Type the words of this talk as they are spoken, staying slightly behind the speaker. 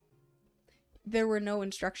There were no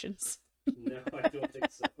instructions. No, I don't think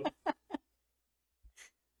so. Alright.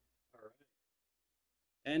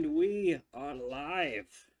 And we are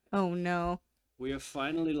live. Oh no. We are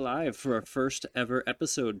finally live for our first ever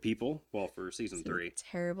episode, people. Well, for season 3.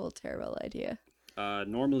 Terrible, terrible idea.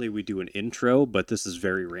 Normally we do an intro, but this is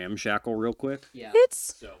very ramshackle real quick. Yeah.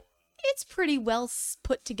 It's pretty well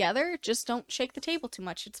put together. Just don't shake the table too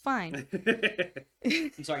much. It's fine.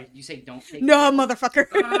 I'm sorry, did you say don't take No, motherfucker.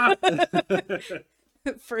 Ah!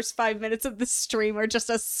 First 5 minutes of the stream are just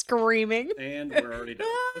us screaming. And we're already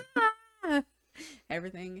done.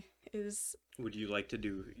 Everything is... Would you like to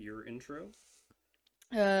do your intro?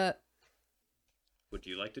 Would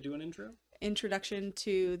you like to do an intro? Introduction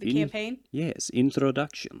to the campaign? Yes,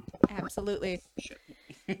 introduction. Absolutely. Shit.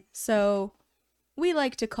 So, we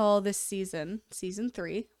like to call this season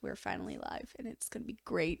 3. We're finally live, and it's going to be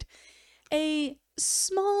great. A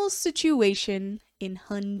small situation in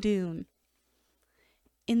Hundoon.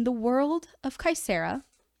 In the world of Kaisera,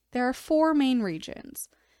 there are 4 main regions.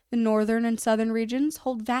 The northern and southern regions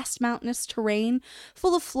hold vast mountainous terrain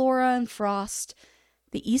full of flora and frost.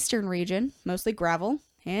 The eastern region, mostly gravel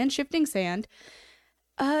and shifting sand,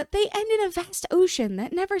 they end in a vast ocean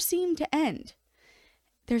that never seemed to end.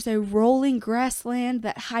 There's a rolling grassland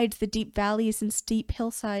that hides the deep valleys and steep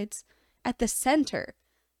hillsides. At the center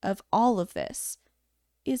of all of this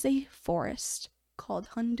is a forest called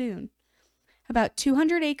Hundoon. About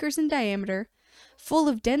 200 acres in diameter, full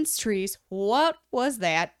of dense trees. What was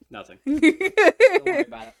that? Nothing. Don't worry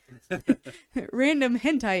about it. Random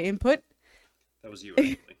hentai input. That was you,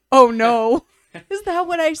 actually. Oh no. Is that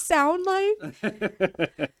what I sound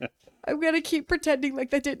like? I'm gonna keep pretending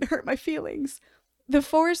like that didn't hurt my feelings. The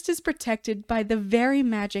forest is protected by the very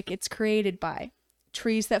magic it's created by.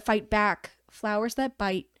 Trees that fight back, flowers that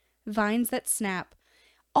bite, vines that snap,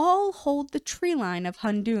 all hold the tree line of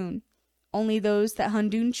Hundoon. Only those that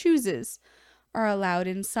Hundoon chooses are allowed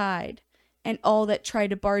inside, and all that try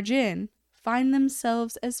to barge in find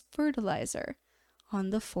themselves as fertilizer on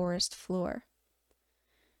the forest floor.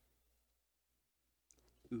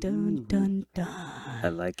 Dun dun dun. I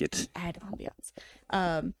like it. Add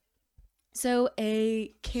ambiance. So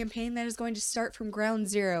a campaign that is going to start from ground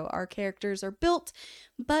zero. Our characters are built,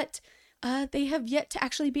 but they have yet to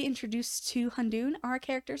actually be introduced to Hundoon. Our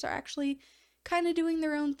characters are actually kind of doing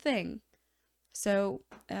their own thing. So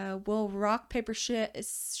we'll rock, paper,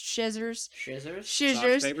 scissors.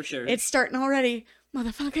 Shizzers? Paper, scissors. It's starting already,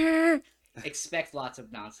 motherfucker. Expect lots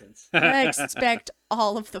of nonsense. I expect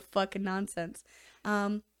all of the fucking nonsense.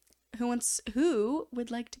 Who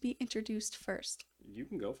would like to be introduced first? You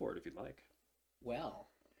can go for it if you'd like. Well,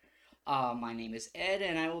 my name is Ed,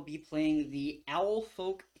 and I will be playing the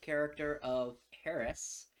Owlfolk character of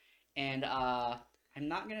Harris. And I'm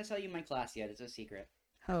not gonna tell you my class yet; it's a secret.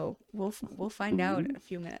 Oh, we'll find out in a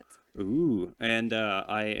few minutes. Ooh, and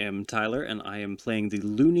I am Tyler, and I am playing the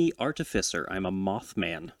Luni Artificer. I'm a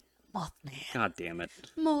Mothman. Mothman. God damn it.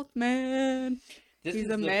 Mothman. He's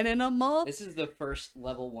a man in a moth. This is the first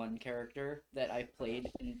level 1 character that I've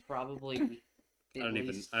played in probably I don't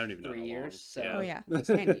even know 3 how long. years. So Yeah. Oh yeah. it's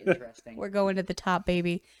kind of interesting. We're going to the top,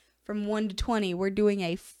 baby. From 1 to 20, we're doing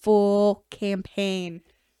a full campaign.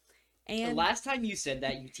 The And last time you said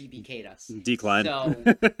that, you TBK'd us. Decline. So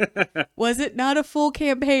was it not a full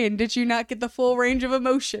campaign? Did you not get the full range of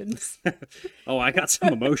emotions? Oh, I got some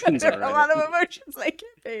emotions There already. are a lot of emotions in that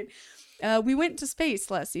campaign. We went to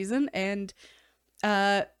space last season, and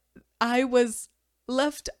I was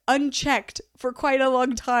left unchecked for quite a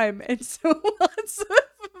long time, and so lots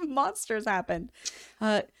of monsters happened.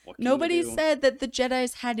 What can Nobody you do? said that the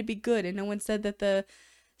Jedis had to be good, and no one said that the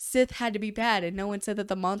Sith had to be bad, and no one said that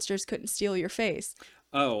the monsters couldn't steal your face.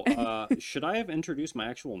 Oh, should I have introduced my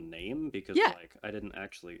actual name? Because, Yeah. I didn't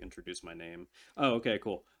actually introduce my name. Oh, okay,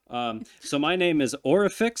 cool. So my name is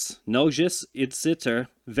Orifel, Nogis, Idsiter,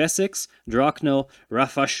 Vesix, Drachno,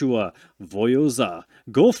 Rafashua, Voyoza,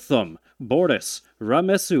 Gotham, Boris,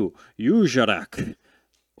 Ramesu, Ujarak.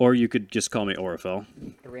 Or you could just call me Orifel.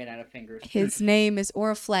 I ran out of fingers. His name is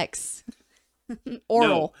Oriflex.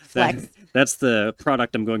 Oral flex. That's the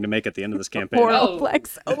product I'm going to make at the end of this campaign. Oral Oh.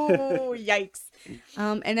 flex. Oh, yikes.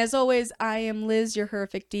 And as always, I am Liz, your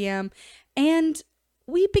horrific DM. And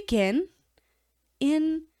we begin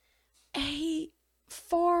in a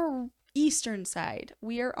far eastern side.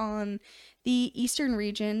 We are on the eastern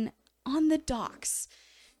region on the docks.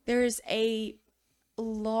 There's a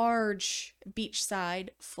large beach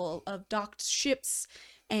side full of docked ships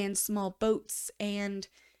and small boats and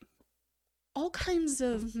all kinds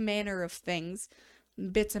of manner of things.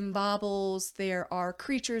 Bits and baubles. There are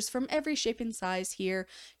creatures from every shape and size here,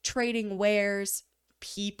 trading wares.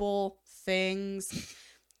 people, things.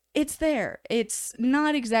 It's there. It's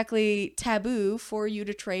not exactly taboo for you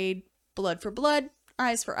to trade blood for blood,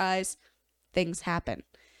 eyes for eyes. Things happen.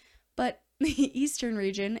 But the Eastern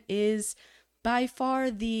region is by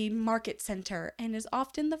far the market center and is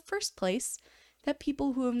often the first place that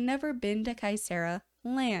people who have never been to Kaisera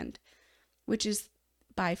land, which is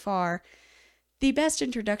by far the best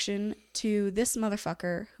introduction to this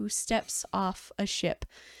motherfucker who steps off a ship.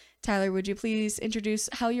 Tyler, would you please introduce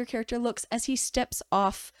how your character looks as he steps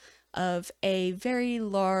off of a very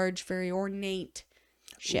large, very ornate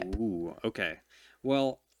ship? Ooh, okay.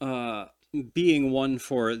 Well, being one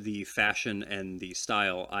for the fashion and the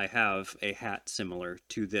style, I have a hat similar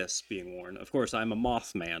to this being worn. Of course, I'm a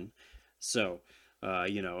Mothman, so,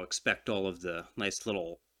 expect all of the nice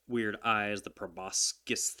little weird eyes, the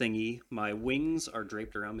proboscis thingy. My wings are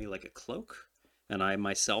draped around me like a cloak, and I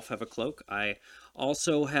myself have a cloak. I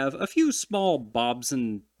also have a few small bobs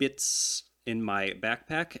and bits in my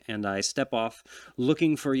backpack, and I step off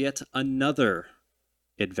looking for yet another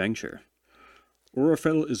adventure.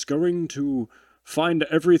 Orifel is going to find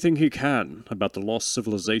everything he can about the lost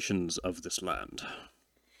civilizations of this land.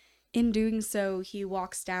 In doing so, he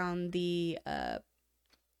walks down the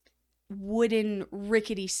wooden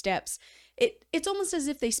rickety steps. It's almost as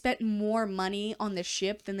if they spent more money on the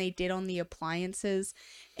ship than they did on the appliances.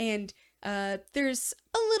 And there's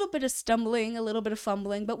a little bit of stumbling, a little bit of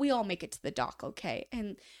fumbling, but we all make it to the dock, okay?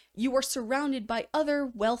 And you are surrounded by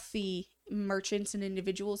other wealthy merchants and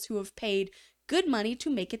individuals who have paid good money to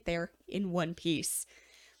make it there in one piece.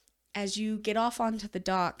 As you get off onto the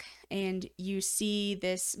dock and you see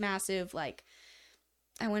this massive,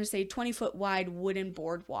 I want to say 20-foot wide wooden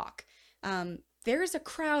boardwalk, there's a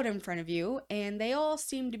crowd in front of you, and they all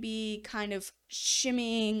seem to be kind of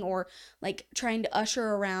shimmying or trying to usher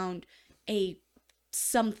around a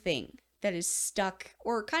something that is stuck,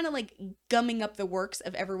 or kind of gumming up the works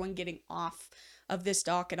of everyone getting off of this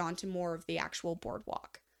dock and onto more of the actual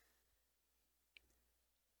boardwalk.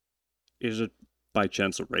 Is it by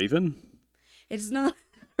chance a raven? It's not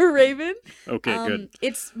a raven. Okay, good.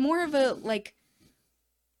 It's more of a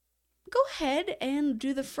go ahead and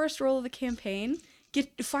do the first roll of the campaign.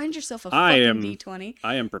 Find yourself a fucking D20.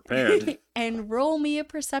 I am prepared. And roll me a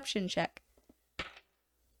perception check.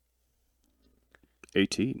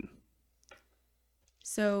 18.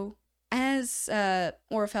 So, as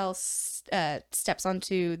Orifel steps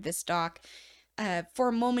onto this dock, for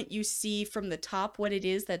a moment you see from the top what it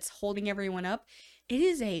is that's holding everyone up. It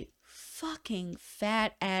is a fucking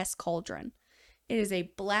fat ass cauldron. It is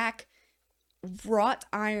a black wrought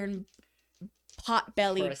iron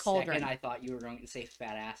pot-bellied cauldron. Second, I thought you were going to say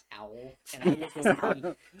fat ass owl, and I was going to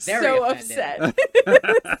be very so offended. upset.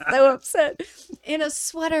 So upset. In a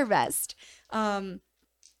sweater vest. No,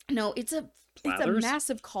 it's a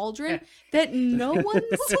massive cauldron that no one's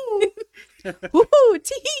Woohoo,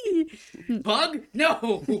 tee. Bug?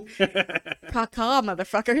 No. Caca,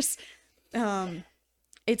 motherfuckers.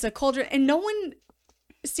 It's a cauldron, and no one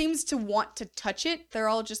seems to want to touch it. They're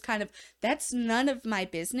all just kind of, that's none of my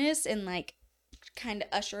business, and kind of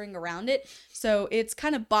ushering around it. So it's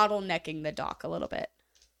kind of bottlenecking the dock a little bit.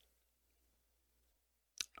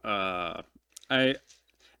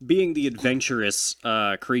 Being the adventurous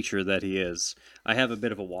creature that he is, I have a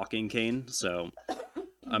bit of a walking cane, so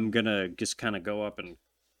I'm gonna just kind of go up and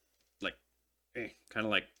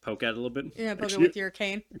poke at it a little bit. Yeah, poke it with your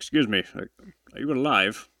cane. Excuse me, are you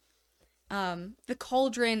alive? The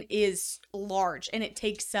cauldron is large, and it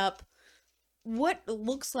takes up what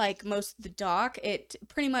looks like most of the dock. It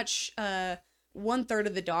pretty much 1/3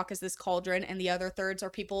 of the dock is this cauldron, and the other thirds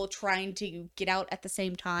are people trying to get out at the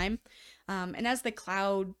same time. And as the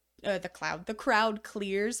crowd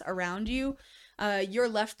clears around you, you're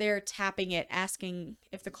left there tapping it, asking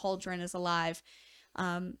if the cauldron is alive.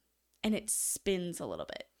 And it spins a little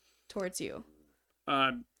bit towards you.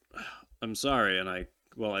 I'm sorry, and I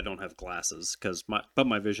don't have glasses but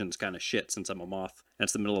my vision's kind of shit since I'm a moth and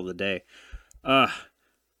it's the middle of the day. I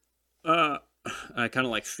kind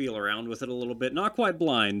of feel around with it a little bit, not quite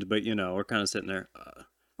blind, but we're kind of sitting there.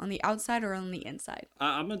 On the outside or on the inside?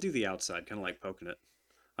 I'm gonna do the outside, kind of poking it.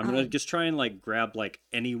 I'm gonna just try and grab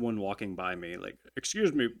anyone walking by me.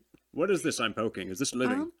 Excuse me, what is this I'm poking? Is this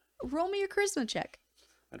living? Roll me your charisma check.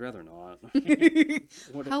 I'd rather not.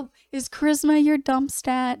 How is charisma your dump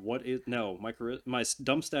stat? My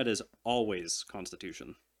dump stat is always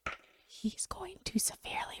Constitution. He's going to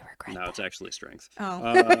severely regret that. No, it's actually strength.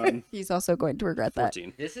 Oh. He's also going to regret 14.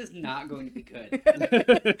 that. This is not going to be good.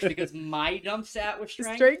 Because my dump stat was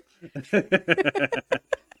strength.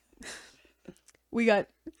 We got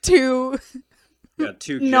two got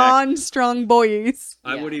two non-strong boys.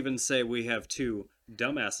 I Yeah. would even say we have two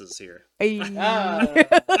dumbasses here. Ah.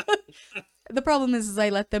 The problem is I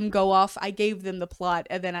let them go off. I gave them the plot,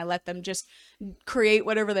 and then I let them just create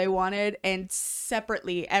whatever they wanted. And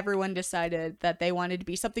separately, everyone decided that they wanted to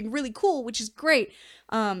be something really cool, which is great.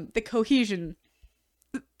 The cohesion,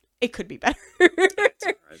 it could be better.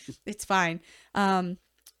 Right. It's fine.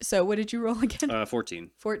 So what did you roll again?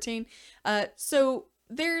 14. 14. So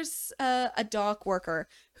there's a dock worker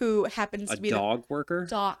who happens A to be dog worker?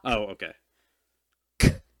 dock. Oh, okay.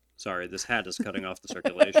 Sorry, this hat is cutting off the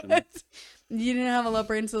circulation. You didn't have a low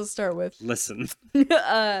brain cell to start with. Listen,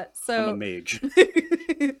 So I'm a mage.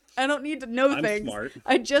 I don't need to know I'm things. smart.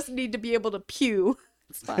 I just need to be able to pew.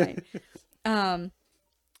 It's fine.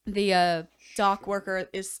 The dock worker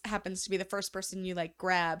happens to be the first person you like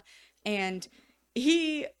grab, and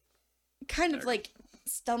he kind of like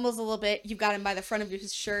stumbles a little bit. You've got him by the front of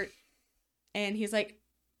his shirt, and he's like,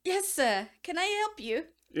 "Yes, sir. Can I help you?"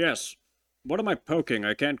 Yes. What am I poking?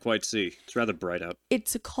 I can't quite see. It's rather bright out.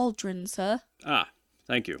 It's a cauldron, sir. Ah,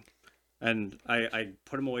 thank you. And I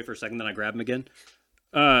put him away for a second, then I grab him again.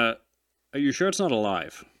 Are you sure it's not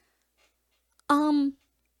alive? Do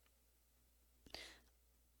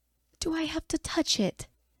I have to touch it?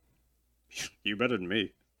 You better than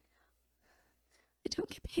me. I don't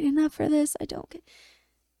get paid enough for this. I don't get...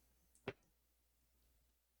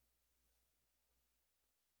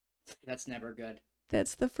 That's never good.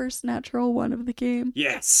 That's the first natural one of the game.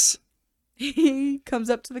 Yes! He comes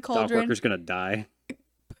up to the Dock cauldron, worker's gonna die.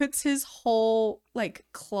 puts his whole, like,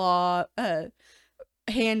 claw,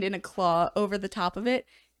 hand in a claw over the top of it,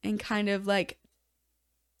 and kind of, like,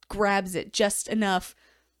 grabs it just enough,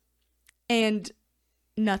 and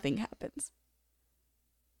nothing happens.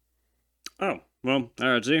 Oh, well,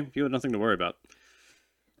 alright, see? You had nothing to worry about.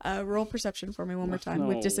 Roll perception for me one more time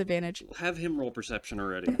with No. disadvantage. Have him roll perception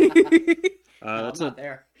already. I'm not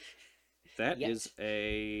there. That Yet. is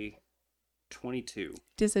a 22.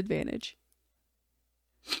 Disadvantage.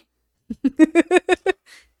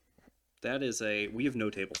 That is a... We have no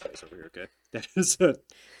table space over here, okay? That is a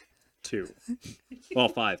 2. Well,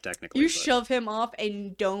 5, technically. You but- shove him off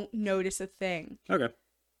and don't notice a thing. Okay.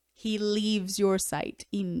 He leaves your sight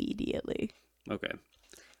immediately. Okay.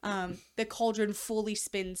 The cauldron fully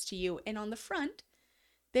spins to you, and on the front,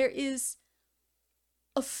 there is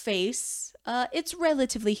a face. It's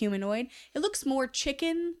relatively humanoid. It looks more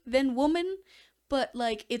chicken than woman, but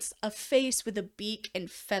like it's a face with a beak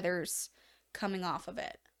and feathers coming off of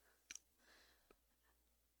it.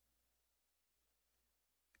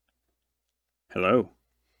 Hello.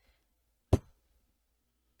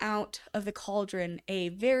 Out of the cauldron, a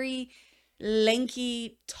very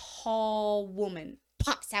lanky, tall woman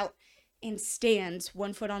pops out and stands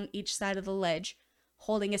 1 foot on each side of the ledge,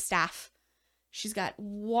 holding a staff. She's got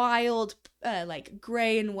wild, like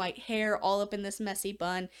gray and white hair all up in this messy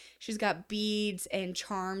bun. She's got beads and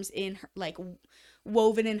charms in her, like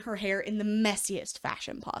woven in her hair in the messiest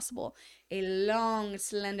fashion possible. A long,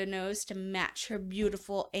 slender nose to match her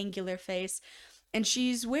beautiful, angular face. And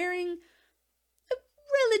she's wearing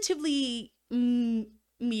relatively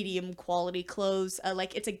medium quality clothes.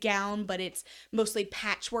 Like it's a gown, but it's mostly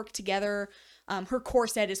patchwork together. Her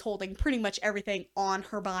corset is holding pretty much everything on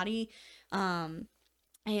her body. And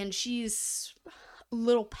she's a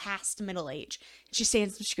little past middle age. She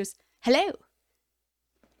stands and she goes, "Hello."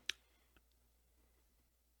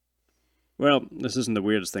 Well, this isn't the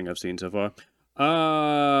weirdest thing I've seen so far.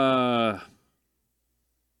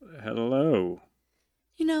 Hello.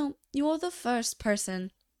 You know, you're the first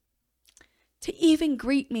person to even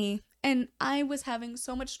greet me, and I was having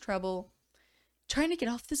so much trouble trying to get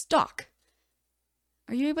off this dock.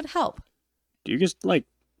 Are you able to help? Do you just, like,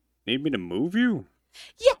 need me to move you?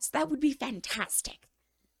 Yes, that would be fantastic.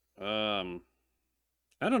 I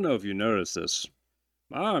don't know if you noticed this.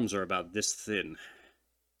 My arms are about this thin.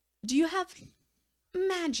 Do you have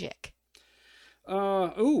magic?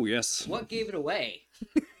 Oh, yes. What gave it away?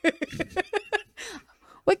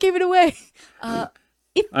 What gave it away?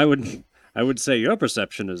 I would say your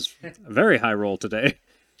perception is a very high roll today.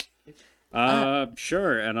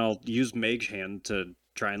 Sure, and I'll use Mage Hand to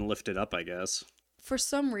try and lift it up, I guess. For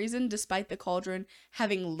some reason, despite the cauldron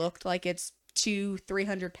having looked like it's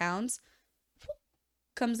 200-300 pounds,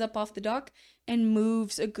 comes up off the dock and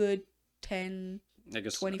moves a good 10, I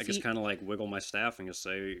guess 20 feet. kind of like wiggle my staff and just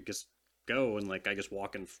say, just go, and like I just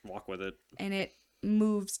walk with it. And it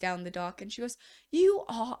moves down the dock, and she goes, "You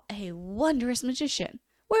are a wondrous magician.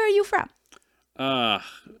 Where are you from?"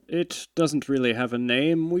 It doesn't really have a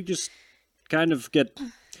name. We just kind of get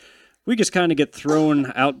we just kind of get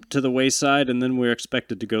thrown out to the wayside, and then we're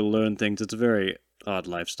expected to go learn things. It's a very odd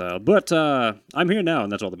lifestyle. But I'm here now,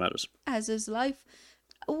 and that's all that matters. As is life.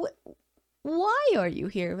 Why are you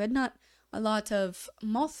here? And not a lot of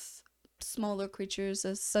smaller creatures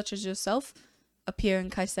such as yourself appear in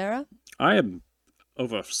Kaisera. I am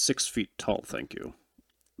over 6 feet tall, thank you.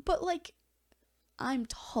 But, like, I'm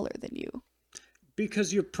taller than you.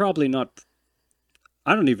 Because you're probably not...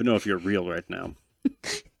 I don't even know if you're real right now.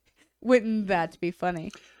 Wouldn't that be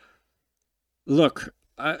funny? Look,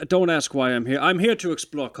 don't ask why I'm here. I'm here to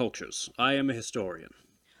explore cultures. I am a historian.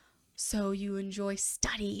 So you enjoy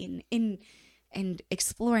studying and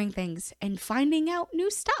exploring things and finding out new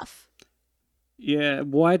stuff. Yeah,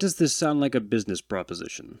 why does this sound like a business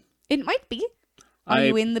proposition? It might be. Are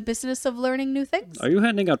you in the business of learning new things? Are you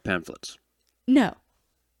handing out pamphlets? No.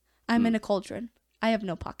 I'm in a cauldron. I have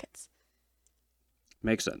no pockets.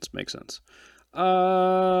 Makes sense.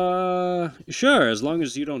 Sure, as long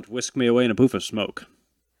as you don't whisk me away in a poof of smoke.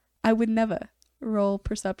 I would never roll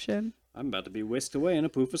perception. I'm about to be whisked away in a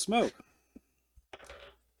poof of smoke.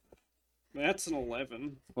 That's an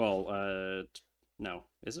 11. Well, no.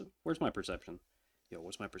 Is it? Where's my perception?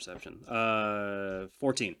 What's my perception?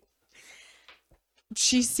 14.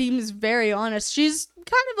 She seems very honest. She's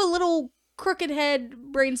kind of a little crooked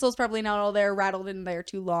head, brain cells probably not all there, rattled in there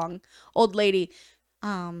too long. Old lady.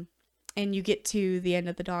 And you get to the end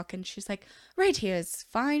of the dock and she's like, right here is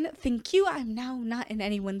fine. Thank you. I'm now not in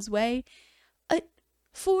anyone's way.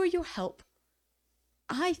 For your help,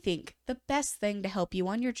 I think the best thing to help you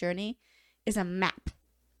on your journey is a map.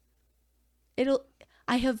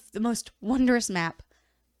 I have the most wondrous map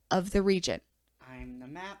of the region. I'm the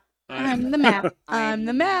map. I'm the map. I'm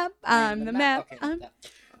the map. I'm the map.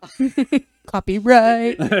 Okay,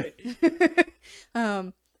 Copyright.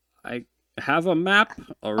 I have a map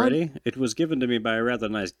already. It was given to me by a rather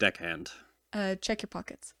nice deckhand. Check your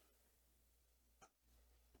pockets.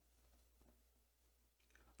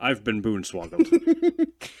 I've been boonswoggled.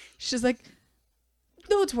 She's like,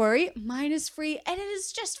 don't worry, mine is free, and it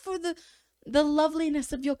is just for the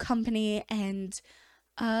loveliness of your company, and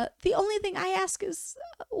the only thing I ask is,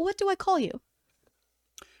 what do I call you?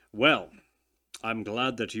 Well, I'm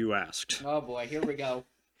glad that you asked. Oh boy, here we go.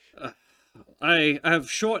 I have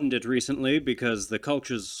shortened it recently because the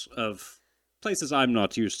cultures of places I'm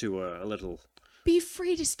not used to are a little... Be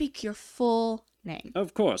free to speak your full name.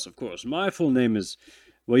 Of course. My full name is...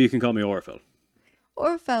 Well, you can call me Orifel.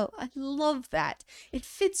 Orifel, I love that. It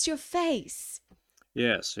fits your face.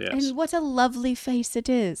 Yes. And what a lovely face it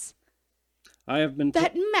is. I have been...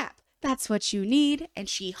 That map, that's what you need. And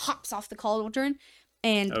she hops off the cauldron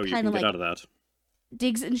and kind of like... out of that.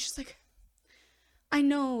 Digs and she's like, I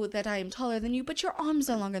know that I am taller than you, but your arms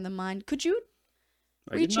are longer than mine. Could you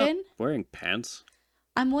reach Are you not in? wearing pants?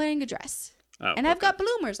 I'm wearing a dress. Oh, and I've got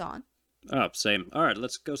bloomers on. Oh, same. All right,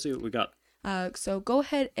 let's go see what we got. So go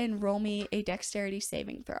ahead and roll me a dexterity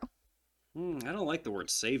saving throw. I don't like the word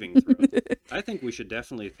saving throw. I think we should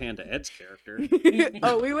definitely hand to Ed's character.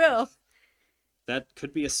 Oh, we will. That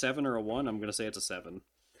could be a 7 or a 1. I'm going to say it's a 7.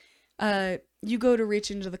 You go to reach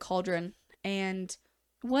into the cauldron, and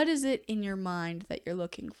what is it in your mind that you're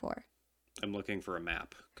looking for? I'm looking for a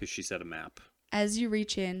map, because she said a map. As you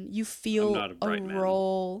reach in, you feel a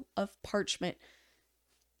roll of parchment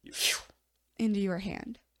into your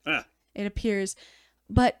hand. Ah. It appears,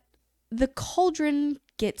 but the cauldron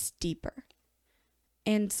gets deeper.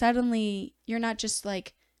 And suddenly, you're not just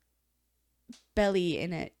like belly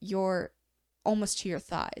in it, you're almost to your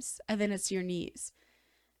thighs. And then it's your knees.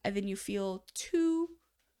 And then you feel two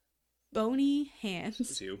bony hands.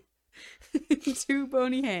 It's you. Two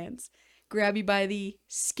bony hands grab you by the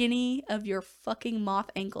skinny of your fucking moth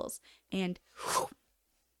ankles and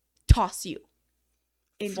toss you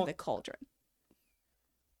into the cauldron.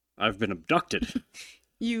 I've been abducted.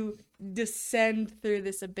 You descend through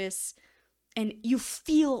this abyss and you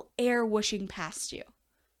feel air whooshing past you.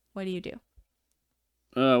 What do you do?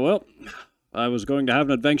 Well, I was going to have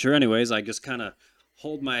an adventure anyways. I just kind of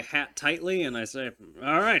hold my hat tightly and I say,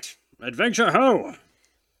 all right, adventure ho!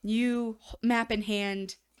 You, map in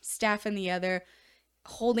hand, staff in the other,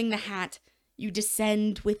 holding the hat, you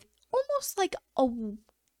descend with almost like a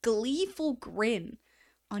gleeful grin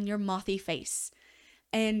on your mothy face.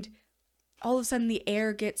 And all of a sudden the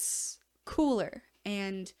air gets cooler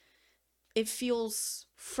and it feels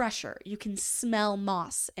fresher. You can smell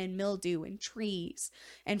moss and mildew and trees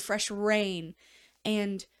and fresh rain.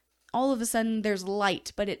 And all of a sudden there's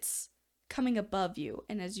light, but it's coming above you.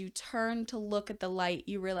 And as you turn to look at the light,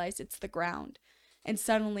 you realize it's the ground. And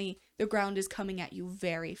suddenly the ground is coming at you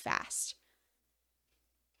very fast.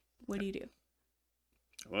 What do you do?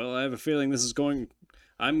 Well, I have a feeling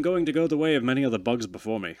I'm going to go the way of many other bugs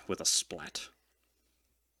before me, with a splat.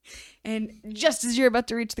 And just as you're about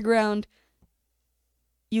to reach the ground,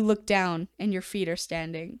 you look down and your feet are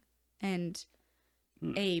standing, and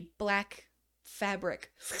a black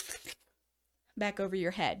fabric back over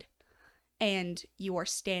your head, and you are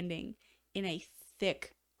standing in a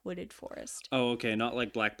thick wooded forest. Oh, okay, not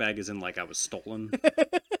like black bag as in like I was stolen.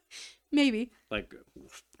 Maybe. Like,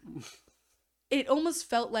 It almost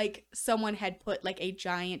felt like someone had put like a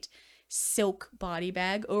giant silk body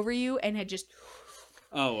bag over you and had just...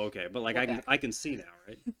 oh, okay, but like I can see now,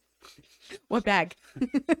 right? What bag?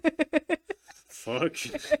 Fuck.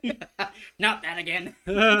 Not that again.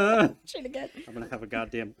 I'm Shit again.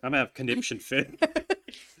 gonna have conniption fit.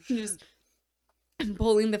 Just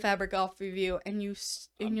pulling the fabric off of you, and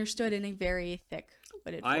you're stood in a very thick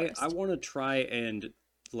wooded forest. I want to try and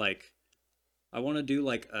like, I want to do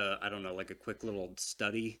like I don't know, like a quick little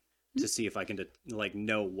study to see if I can like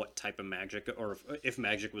know what type of magic or if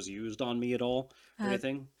magic was used on me at all or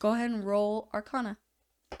anything. Go ahead and roll Arcana.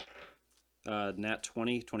 Nat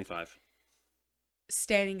 20, 25.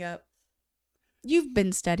 Standing up. You've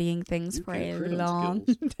been studying things for a crit on long...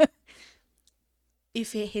 skills.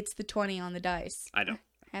 If it hits the 20 on the dice, I know.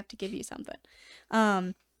 I have to give you something.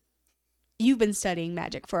 You've been studying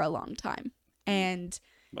magic for a long time, and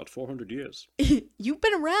About 400 years. you've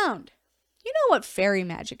been around. You know what fairy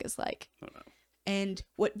magic is like, Oh no. and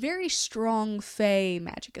what very strong fae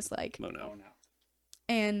magic is like. Oh no.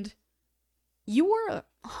 And you were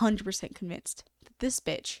 100% convinced that this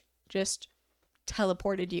bitch just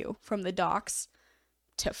teleported you from the docks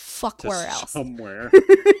to where else. Somewhere.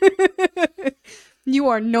 You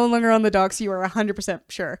are no longer on the docks. You are 100%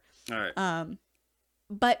 sure. All right.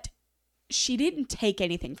 But she didn't take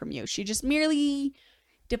anything from you. She just merely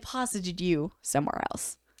deposited you somewhere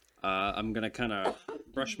else. I'm gonna kind of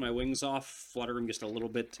brush my wings off, flutter them just a little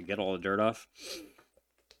bit to get all the dirt off.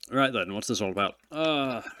 All right then, what's this all about?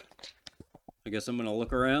 I guess I'm gonna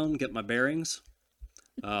look around, get my bearings.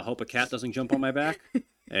 Hope a cat doesn't jump on my back,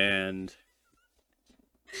 and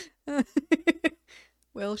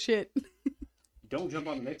Well, shit. don't jump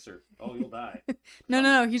on the mixer. Oh, you'll die.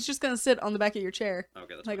 No. He's just gonna sit on the back of your chair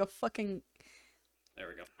Okay, that's like fine. a fucking There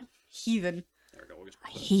we go. heathen. There we go. We'll just...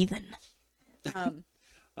 Heathen.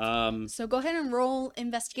 So go ahead and roll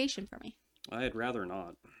investigation for me. I'd rather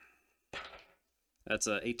not. That's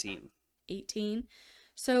 18. 18.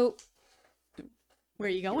 So, where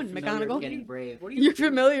are you going, McGonagall? Getting brave. What are Your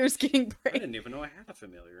familiar's getting I brave. didn't even know I had a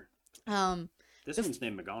familiar. This The one's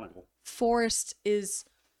named McGonagall. Forest is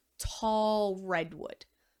tall redwood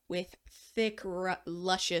with thick,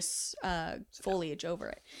 luscious foliage over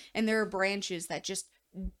it. And there are branches that just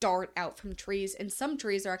dart out from trees. And some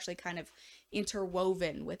trees are actually kind of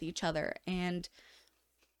interwoven with each other. And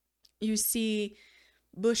you see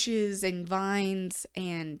bushes and vines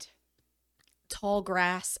and tall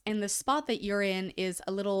grass. And the spot that you're in is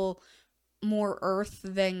a little more earth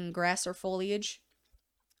than grass or foliage.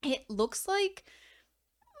 It looks like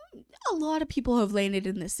a lot of people have landed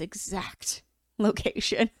in this exact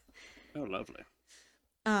location. Oh, lovely.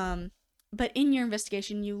 But in your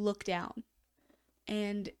investigation, you look down,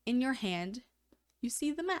 and in your hand, you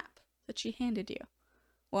see the map that she handed you.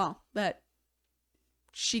 Well, that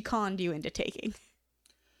she conned you into taking.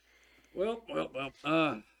 Well.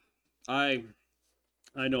 I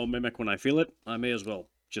know a mimic when I feel it. I may as well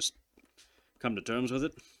just come to terms with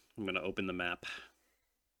it. I'm gonna open the map.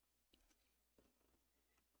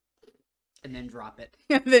 And then drop it.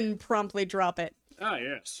 And then promptly drop it. Ah,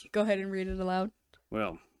 yes. Go ahead and read it aloud.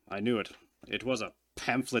 Well, I knew it. It was a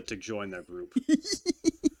pamphlet to join their group.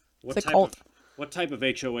 What It's a cult. What type of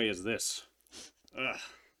HOA is this?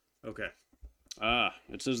 Okay.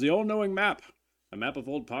 It says the all-knowing map. A map of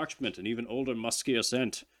old parchment and even older muskier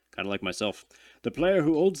scent. Kind of like myself. The player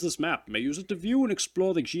who holds this map may use it to view and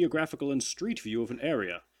explore the geographical and street view of an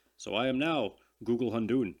area. So I am now Google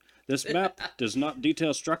Hundoon. This map does not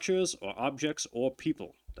detail structures or objects or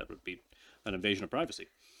people. That would be an invasion of privacy.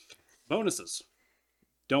 Bonuses.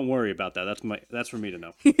 Don't worry about that. That's for me to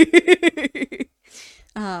know.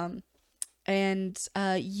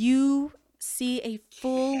 You see a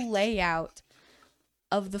full layout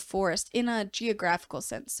of the forest in a geographical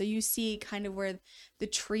sense. So you see kind of where the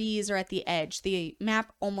trees are at the edge. The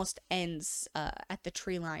map almost ends at the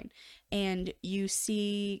tree line. And you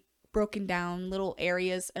see broken down little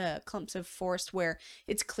areas, clumps of forest where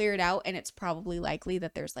it's cleared out, and it's probably likely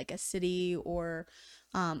that there's like a city or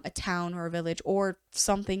a town or a village or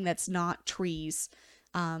something that's not trees.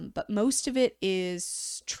 But most of it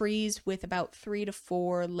is trees with about 3 to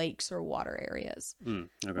 4 lakes or water areas Okay.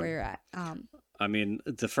 where you're at. I mean,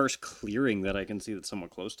 the first clearing that I can see that's somewhat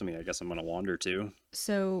close to me, I guess I'm gonna wander to.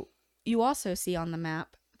 So you also see on the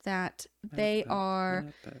map that they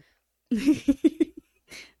are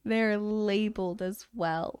they're labeled as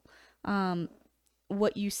well.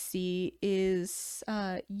 What you see is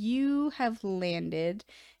you have landed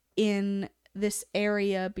in this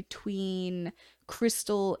area between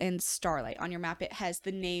Crystal and Starlight. On your map, it has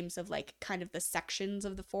the names of like kind of the sections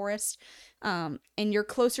of the forest. And you're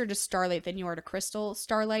closer to Starlight than you are to Crystal.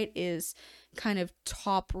 Starlight is kind of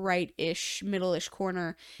top right-ish, middle-ish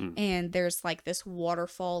corner, and there's like this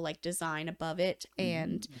waterfall like design above it.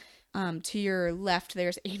 And to your left,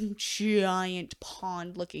 there's a giant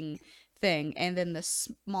pond-looking thing, and then the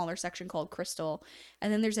smaller section called Crystal,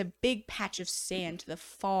 and then there's a big patch of sand to the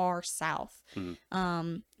far south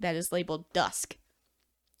that is labeled Dusk.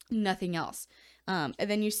 Nothing else. And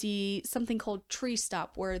then you see something called Tree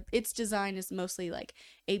Stop, where its design is mostly like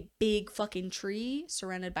a big fucking tree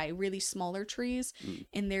surrounded by really smaller trees,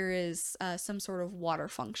 and there is some sort of water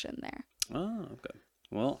function there. Oh, okay.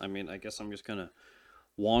 Well, I mean, I guess I'm just gonna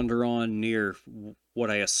wander on near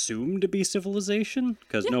what I assume to be civilization,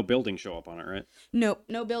 because no buildings show up on it, right? Nope,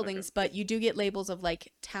 no buildings, but you do get labels of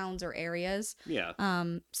like towns or areas. Yeah.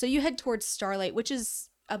 So you head towards Starlight, which is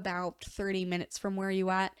about 30 minutes from where you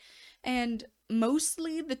at, and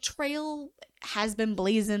mostly the trail has been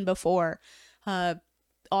blazing before.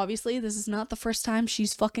 Obviously, this is not the first time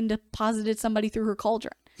she's fucking deposited somebody through her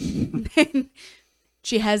cauldron.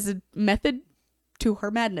 She has a method to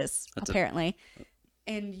her madness, apparently.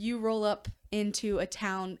 And you roll up into a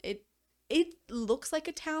town. It looks like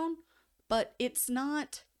a town, but it's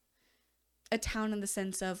not a town in the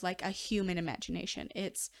sense of like a human imagination.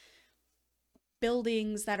 It's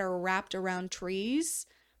buildings that are wrapped around trees,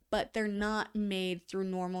 but they're not made through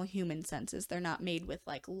normal human senses. They're not made with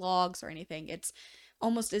like logs or anything. It's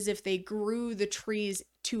almost as if they grew the trees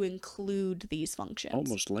to include these functions.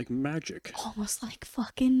 Almost like magic. Almost like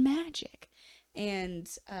fucking magic. And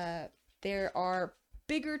there are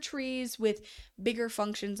bigger trees with bigger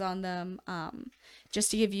functions on them. Just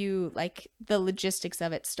to give you like the logistics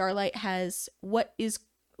of it, Starlight has what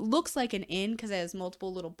looks like an inn because it has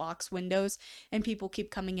multiple little box windows and people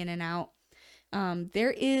keep coming in and out.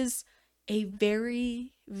 There is a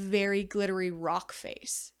very, very glittery rock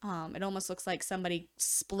face. It almost looks like somebody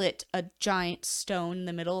split a giant stone in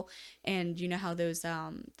the middle, and you know how those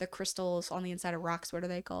the crystals on the inside of rocks, what are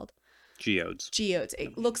they called? Geodes.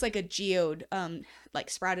 It looks like a geode like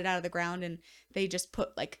sprouted out of the ground, and they just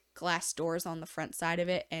put like glass doors on the front side of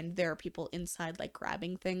it, and there are people inside like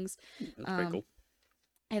grabbing things. That's pretty cool.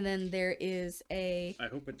 And then there is I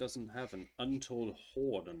hope it doesn't have an untold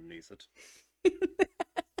hoard underneath it.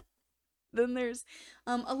 Then there's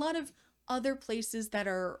a lot of other places that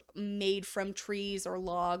are made from trees or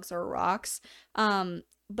logs or rocks.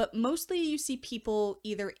 But mostly you see people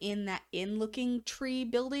either in that inn-looking tree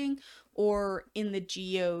building or in the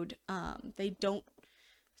geode.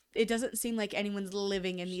 It doesn't seem like anyone's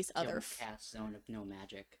living in these other cast zone of no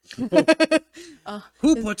magic.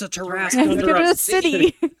 Who puts a terrace under a a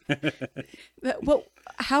city? Well,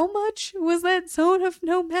 how much was that zone of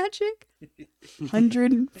no magic?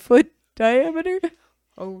 100-foot diameter?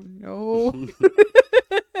 Oh no.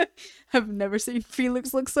 I've never seen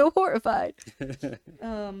Felix look so horrified.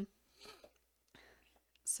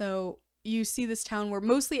 So you see this town where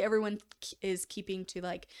mostly everyone is keeping to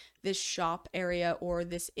like this shop area or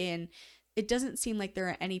this inn. It doesn't seem like there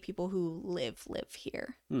are any people who live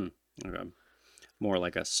here. Okay. More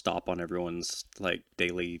like a stop on everyone's like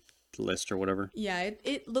daily list or whatever. Yeah,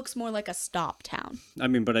 it looks more like a stop town. I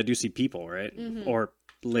mean, but I do see people, right? Mm-hmm. Or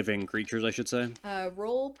living creatures, I should say.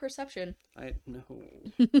 Roll perception. I know.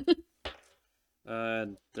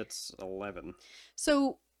 That's 11.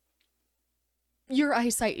 So your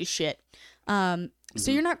eyesight is shit. So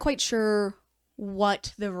you're not quite sure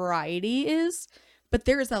what the variety is, but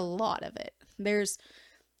there's a lot of it. There's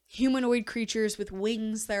humanoid creatures with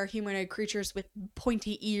wings. There are humanoid creatures with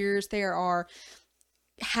pointy ears. There are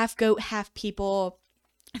half goat, half people.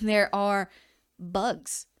 There are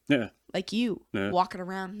bugs. Yeah. Like you walking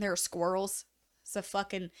around. There are squirrels. It's a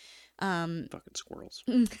fucking squirrels.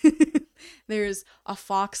 There's a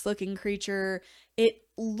fox-looking creature. It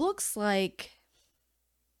looks like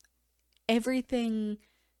everything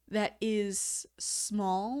that is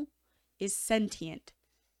small is sentient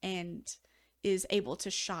and is able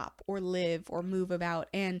to shop or live or move about.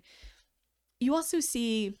 And you also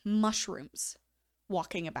see mushrooms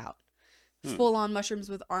walking about. Full-on mushrooms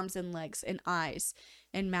with arms and legs and eyes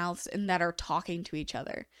and mouths and that are talking to each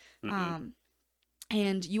other.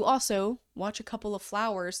 And you also watch a couple of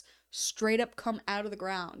flowers straight up come out of the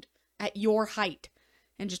ground at your height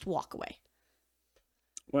and just walk away.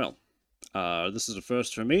 Well, this is a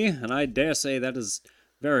first for me, and I dare say that is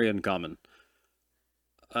very uncommon.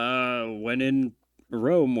 When in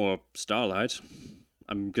Rome or Starlight,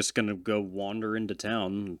 I'm just gonna go wander into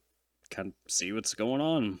town and kind of see what's going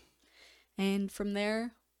on. And from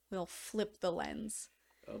there, we'll flip the lens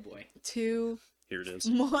Oh boy. to Here it is.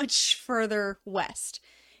 much further west,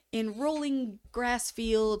 in rolling grass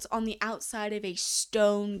fields on the outside of a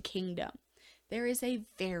stone kingdom. There is a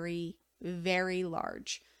very, very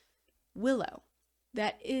large willow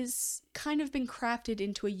that is kind of been crafted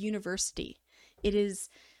into a university. It is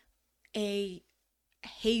a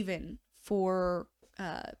haven for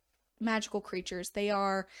magical creatures. They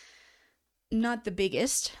are not the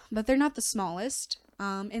biggest, but they're not the smallest.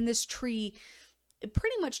 And this tree, it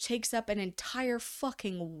pretty much takes up an entire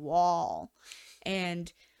fucking wall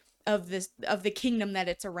and of the kingdom that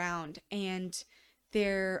it's around. And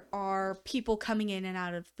there are people coming in and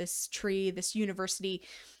out of this tree, this university,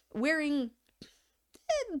 wearing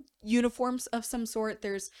uniforms of some sort.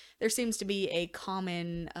 There seems to be a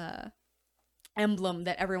common emblem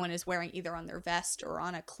that everyone is wearing, either on their vest or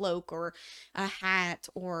on a cloak or a hat,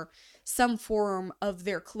 or some form of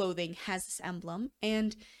their clothing has this emblem.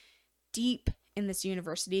 And deep in this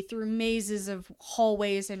university, through mazes of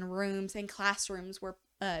hallways and rooms and classrooms where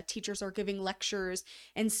teachers are giving lectures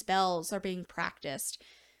and spells are being practiced,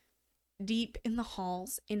 deep in the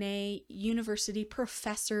halls, in a university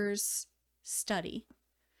professor's study,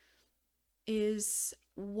 is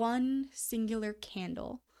one singular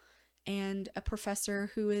candle and a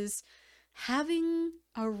professor who is having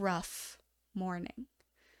a rough morning.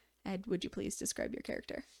 Ed, would you please describe your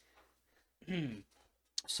character?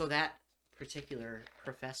 So that particular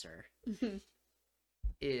professor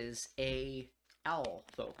is a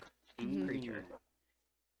Owlfolk creature.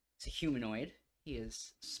 It's a humanoid. He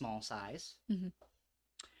is small size.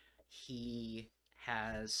 He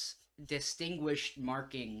has distinguished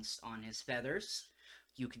markings on his feathers.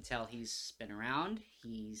 You can tell he's been around.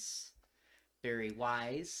 He's very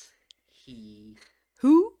wise.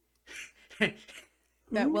 Who?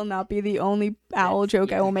 That will not be the only owl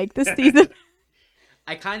joke I will make this season.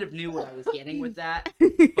 I kind of knew what I was getting with that,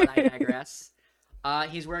 but I digress.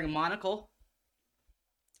 He's wearing a monocle.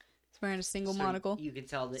 He's wearing a single So monocle. You can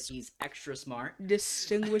tell that he's extra smart.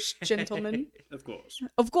 Distinguished gentleman. Of course.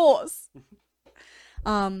 Of course.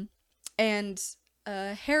 And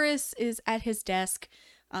Harris is at his desk,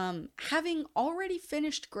 having already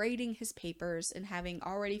finished grading his papers and having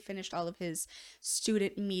already finished all of his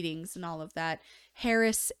student meetings and all of that.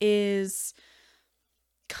 Harris is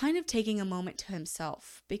kind of taking a moment to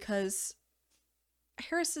himself, because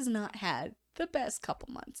Harris has not had the best couple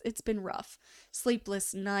months. It's been rough.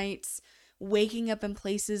 Sleepless nights, waking up in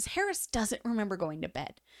places Harris doesn't remember going to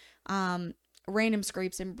bed. Random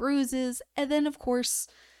scrapes and bruises, and then of course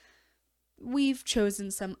we've chosen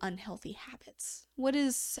some unhealthy habits. What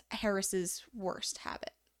is Harris's worst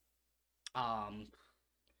habit?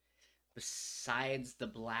 Besides the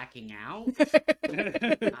blacking out,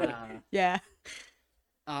 Yeah.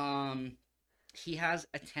 he has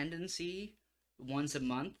a tendency once a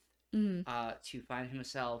month to find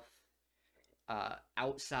himself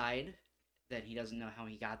outside that he doesn't know how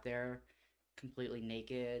he got there, completely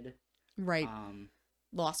naked. Right.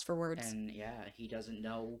 Lost for words. And yeah, he doesn't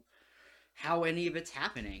know how any of it's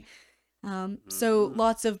happening. So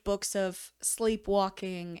lots of books of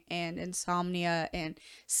sleepwalking and insomnia and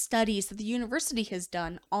studies that the university has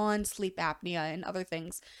done on sleep apnea and other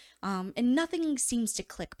things. And nothing seems to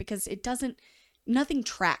click, because nothing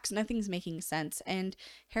tracks, nothing's making sense. And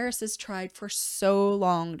Harris has tried for so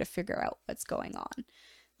long to figure out what's going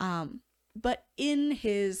on. But in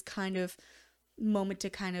his kind of moment to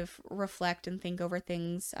kind of reflect and think over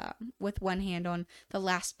things, with one hand on the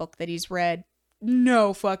last book that he's read,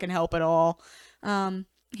 no fucking help at all,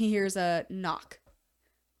 he hears a knock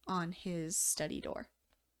on his study door.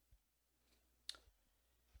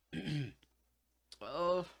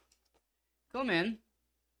 Oh, come in.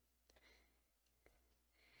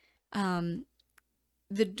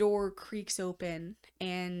 The door creaks open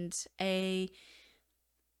and a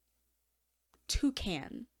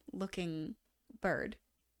toucan-looking bird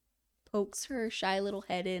pokes her shy little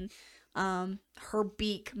head in. Her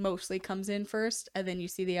beak mostly comes in first, and then you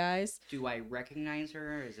see the eyes. Do I recognize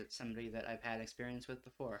her, or is it somebody that I've had experience with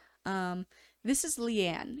before? This is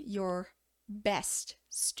Leanne, your best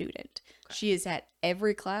student. Okay. She is at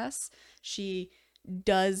every class. She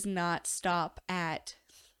does not stop at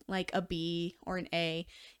like a B or an A.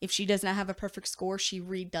 If she does not have a perfect score, she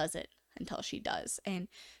redoes it until she does. And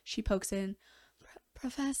she pokes in,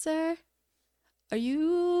 Professor, Are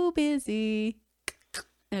you busy?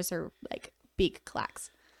 As her like beak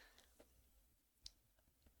clacks.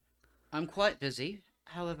 I'm quite busy.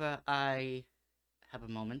 However, I have a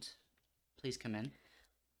moment. Please come in.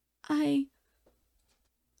 I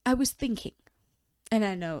was thinking, and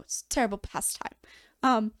I know it's terrible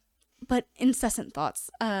pastime, but incessant thoughts,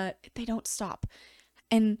 they don't stop.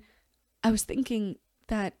 And I was thinking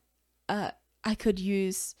that I could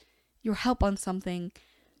use your help on something.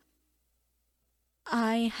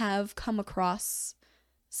 I have come across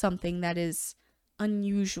something that is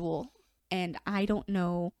unusual, and I don't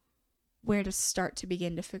know where to start to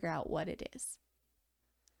begin to figure out what it is.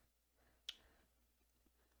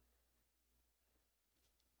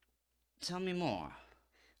 Tell me more.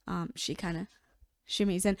 She kind of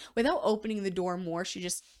shimmies in without opening the door more. She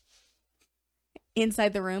just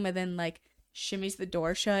inside the room and then like shimmies the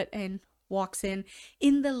door shut and walks in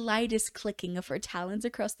the lightest clicking of her talons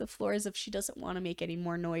across the floor as if she doesn't want to make any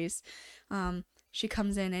more noise. She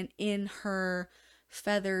comes in and in her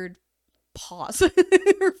feathered paws,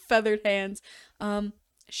 her feathered hands,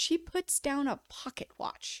 she puts down a pocket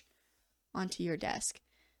watch onto your desk.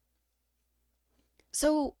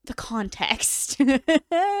 So the context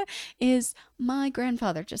is my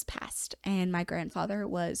grandfather just passed, and my grandfather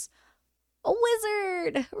was a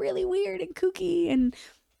wizard, really weird and kooky, and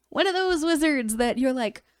one of those wizards that you're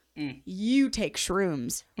like, you take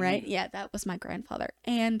shrooms, right? Yeah, that was my grandfather.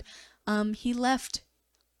 And he left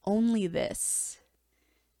only this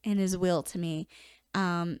in his will to me.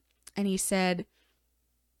 And he said,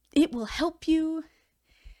 it will help you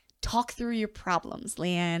talk through your problems,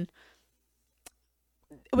 Leanne.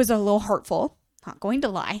 It was a little hurtful, not going to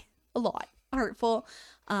lie, a lot hurtful,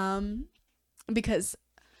 because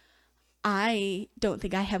I don't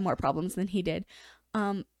think I have more problems than he did.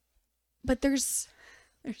 But there's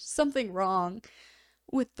something wrong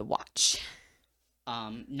with the watch.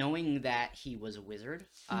 Knowing that he was a wizard,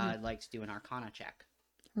 I'd like to do an Arcana check.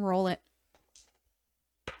 Roll it.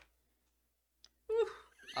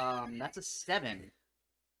 That's a 7.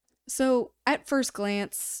 So at first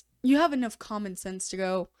glance, you have enough common sense to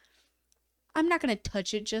go, I'm not going to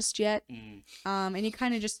touch it just yet. And you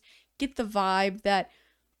kind of just get the vibe that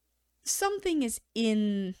something is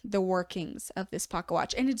in the workings of this pocket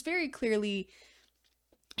watch. And it's very clearly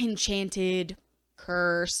enchanted,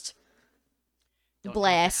 cursed, Don't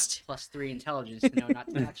blessed. Have to have +3 intelligence to know not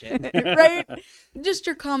to touch it. Right? Just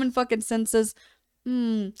your common fucking senses.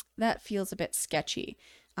 That feels a bit sketchy.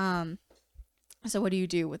 So what do you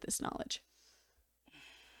do with this knowledge?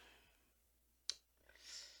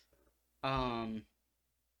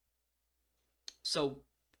 So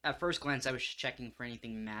at first glance, I was just checking for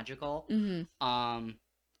anything magical.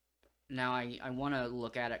 Now I want to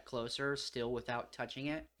look at it closer, still without touching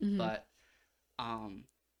it, but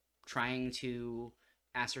trying to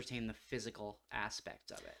ascertain the physical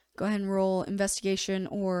aspect of it. Go ahead and roll investigation,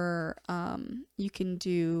 or you can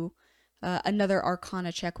do another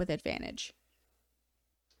Arcana check with advantage.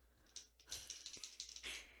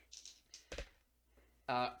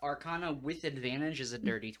 Arcana with advantage is a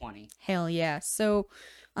dirty 20. Hell yeah. So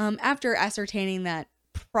after ascertaining that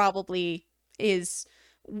probably it's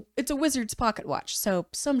a wizard's pocket watch, so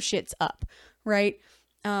some shit's up, right?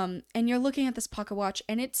 And you're looking at this pocket watch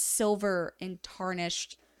and it's silver and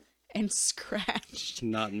tarnished and scratched.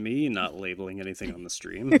 Not me, not labeling anything on the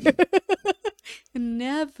stream.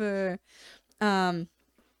 Never. And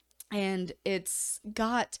it's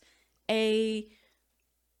got a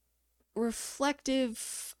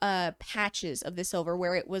reflective patches of the silver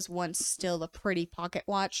where it was once still a pretty pocket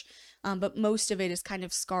watch, but most of it is kind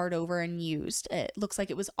of scarred over and used. It looks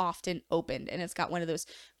like it was often opened, and it's got one of those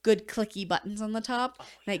good clicky buttons on the top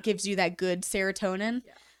that gives you that good serotonin.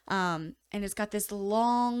 And it's got this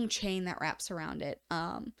long chain that wraps around it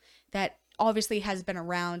that obviously has been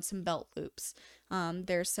around some belt loops.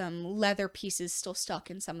 There's some leather pieces still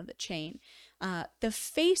stuck in some of the chain. The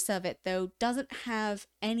face of it, though, doesn't have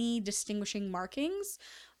any distinguishing markings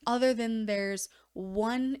other than there's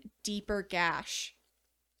one deeper gash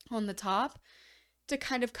on the top to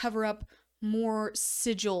kind of cover up more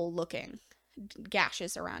sigil-looking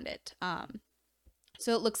gashes around it.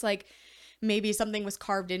 So it looks like maybe something was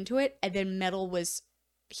carved into it and then metal was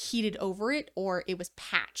heated over it, or it was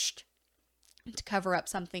patched to cover up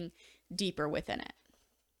something deeper within it.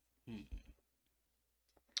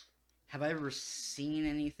 Have I ever seen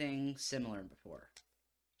anything similar before?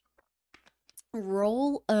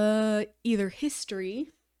 Roll either history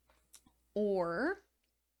or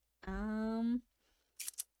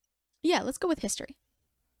yeah, let's go with history.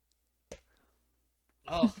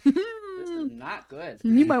 Oh, this is not good.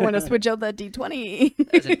 You might want to switch out that D20.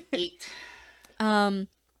 That's an 8.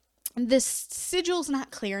 This sigil's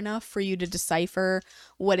not clear enough for you to decipher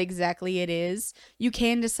what exactly it is. You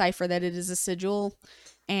can decipher that it is a sigil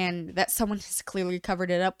and that someone has clearly covered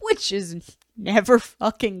it up, which is never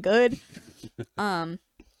fucking good.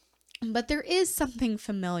 But there is something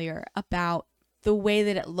familiar about the way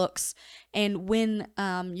that it looks, and when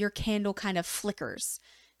your candle kind of flickers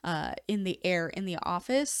in the air in the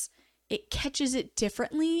office, it catches it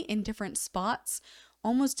differently in different spots,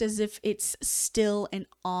 almost as if it's still an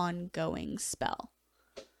ongoing spell.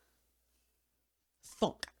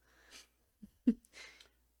 Thunk.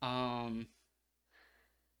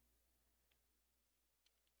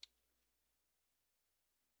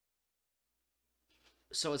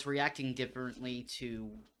 So it's reacting differently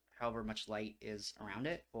to however much light is around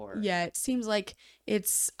it, or Yeah, it seems like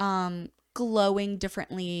it's glowing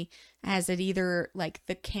differently as it either like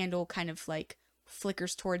the candle kind of like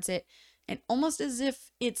flickers towards it, and almost as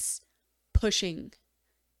if it's pushing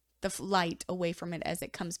the light away from it as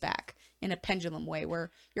it comes back in a pendulum way,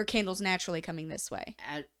 where your candle's naturally coming this way.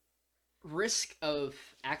 at risk of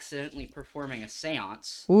accidentally performing a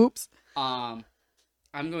seance, Whoops. I'm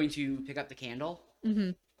going to pick up the candle,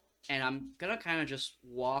 Mm-hmm. and I'm gonna kind of just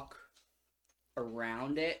walk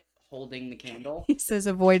around it, holding the candle. He says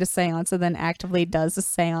avoid a seance and then actively does a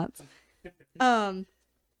seance.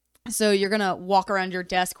 So you're gonna walk around your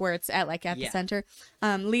desk where it's at, like at the center.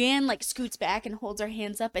 Leanne like scoots back and holds her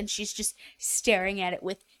hands up, and she's just staring at it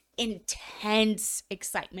with intense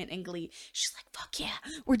excitement and glee. She's like, "Fuck yeah,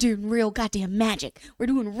 we're doing real goddamn magic. We're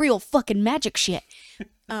doing real fucking magic shit."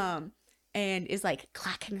 And is like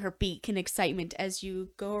clacking her beak in excitement as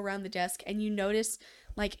you go around the desk, and you notice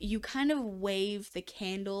like you kind of wave the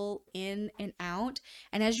candle in and out,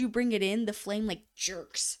 and as you bring it in, the flame like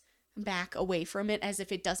jerks back away from it as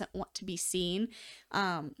if it doesn't want to be seen.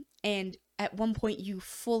 And at one point you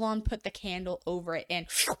full on put the candle over it, and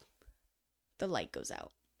the light goes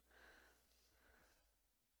out.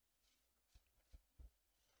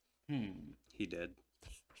 He did.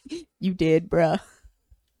 You did, bruh.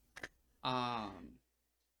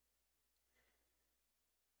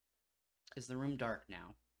 Is the room dark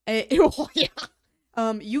now?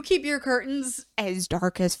 Yeah. You keep your curtains as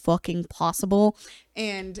dark as fucking possible,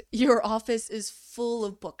 and your office is full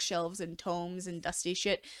of bookshelves and tomes and dusty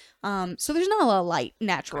shit. So there's not a lot of light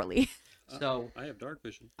naturally. So I have dark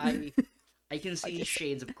vision. I can see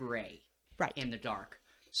shades of gray Right. in the dark.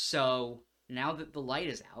 So now that the light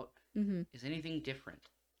is out, Mm-hmm. is anything different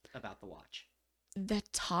about the watch? The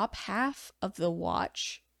top half of the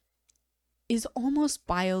watch is almost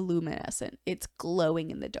bioluminescent. It's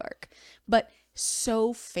glowing in the dark, but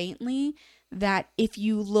so faintly that if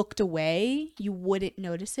you looked away, you wouldn't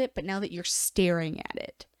notice it. But now that you're staring at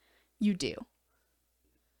it, you do.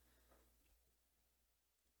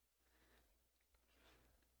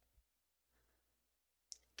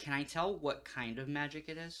 Can I tell what kind of magic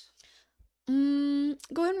it is?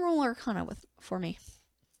 Go ahead and roll Arcana for me.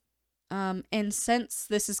 And since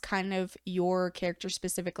this is kind of your character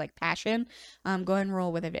specific like passion, go ahead and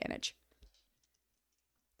roll with advantage.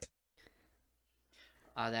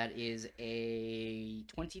 That is a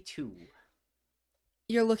 22.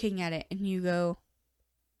 You're looking at it and you go,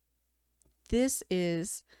 this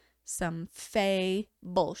is some fey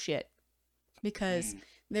bullshit. Because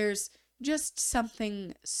there's just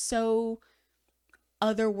something so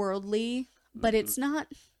otherworldly, but it's not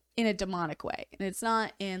in a demonic way, and it's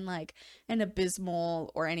not in like an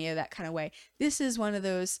abysmal or any of that kind of way. This is one of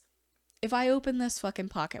those, if I open this fucking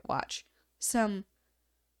pocket watch, some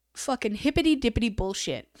fucking hippity dippity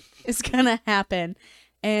bullshit is gonna happen,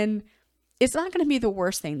 and it's not gonna be the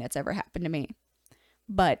worst thing that's ever happened to me,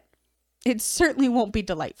 but it certainly won't be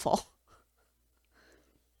delightful.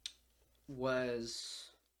 Was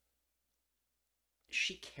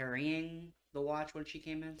she carrying the watch when she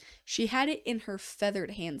came in? She had it in her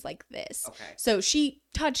feathered hands like this. Okay. So she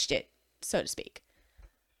touched it, so to speak.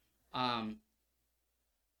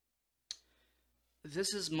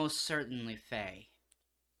 This is most certainly Faye.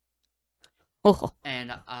 Oh.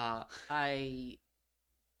 And, I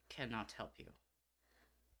cannot help you.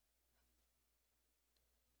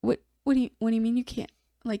 What do you mean you can't?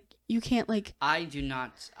 Like, you can't, like... I do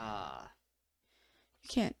not, You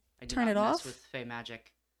can't I do turn not it mess off? with Faye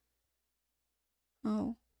magic.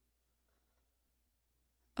 Oh.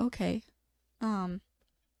 Okay. And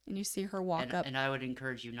you see her walk up. And I would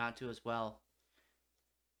encourage you not to as well.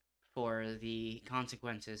 For the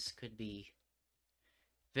consequences could be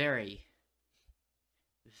very,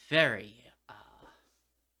 very,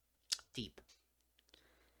 deep.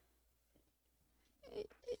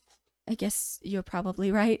 I guess you're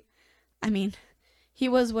probably right. I mean, he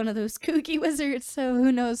was one of those kooky wizards, so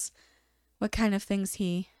who knows what kind of things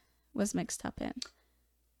he was mixed up in.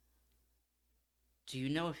 Do you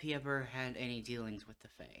know if he ever had any dealings with the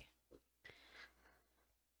Fae?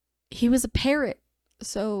 He was a parrot,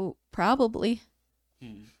 so probably.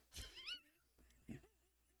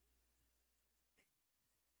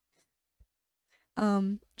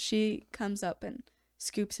 She comes up and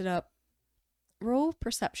scoops it up. Roll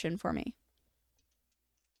perception for me.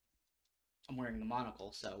 I'm wearing the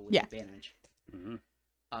monocle, so with Yeah. advantage.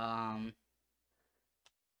 Mm-hmm.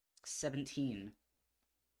 17.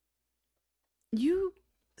 You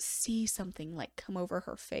see something like come over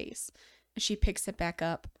her face. She picks it back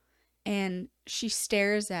up and she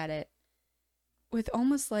stares at it with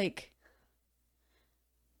almost like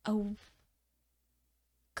a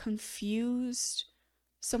confused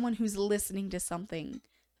someone who's listening to something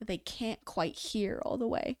that they can't quite hear all the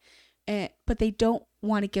way, but they don't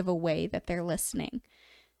want to give away that they're listening.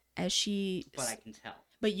 But I can tell.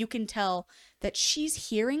 But you can tell that she's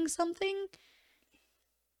hearing something,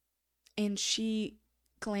 and she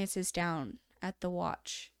glances down at the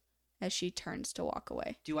watch as she turns to walk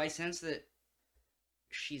away. Do I sense that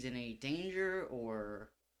she's in any danger,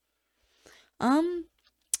 or...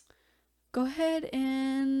 Go ahead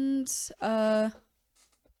and,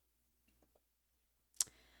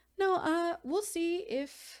 no, we'll see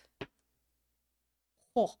if,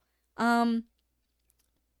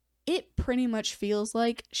 it pretty much feels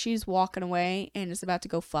like she's walking away and is about to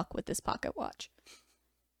go fuck with this pocket watch.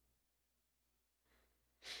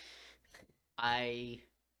 I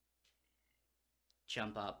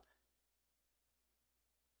jump up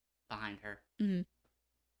behind her. Mm-hmm.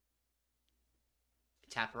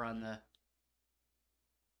 Tap her on the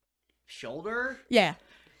shoulder. Yeah.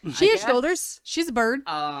 I She has guess. shoulders. She's a bird.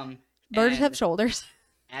 Birds and have shoulders.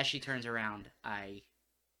 As she turns around, I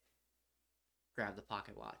grab the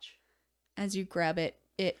pocket watch. As you grab it,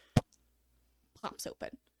 it pops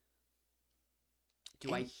open.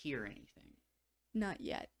 Do I hear anything? Not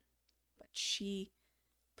yet. But she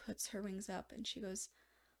puts her wings up and she goes,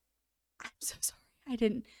 I'm so sorry. I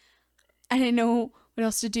didn't know what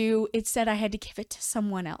else to do. It said I had to give it to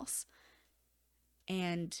someone else.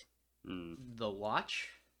 And The watch?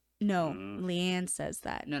 no, Leanne says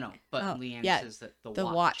that. No. But Leanne says that the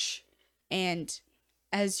watch. And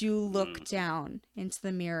as you look down into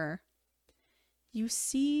the mirror, you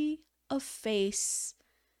see a face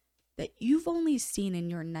that you've only seen in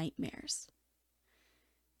your nightmares.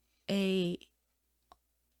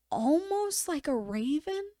 Almost like a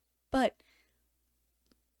raven, but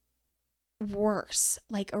worse.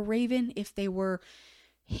 Like a raven if they were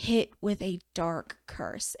hit with a dark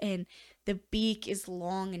curse, and the beak is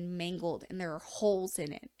long and mangled and there are holes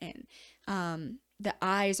in it, and the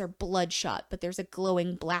eyes are bloodshot, but there's a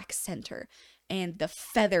glowing black center, and the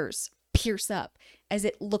feathers pierce up as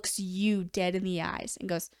it looks you dead in the eyes and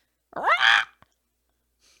goes, "Rah!"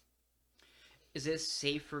 Is it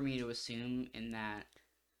safe for me to assume in that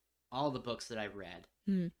all the books that I've read,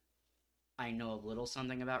 I know a little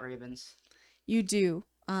something about ravens? You do.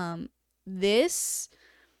 This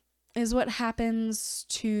is what happens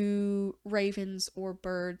to ravens or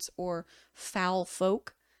birds or foul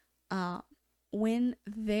folk when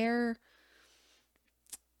they're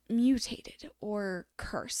mutated or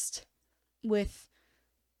cursed with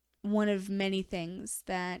one of many things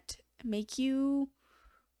that make you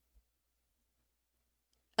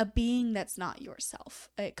a being that's not yourself.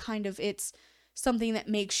 It's something that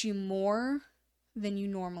makes you more than you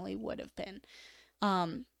normally would have been.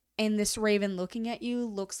 And this raven looking at you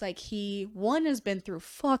looks like he, one, has been through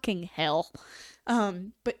fucking hell,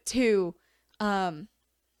 but two,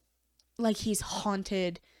 like he's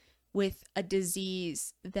haunted with a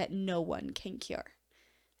disease that no one can cure.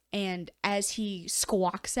 And as he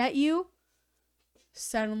squawks at you,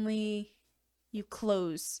 suddenly you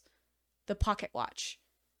close the pocket watch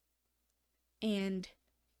and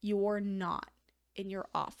you're not in your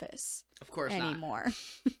office Of course anymore.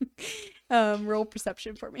 Roll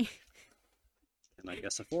perception for me. And I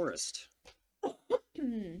guess a forest.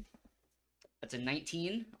 That's a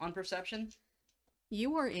 19 on perception.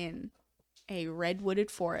 You are in a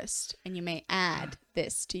redwooded forest, and you may add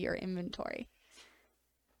this to your inventory.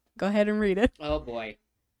 Go ahead and read it. Oh boy.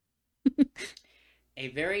 A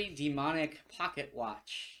very demonic pocket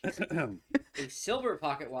watch. A silver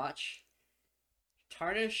pocket watch.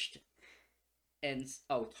 Tarnished and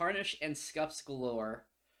scuffs galore.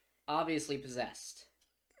 Obviously possessed.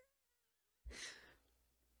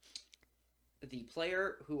 The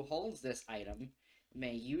player who holds this item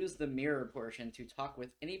may use the mirror portion to talk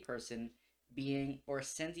with any person, being, or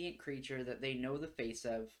sentient creature that they know the face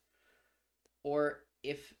of, or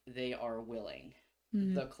if they are willing.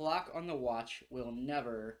 Mhm. The clock on the watch will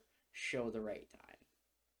never show the right time.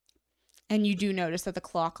 And you do notice that the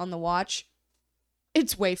clock on the watch,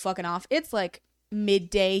 it's way fucking off. It's like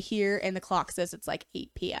midday here, and the clock says it's like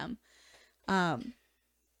 8 p.m.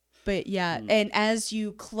 But yeah, and as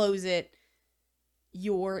you close it,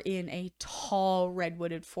 you're in a tall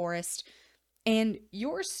redwooded forest, and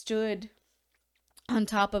you're stood on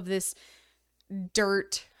top of this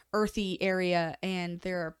dirt, earthy area, and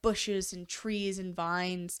there are bushes and trees and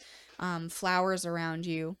vines, flowers around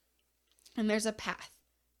you, and there's a path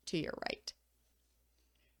to your right.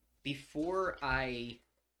 Before I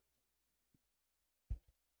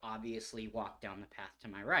obviously walk down the path to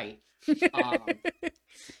my right,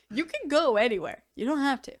 You can go anywhere. You don't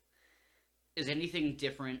have to. is anything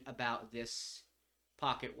different about this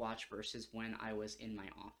pocket watch versus when I was in my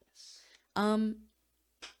office?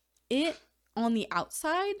 It on the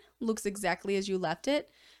outside looks exactly as you left it,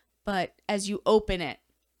 but as you open it,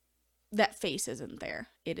 that face isn't there.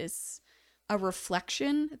 It is a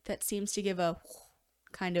reflection that seems to give a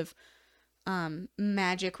kind of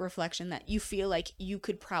magic reflection that you feel like you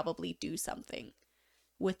could probably do something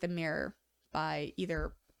with the mirror by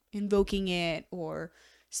either invoking it or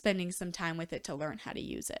spending some time with it to learn how to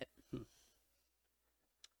use it.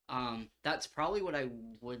 That's probably what I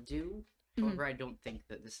would do. Mhm. However, I don't think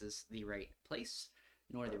that this is the right place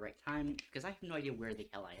nor the right time because I have no idea where the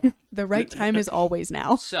hell I am. The right time is always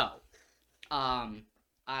now. So,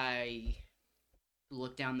 I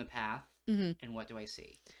look down the path, Mhm. and what do I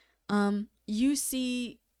see? You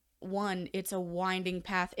see one, it's a winding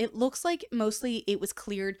path. It looks like mostly it was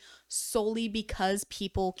cleared solely because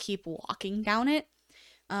people keep walking down it.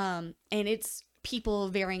 And it's people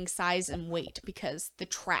of varying size and weight because the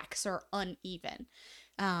tracks are uneven.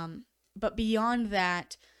 But beyond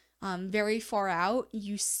that, very far out,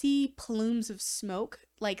 you see plumes of smoke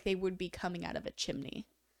like they would be coming out of a chimney.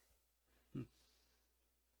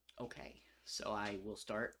 Okay, so I will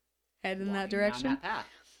start Head in that walking direction. down that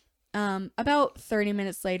path. About 30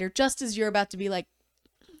 minutes later, just as you're about to be like,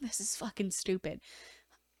 this is fucking stupid,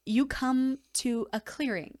 you come to a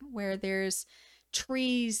clearing where there's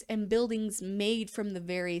trees and buildings made from the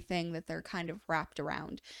very thing that they're kind of wrapped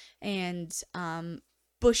around, and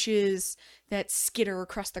bushes that skitter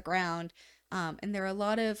across the ground, and there are a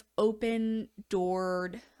lot of open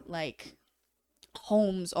doored like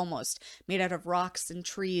homes almost made out of rocks and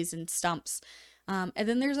trees and stumps. And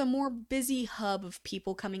then there's a more busy hub of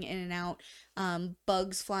people coming in and out,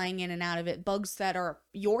 bugs flying in and out of it, bugs that are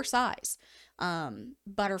your size,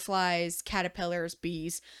 butterflies, caterpillars,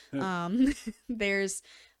 bees. There's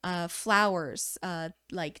flowers,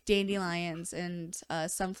 like dandelions and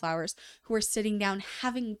sunflowers, who are sitting down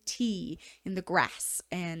having tea in the grass.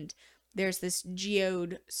 And there's this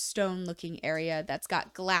geode stone looking area that's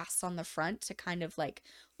got glass on the front to kind of like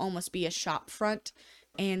almost be a shop front.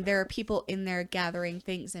 And there are people in there gathering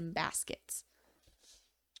things in baskets.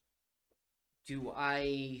 Do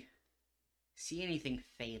I see anything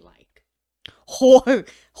Fey-like?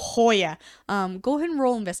 Oh yeah. Go ahead and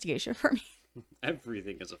roll investigation for me.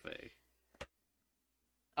 Everything is a Fey.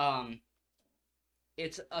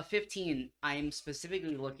 It's a 15. I'm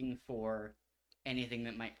specifically looking for anything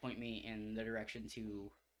that might point me in the direction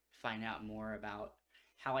to find out more about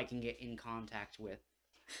how I can get in contact with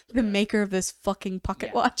The maker of this fucking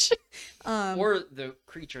pocket watch. or the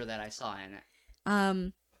creature that I saw in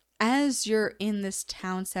it. As you're in this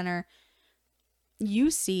town center, you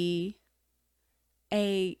see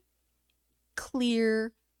a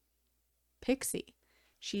clear pixie.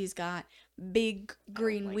 She's got big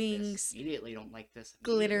green Don't like wings, this. Immediately don't like this.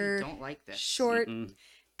 glitter, Immediately don't like this. short,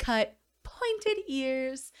 cut, pointed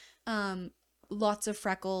ears, lots of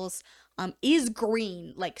freckles, is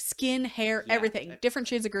green, like skin, hair, Yeah, everything. Different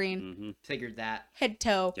shades of green, Figured that. head to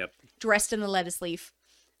toe, Yep. dressed in a lettuce leaf.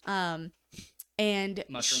 And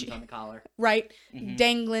Mushrooms on the collar. right, Mhm.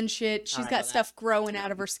 dangling shit. She's I know got that. stuff growing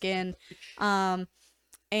out of her skin.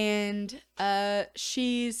 And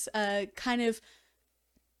she's kind of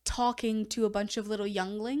talking to a bunch of little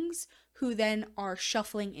younglings who then are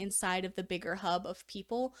shuffling inside of the bigger hub of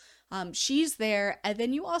people. She's there, and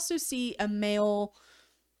then you also see a male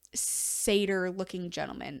satyr looking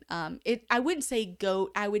gentleman. I wouldn't say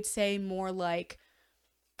goat, I would say more like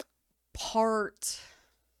part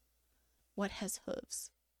what has hooves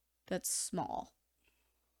that's small.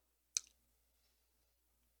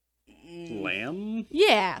 Lamb?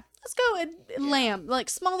 Yeah, let's go with lamb. Like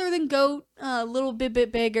smaller than goat, a little bit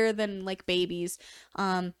bigger than like babies.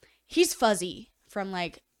 He's fuzzy from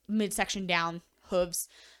like midsection down, hooves.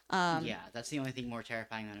 Yeah, that's the only thing more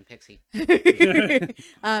terrifying than a pixie.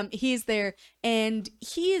 He's there, and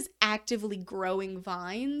he is actively growing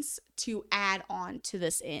vines to add on to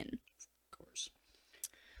this inn. Of course.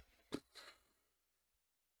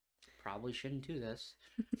 Probably shouldn't do this.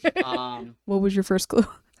 What was your first clue?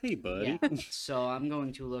 Hey, buddy. Yeah. So I'm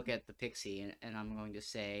going to look at the pixie and I'm going to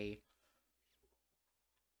say,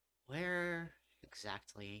 where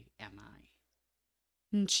exactly am I?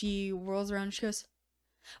 And she whirls around and she goes,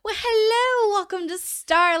 well, hello, welcome to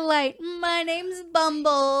Starlight. My name's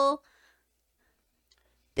Bumble.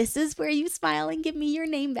 This is where you smile and give me your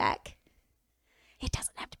name back. It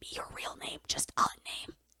doesn't have to be your real name, just a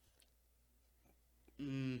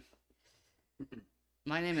name.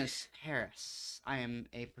 My name is Harris. I am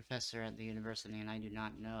a professor at the university, and I do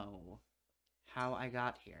not know how I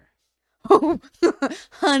got here. Oh,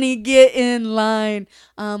 honey, get in line.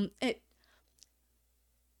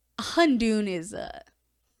 Hundoon is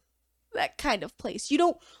that kind of place. You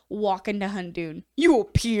don't walk into Hundoon. You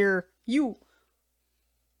appear. You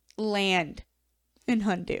land in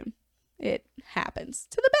Hundoon. It happens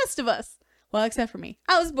to the best of us. Well, except for me.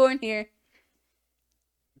 I was born here.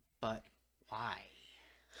 But why?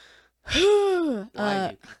 Why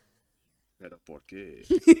Why Pero por qué?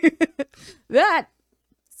 That's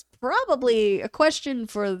probably a question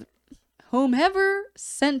for whomever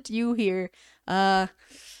sent you here. Some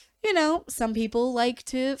people like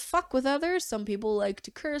to fuck with others. Some people like to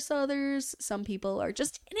curse others. Some people are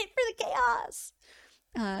just in it for the chaos.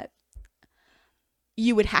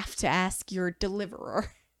 You would have to ask your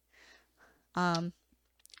deliverer. You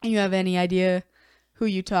have any idea who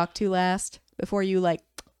you talked to last before you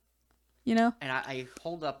And I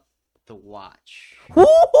hold up the watch.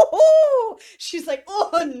 She's like,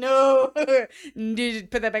 oh no. Did you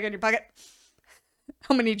put that back in your pocket?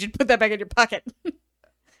 I'm gonna need you to put that back in your pocket. A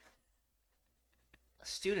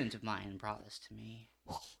student of mine brought this to me.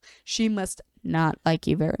 She must not like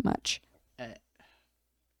you very much. That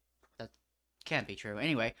can't be true.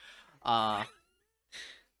 Anyway,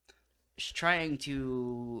 she's trying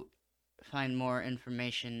to find more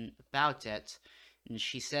information about it, and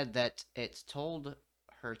she said that it's told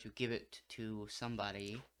her to give it to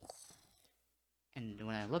somebody. And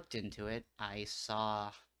when I looked into it, I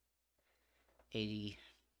saw I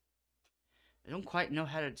don't quite know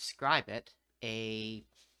how to describe it, a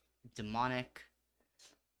demonic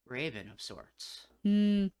raven of sorts.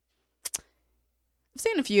 I've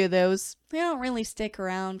seen a few of those. They don't really stick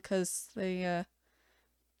around because they,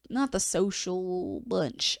 not the social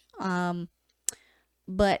bunch.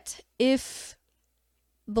 But if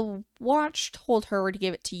the watch told her to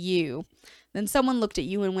give it to you, then someone looked at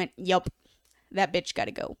you and went, yup, that bitch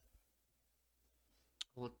gotta go.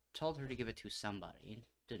 Well, it told her to give it to somebody. It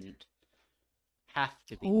didn't have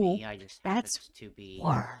to be Ooh, me. I just that's happened to be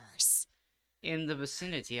worse. in the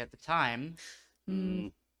vicinity at the time.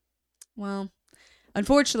 Well,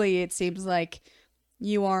 unfortunately, it seems like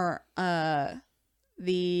you are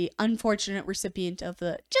the unfortunate recipient of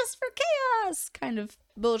the just for chaos kind of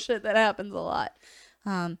bullshit that happens a lot.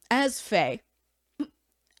 As Faye,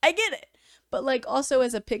 I get it, but also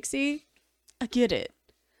as a pixie, I get it.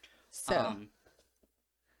 So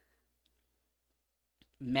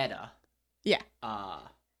Meta. yeah. I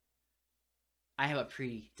have a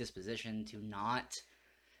predisposition to not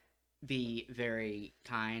be very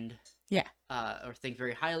kind. Yeah. Or think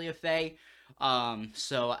very highly of Faye.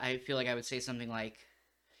 So I feel like I would say something like,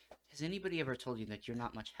 has anybody ever told you that you're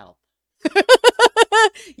not much help?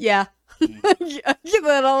 Yeah. I get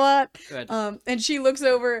that a lot. Good. And she looks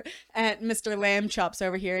over at Mr. Lamb Chops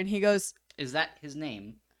over here and he goes, Is that his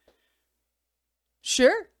name?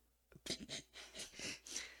 sure.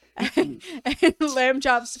 and Lamb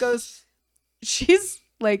Chops goes, she's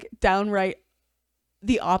downright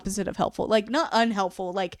the opposite of helpful. Not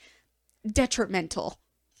unhelpful, detrimental.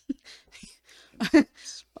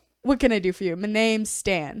 What can I do for you? My name's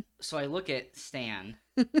Stan. So I look at Stan,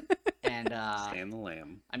 and Stan the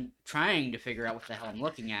Lamb. I'm trying to figure out what the hell I'm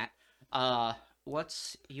looking at.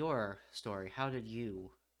 What's your story? How did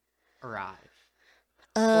you arrive?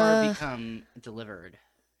 Or become delivered?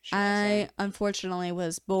 Should I say? Unfortunately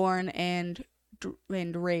was born and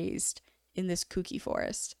raised in this kooky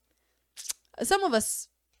forest. Some of us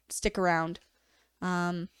stick around.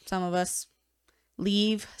 Some of us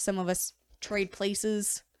leave. Some of us trade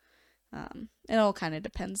places. It all kind of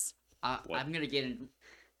depends. I'm gonna get in.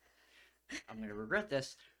 I'm gonna regret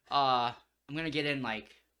this. I'm gonna get in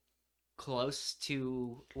close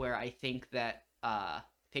to where I think that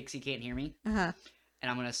Pixie can't hear me, Uh-huh.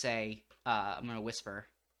 and I'm gonna say, I'm gonna whisper,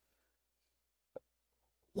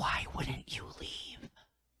 "Why wouldn't you leave?"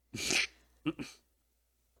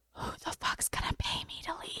 Who the fuck's gonna pay me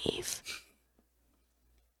to leave?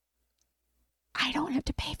 I don't have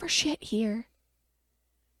to pay for shit here.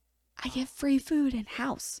 I get free food and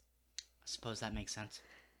house. I suppose that makes sense.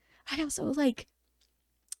 I also, like,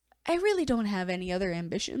 I really don't have any other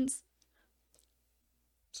ambitions.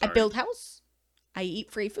 Sorry. I build house, I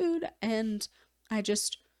eat free food, and I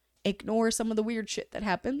just ignore some of the weird shit that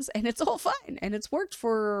happens, and it's all fine. And it's worked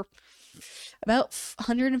for about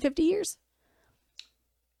 150 years.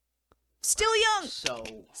 Still young. So,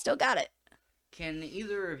 Still got it. can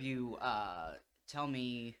either of you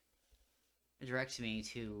direct me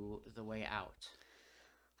to the way out?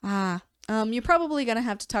 You're probably gonna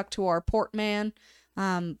have to talk to our port man.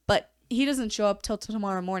 But he doesn't show up till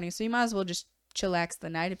tomorrow morning, so you might as well just chillax the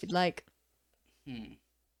night if you'd like.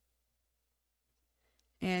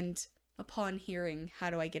 And upon hearing, how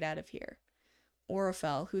do I get out of here?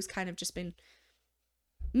 Orifel, who's kind of just been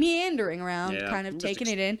meandering around, kind of taking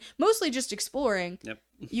it in, mostly just exploring. Yep.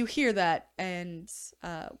 You hear that, and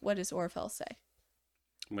what does Orifel say?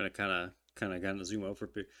 I'm gonna kind of zoom out for a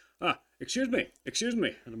bit. Excuse me,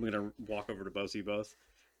 and I'm gonna walk over to both of you both.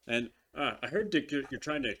 And I heard Dick, you're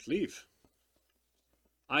trying to leave.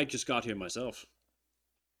 I just got here myself.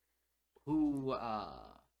 Who,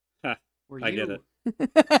 were you? I get it.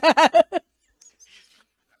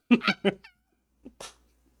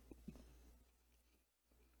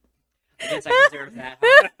 I guess I deserve that.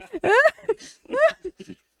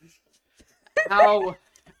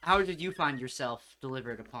 How did you find yourself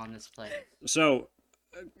delivered upon this place? So,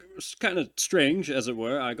 it was kind of strange, as it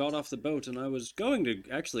were. I got off the boat and I was going to,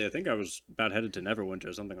 actually, I think I was about headed to Neverwinter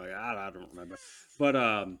or something like that. I don't remember. But,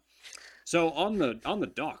 so on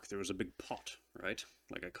the dock, there was a big pot, right?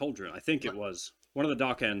 Like a cauldron. I think it was. One of the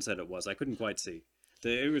dock hands said it was. I couldn't quite see.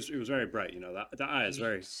 It was very bright, you know. The eye is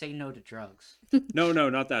very. Say no to drugs. No,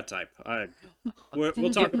 not that type.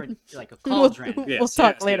 We'll talk. Different, like a cauldron. We'll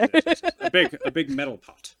talk later. Yes. A big metal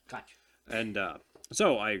pot. Gotcha. And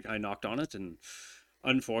so I knocked on it, and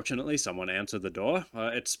unfortunately, someone answered the door.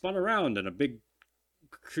 It spun around, and a big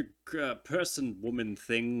woman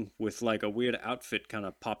thing with like a weird outfit kind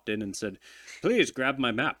of popped in and said, "Please grab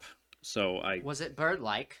my map." So Was it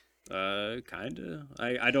bird-like? Kinda.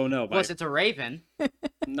 I don't know. Was it a raven?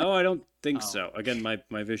 No, I don't think so. Again,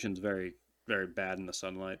 my vision's very, very bad in the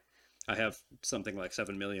sunlight. I have something like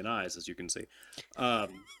 7 million eyes, as you can see.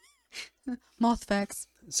 Moth facts.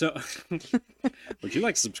 So, would you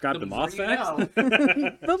like to subscribe to Moth Facts?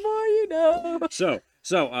 The more you know. So,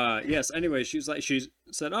 yes. Anyway, she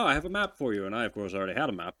said, "Oh, I have a map for you," and I, of course, already had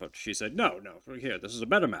a map. But she said, "No, here, this is a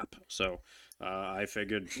better map." So, I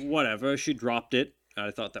figured, whatever. She dropped it. I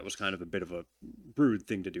thought that was kind of a bit of a rude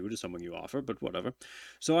thing to do to someone you offer, but whatever.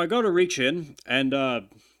 So I go to reach in, and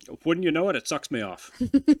wouldn't you know it, it sucks me off.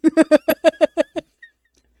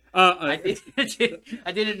 I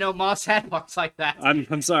didn't know Moss had bugs like that.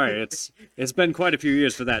 I'm sorry. It's been quite a few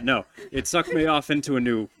years for that. No, it sucked me off into a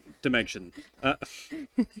new dimension.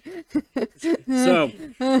 So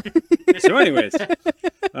anyways,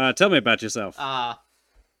 tell me about yourself.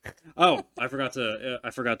 Oh, I forgot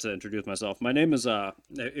to introduce myself. My name is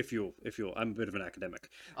if you I'm a bit of an academic.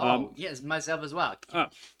 Yes, myself as well. Do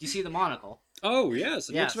you see the monocle? Oh yes,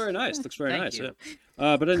 it looks very nice. Thank you.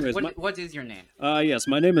 Yeah. But anyways, what is your name? Yes,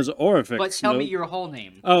 my name is Orifel. But tell me your whole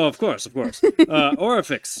name. Oh, of course.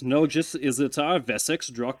 Orifel, Nogis Izitar, Vessex,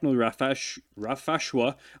 Drochnul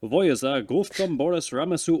Rafashwa, Voyaza, Gulfthum Boris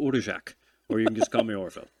Ramasu Urijak. Or you can just call me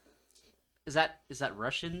Orifel. Is that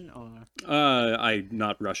Russian or? I'm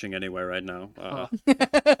not rushing anywhere right now.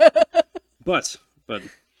 But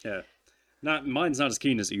yeah, mine's not as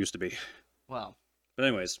keen as it used to be. Well. But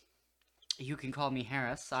anyways. You can call me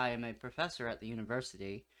Harris. I am a professor at the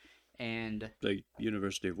university, and... The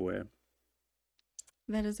University of where?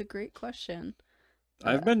 That is a great question.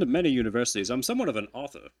 I've been to many universities. I'm somewhat of an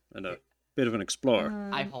author and a bit of an explorer.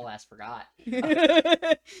 I whole ass forgot.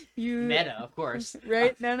 You Meta, of course.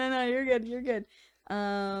 Right? No, you're good.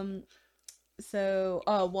 So,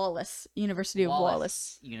 Wallace, University of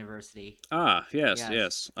Wallace. University. Ah,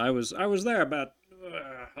 yes. I was there about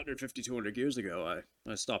 150, 200 years ago.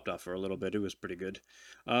 I stopped off for a little bit. It was pretty good.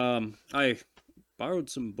 I borrowed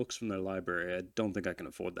some books from their library. I don't think I can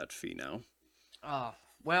afford that fee now.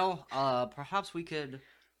 Well, perhaps we could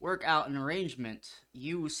work out an arrangement.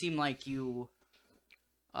 You seem like you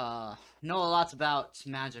know a lot about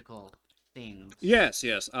magical things. Yes.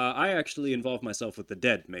 I actually involve myself with the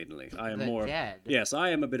dead mainly. I am The dead? Yes, I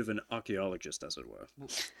am a bit of an archaeologist, as it were.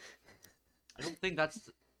 I don't think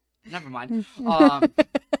that's... Never mind.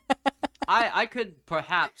 I could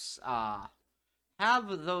perhaps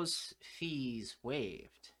have those fees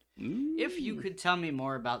waived If you could tell me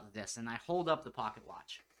more about this, and I hold up the pocket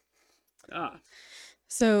watch.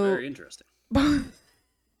 So Very interesting.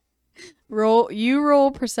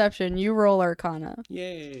 roll perception, you roll arcana.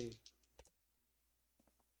 Yay.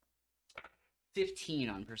 15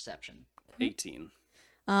 on perception. 18.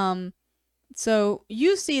 So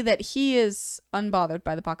you see that he is unbothered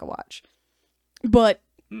by the pocket watch. But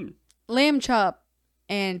Lamb Chop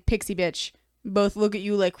and Pixie Bitch both look at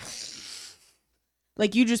you like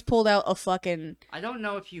you just pulled out a fucking... I don't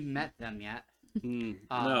know if you met them yet. No,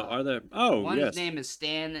 are there... Oh, One's yes. name is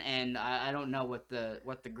Stan, and I don't know what the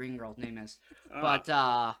green girl's name is. But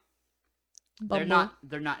they're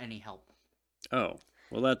not any help. Oh,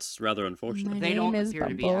 well, that's rather unfortunate. They don't name is appear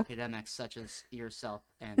to be Bumble. academics such as yourself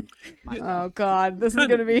and myself. Oh god, this is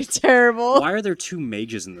gonna be terrible. Why are there 2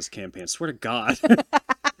 mages in this campaign? I swear to God.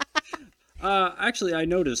 Actually, I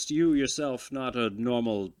noticed you yourself, not a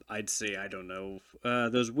normal, I'd say, I don't know,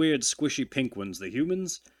 those weird squishy pink ones, the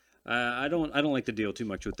humans. I don't like to deal too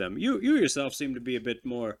much with them. You yourself seem to be a bit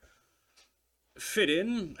more fit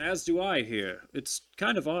in, as do I here. It's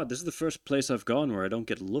kind of odd. This is the first place I've gone where I don't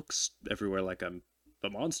get looks everywhere like I'm a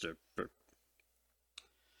monster.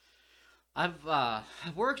 I've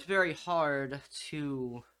worked very hard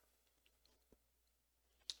to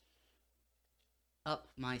up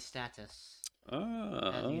my status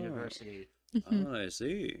at the university. I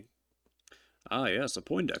see. Ah, yes, a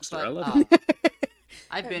Poindexter. I But, love it.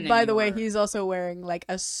 I've been. By the way, anywhere- he's also wearing like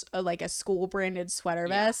a school branded sweater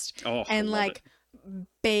vest Oh, I and love like it.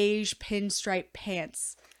 beige pinstripe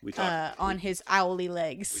pants We talk, on his owly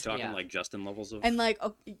legs. we talking Yeah. like Justin levels of... And like,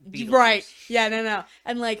 Beetlejuice. right. Yeah, no.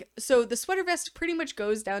 And like, so the sweater vest pretty much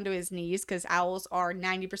goes down to his knees because owls are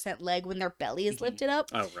 90% leg when their belly is lifted up.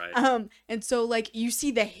 Oh, right. And so like you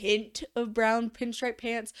see the hint of brown pinstripe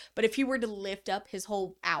pants, but if you were to lift up his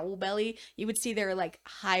whole owl belly, you would see they're like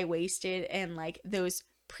high waisted and like those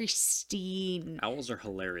pristine, Owls are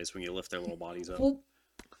hilarious when you lift their little bodies up. well,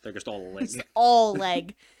 They're just all leg. all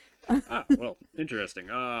leg. Well, interesting.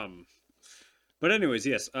 But anyways,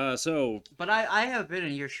 yes. So But I have been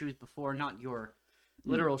in your shoes before, not your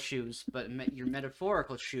literal shoes, but your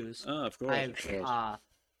metaphorical shoes. of course. I've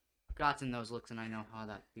gotten those looks, and I know how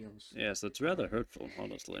that feels. Yes, that's rather hurtful,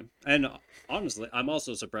 honestly. And honestly, I'm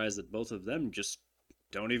also surprised that both of them just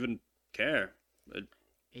don't even care.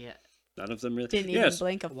 Yeah. None of them really. Didn't yes, even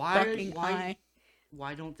blink a Why- fucking why- eye.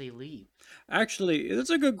 Why don't they leave? actually, that's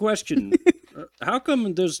a good question. How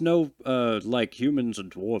come there's no like humans and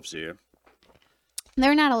dwarves here?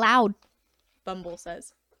 They're not allowed, Bumble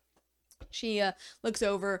says. She looks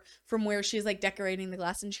over from where she's like decorating the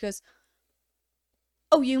glass and she goes,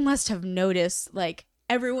 "Oh, you must have noticed, like,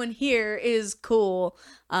 everyone here is cool.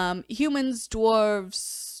 Humans,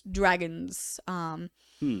 dwarves, dragons,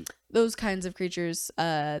 those kinds of creatures,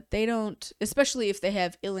 they don't, especially if they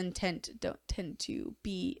have ill intent, don't tend to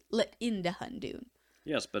be let into Hundoon.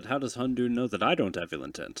 Yes, but how does Hundoon know that I don't have ill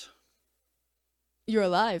intent? You're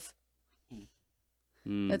alive.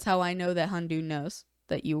 Hmm. That's how I know that Hundoon knows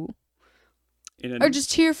that you In are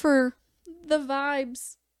just here for the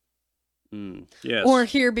vibes. yes. Or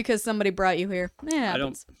here because somebody brought you here. Yeah,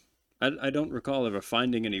 I don't recall ever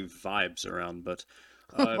finding any vibes around, but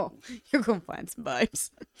Oh, you're gonna find some vibes.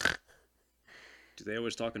 do they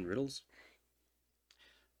always talk in riddles?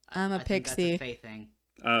 I'm a I think that's a pixie. Faye thing.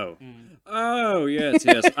 Oh. Mm. Oh, yes.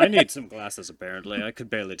 I need some glasses, apparently. I could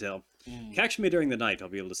barely tell. Catch me during the night. I'll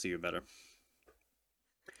be able to see you better.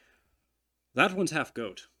 That one's half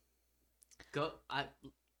goat. Go. I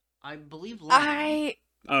believe. Lamb. I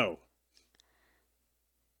Oh.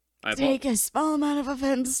 I take a small amount of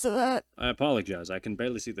offense to that. I apologize. I can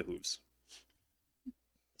barely see the hooves.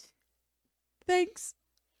 Thanks.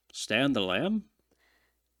 Stan the lamb?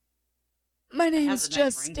 My has name's a nice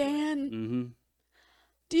just ring to it. Stan. Mm-hmm.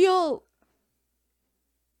 Do y'all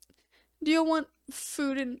want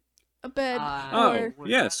food and a bed? Oh, or... would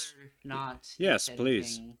yes. rather Not. Yes, eat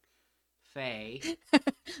please. anything Faye.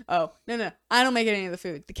 Oh, no. I don't make any of the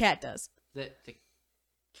food. The cat does. The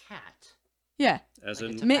cat. Yeah. As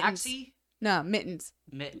Like in, a Mittens. tabaxi? No, mittens.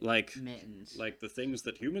 like Mittens. the things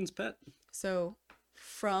that humans pet? So,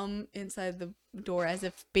 from inside the door, as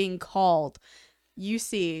if being called, you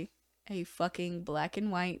see a fucking black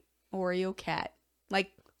and white Oreo cat.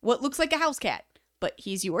 Like, what looks like a house cat, but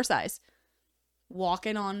he's your size.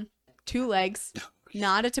 Walking on 2 legs,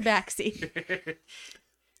 not a tabaxi.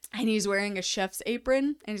 And he's wearing a chef's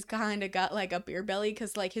apron, and he's kind of got, like, a beer belly,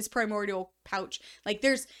 because, like, his primordial pouch, like,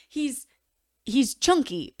 he's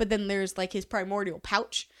chunky, but then there's, like, his primordial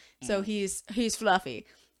pouch, so he's fluffy.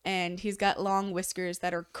 and he's got long whiskers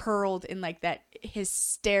that are curled in like that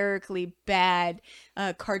hysterically bad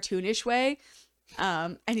cartoonish way,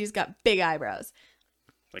 and he's got big eyebrows.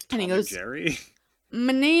 Like And Tom he and goes, Jerry.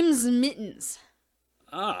 "My name's Mittens."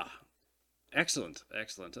 Ah, excellent.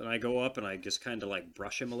 And I go up and I just kind of like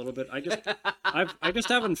brush him a little bit. I just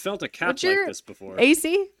haven't felt a cat What's like your this before.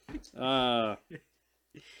 AC?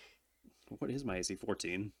 What is my AC?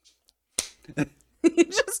 14. He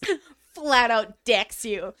just flat out decks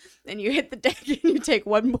you, and you hit the deck and you take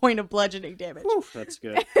 1 point of bludgeoning damage. Whew, that's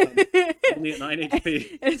good. Only at 9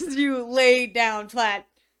 HP. As you lay down flat,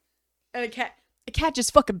 and a cat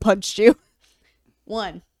just fucking punched you.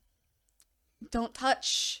 1, don't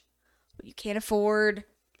touch what you can't afford.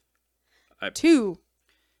 2,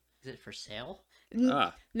 Is it for sale?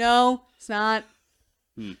 no, it's not.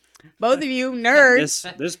 Both of you nerds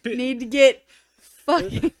need to get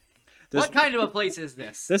fucking What kind of a place is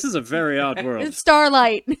this? This is a very odd world.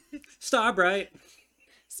 starlight. Starbright.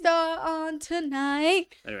 Star on tonight.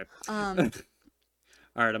 Anyway. All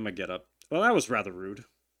right, I'm gonna get up. Well, that was rather rude.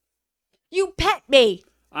 You pet me.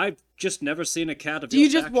 I've just never seen a cat of Do your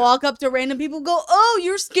you just stature. walk up to random people and go, "Oh,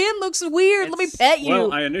 your skin looks weird. Let me pet you"?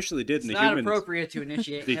 Well, I initially did, It's and the not humans. appropriate to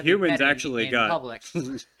initiate The heavy humans petting actually in got- public.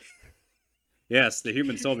 Yes, the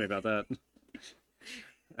humans told me about that.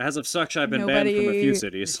 As of such, I've been banned from a Nobody- few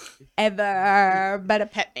cities. Ever better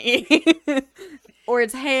pet me. Or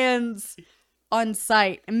it's hands on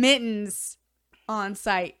site, mittens on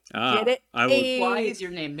site. Get it? I will- Why is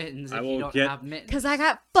your name Mittens I if will you don't get- have mittens? Because I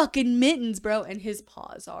got fucking mittens, bro, and his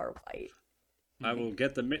paws are white. I will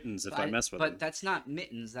get the mittens if I mess with But them. that's not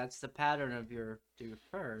mittens. That's the pattern of your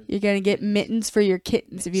fur. You're gonna get mittens for your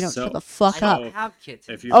kittens if you don't So- shut the fuck I up. don't have kittens.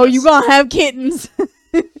 If you Oh, mess- you gonna have kittens.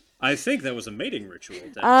 I think that was a mating ritual.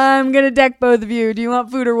 I'm gonna deck both of you. Do you want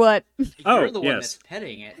food or what? Oh, You're the one yes. that's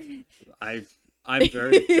petting it. I'm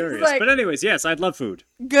very He's curious. like- But anyways, yes, I'd love food.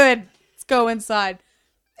 Good. Let's go inside.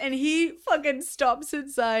 And he fucking stops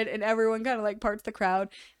inside, and everyone kind of like parts the crowd.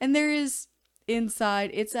 And there is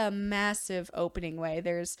inside, it's a massive opening way.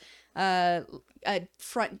 There's a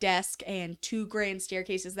front desk and 2 grand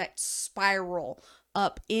staircases that spiral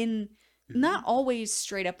up in, not always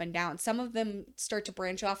straight up and down. Some of them start to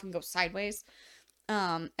branch off and go sideways.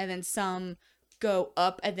 And then some go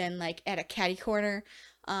up and then like at a catty corner.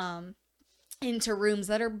 Into rooms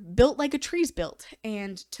that are built like a tree's built.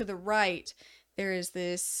 And to the right, there is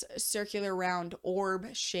this circular round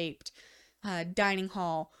orb-shaped dining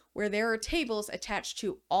hall where there are tables attached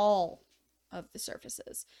to all of the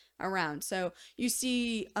surfaces around. So you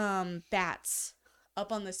see bats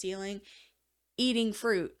up on the ceiling eating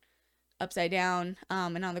fruit upside down,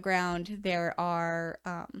 and on the ground there are...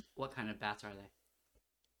 What kind of bats are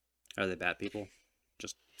they? Are they bat people?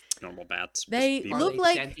 Just normal bats? They Just people? look Are they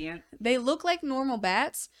like- sentient? They look like normal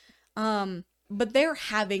bats, but they're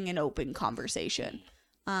having an open conversation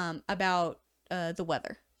about the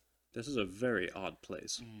weather. This is a very odd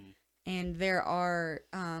place. And there are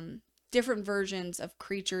different versions of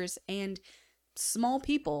creatures and small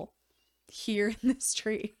people here in this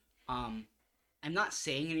tree. I'm not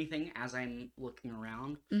saying anything as I'm looking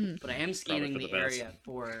around, Mhm. but I am scanning for the the best. area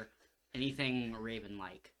for anything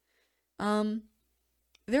raven-like.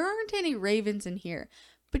 There aren't any ravens in here,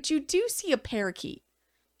 but you do see a parakeet,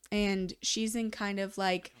 and she's in kind of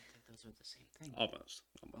like, I don't think those are the same thing. Almost.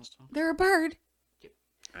 they're a bird.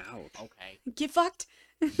 Ouch. Okay. Get fucked.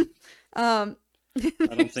 I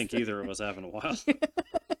don't think either of us have in a while.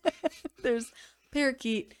 There's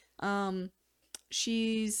parakeet.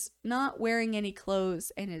 She's not wearing any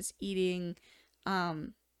clothes and is eating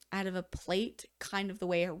out of a plate, kind of the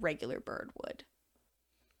way a regular bird would.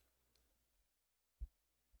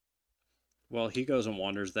 Well, he goes and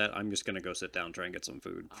wanders that. I'm just going to go sit down, try and get some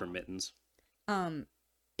food for Mittens.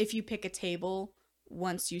 If you pick a table,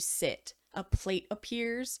 once you sit, a plate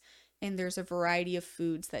appears, and there's a variety of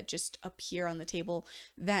foods that just appear on the table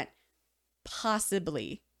that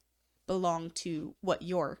possibly belong to what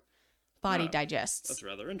your body Ah, digests. That's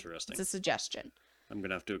rather interesting. It's a suggestion. I'm going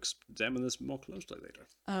to have to examine this more closely later.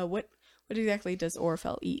 What exactly does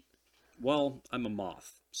Orifel eat? Well, I'm a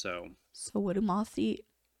moth, so... So what do moths eat?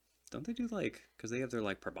 Don't they do, like... Because they have their,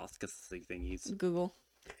 like, proboscis thingies. Google.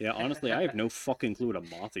 Yeah, honestly, I have no fucking clue what a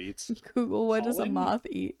moth eats. Google, what does a Pollen? moth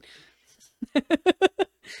eat?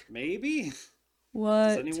 Maybe? Does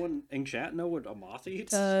What anyone in chat know what a moth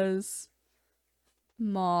eats? does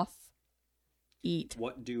moth eat?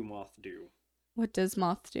 What do moth do? What does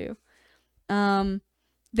moth do?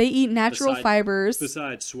 They eat natural Beside- fibers.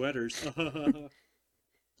 Besides sweaters.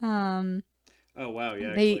 Um, Oh, wow,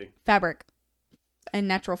 yeah, they actually. eat fabric. and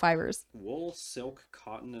natural fibers. Wool, silk,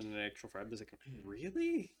 cotton, and natural fibers. Like,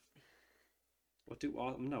 really? What do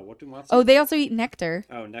moths Oh, eat? they also eat nectar.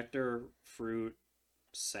 Oh, nectar, fruit,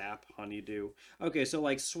 sap, honeydew. Okay, so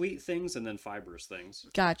like sweet things and then fibrous things.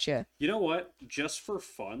 Gotcha. You know what? Just for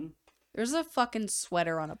fun. There's a fucking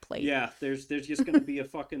sweater on a plate. Yeah, there's just gonna be a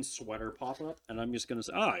fucking sweater pop up, and I'm just gonna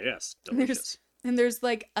say, ah, yes, delicious. There's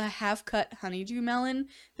like a half-cut honeydew melon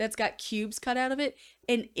that's got cubes cut out of it,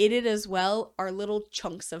 and in it as well are little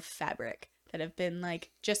chunks of fabric that have been like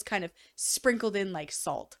just kind of sprinkled in like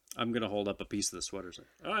salt. I'm gonna hold up a piece of the sweater. Say,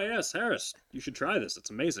 ah, yes, Harris, you should try this. It's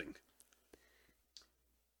amazing.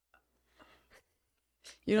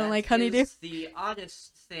 You don't like That honeydew? is the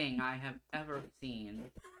oddest thing I have ever seen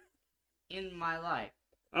in my life.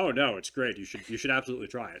 Oh no, it's great. You should absolutely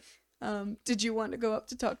try it. Did you want to go up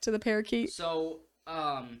to talk to the parakeet? So,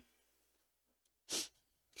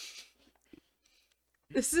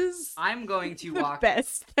 This is I'm going to the walk.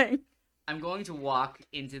 best thing. I'm going to walk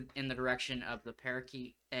in the direction of the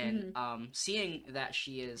parakeet, and seeing that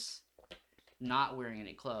she is not wearing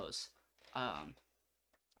any clothes, I'm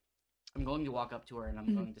going to walk up to her and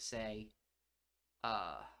I'm going to say,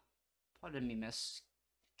 "Pardon me, miss.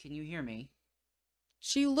 Can you hear me?"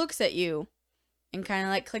 She looks at you and kind of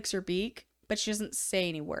like clicks her beak, but she doesn't say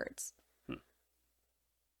any words.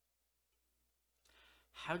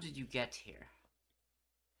 How did you get here?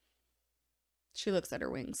 She looks at her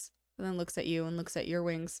wings, and then looks at you and looks at your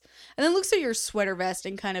wings, and then looks at your sweater vest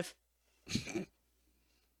and kind of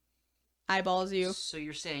eyeballs you. So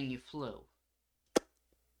you're saying you flew? Is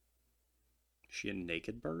she a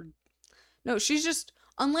naked bird? No, she's just,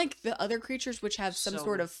 unlike the other creatures which have some So-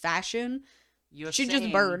 sort of fashion, You're she's saying,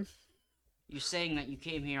 just bird. You're saying that you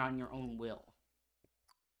came here on your own will.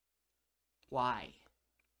 Why?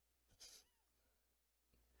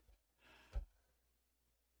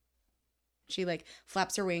 She like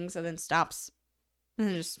flaps her wings and then stops. And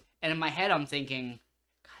then just And in my head, I'm thinking,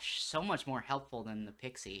 gosh, so much more helpful than the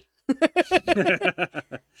pixie.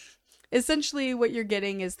 essentially what you're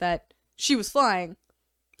getting is that she was flying.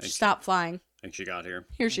 She stopped flying. think she got here.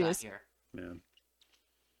 Here she Got is. Here. Yeah.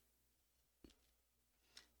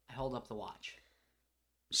 I hold up the watch.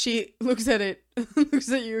 She looks at it,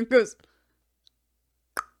 looks at you, and goes,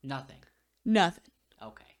 Nothing. nothing.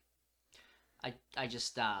 Okay. I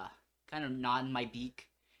just kind of nod my beak,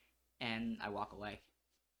 and I walk away.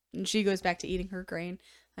 And she goes back to eating her grain.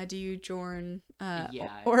 Do you join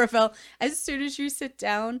Yeah. Orifel? As soon as you sit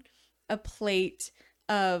down, a plate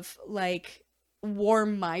of like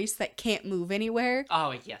warm mice that can't move anywhere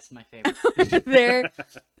Oh yes, my favorite. there.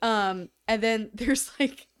 And then there's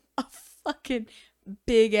like a fucking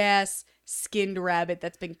big ass skinned rabbit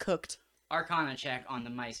that's been cooked. Arcana check on the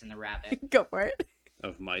mice and the rabbit. Go for it.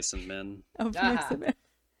 Of mice and men. Oh,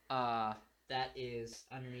 Ah. That is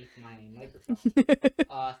underneath my microphone.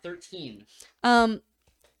 13.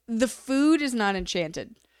 The food is not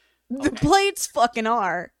enchanted. The plates fucking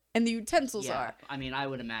are, and the utensils Yeah, are. I mean, I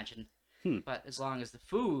would imagine. Hmm. But as long as the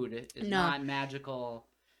food is No. not magical,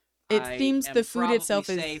 It I seems am the food probably itself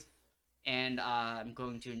is safe, and I'm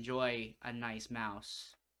going to enjoy a nice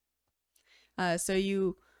mouse. So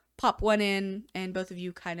you pop one in, and both of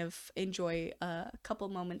you kind of enjoy a couple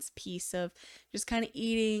moments peace of just kind of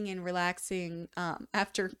eating and relaxing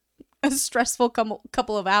after a stressful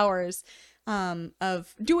couple of hours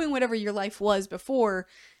of doing whatever your life was before,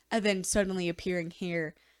 and then suddenly appearing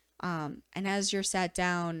here. And as you're sat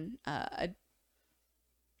down,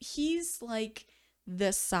 he's like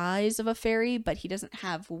the size of a fairy, but he doesn't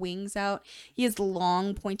have wings out. He has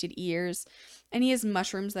long pointed ears, and he has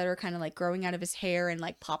mushrooms that are kind of like growing out of his hair and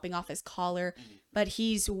like popping off his collar. But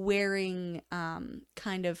he's wearing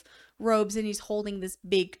kind of robes, and he's holding this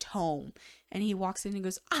big tome. And he walks in and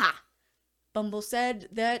goes, "Ah, Bumble said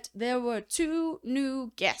that there were 2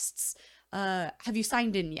 new guests. Have you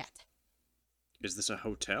signed in yet?" Is this a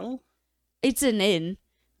hotel? It's an inn.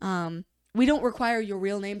 We don't require your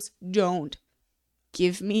real names. Don't.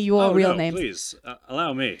 Give me your real no, names. Please,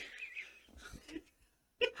 allow me.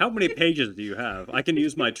 How many pages do you have? I can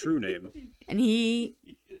use my true name. And he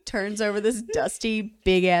turns over this dusty,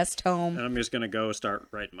 big-ass tome, And I'm just going to go start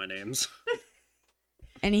writing my names.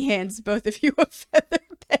 and he hands both of you a feather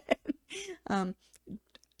pen.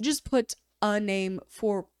 Just put a name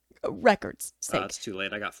for record's sake. It's too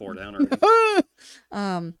late. I got 4 down already.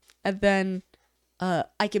 And then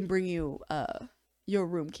I can bring you your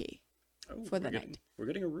room key Oh, for the we're getting- night. We're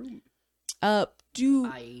getting a room. Are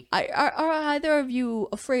I either of you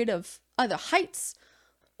afraid of either heights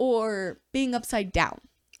or being upside down?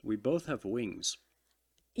 We both have wings.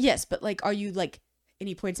 Yes, but like, are you like? And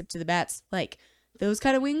he points up to the bats. Like, those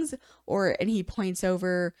kind of wings, and he points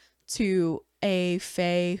over to a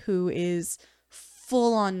fae who is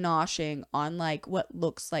full on noshing on like what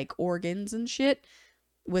looks like organs and shit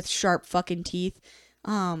with sharp fucking teeth.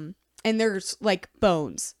 And there's like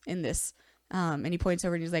bones in this. And he points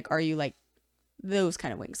over and he's like, are you like those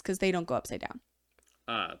kind of wings? Because they don't go upside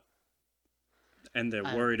down. And they're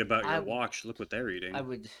worried about your watch. Look what they're eating.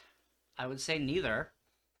 I would say neither.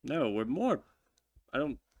 No, we're more.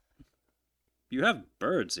 You have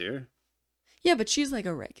birds here. Yeah, but she's like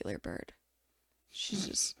a regular bird.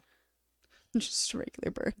 She's just a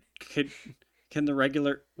regular bird. Can the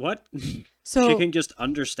regular what? So she can just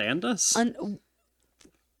understand us.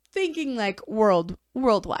 Thinking like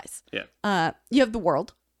world-wise. Yeah. You have the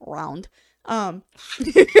world round.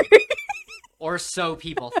 Or so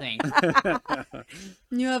people think.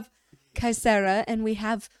 You have Kaisera, and we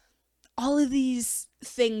have all of these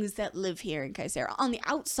things that live here in Kaisera. On the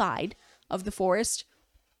outside of the forest,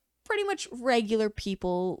 pretty much regular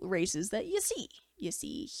people, races that you see. You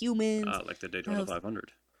see humans. Like the Daytona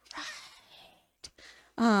 500.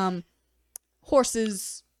 Right.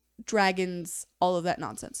 Horses, dragons, all of that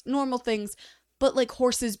nonsense. Normal things, but like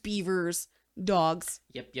horses, beavers, dogs.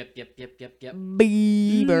 Yep.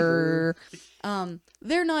 Beaver.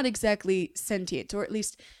 They're not exactly sentient, or at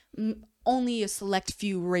least only a select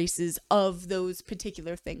few races of those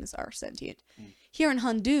particular things are sentient. Here in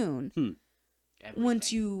Hundoon,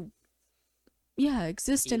 once you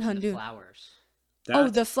exist in Even the Hundoon. flowers.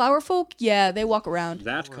 The flower folk? Yeah, they walk around.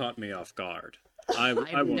 That caught me off guard.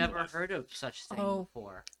 I've never heard of such thing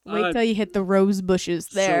before. Wait till you hit the rose bushes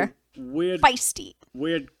there. So weird, feisty.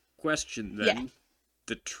 Weird question then. Yeah.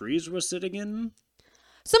 The trees we're sitting in?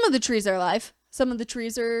 Some of the trees are alive. Some of the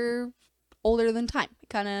trees are older than time.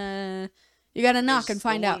 You gotta knock and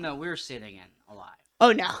find out. The one that we're sitting in alive.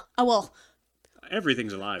 Oh no. Oh well.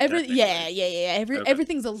 Everything's alive. Yeah.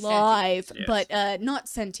 Everything's alive, Sentient, but not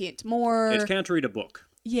sentient. More. It can't read a book.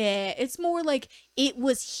 Yeah, it's more like it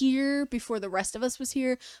was here before the rest of us was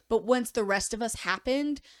here, but once the rest of us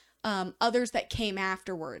happened, others that came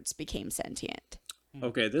afterwards became sentient.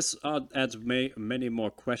 Okay, this adds many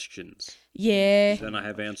more questions. Yeah. Than I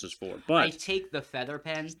have answers for. But I take the feather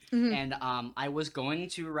pen, and I was going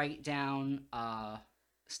to write down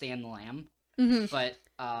Stan the Lamb, but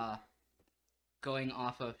going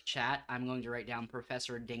off of chat, I'm going to write down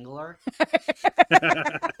Professor Dingler.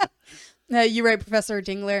 You write Professor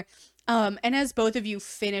Dingler. And as both of you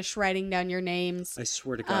finish writing down your names, I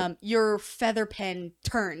swear to God, your feather pen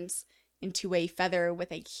turns into a feather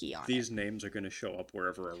with a key on these names are going to show up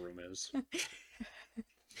wherever our room is.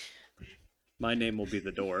 My name will be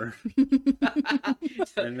the door.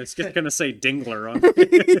 And it's just going to say Dingler on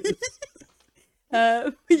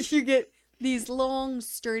it. You get these long,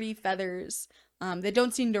 sturdy feathers. They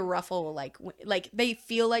don't seem to ruffle like they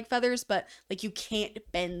feel like feathers, but like you can't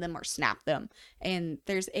bend them or snap them. And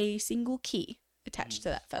there's a single key attached to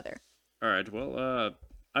that feather. All right. Well,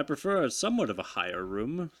 I prefer somewhat of a higher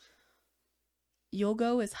room. You'll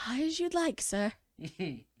go as high as you'd like, sir.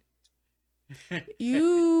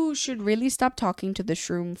 You should really stop talking to the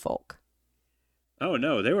shroom folk. Oh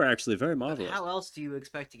no, they were actually very marvelous. How else do you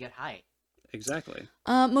expect to get high? Exactly.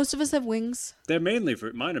 Most of us have wings.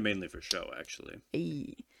 Mine are mainly for show, actually.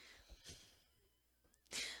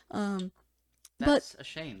 That's a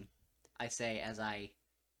shame, I say as I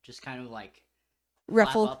just kind of like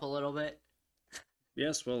ruffle flap up a little bit.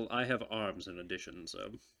 Yes, well, I have arms in addition, so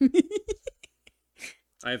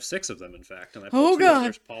I have 6 of them, in fact, and I pull 2 of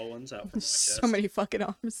their paw ones out from my chest. So many fucking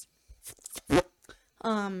arms.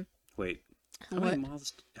 Wait. How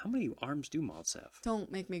many arms do moths have?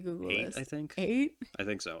 Don't make me Google 8, this. I think. 8? I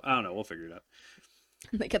think so. I don't know. We'll figure it out.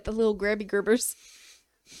 They got the little grabby gerbers.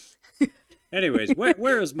 Anyways,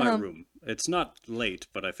 where is my room? It's not late,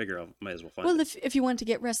 but I figure I might as well find it. Well, if you want to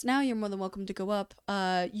get rest now, you're more than welcome to go up.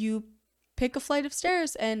 You pick a flight of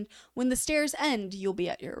stairs, and when the stairs end, you'll be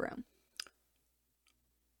at your room.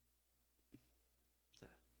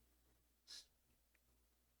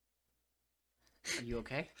 Are you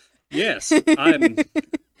okay? Yes, I'm.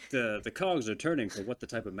 The cogs are turning for what the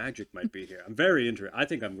type of magic might be here. I'm very interested. I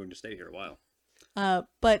think I'm going to stay here a while.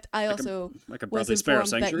 But I also was informed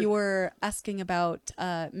that you were asking about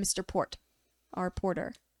Mr. Port, our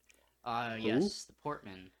porter. Yes, the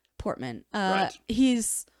Portman. Portman. Right.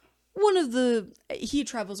 He's he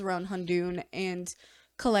travels around Hundoon and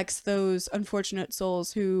collects those unfortunate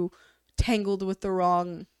souls who tangled with the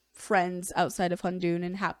wrong friends outside of Hundoon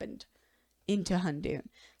and happened into Hundoon.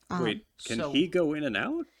 Wait, can he go in and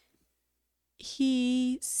out?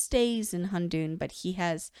 He stays in Hundoon, but he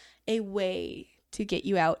has a way to get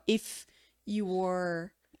you out if you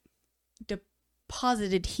were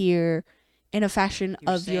deposited here in a fashion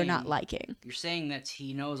You're of your not saying- liking. You're saying that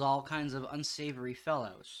he knows all kinds of unsavory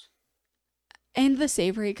fellows. And the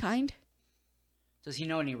savory kind? Does he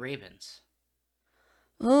know any ravens?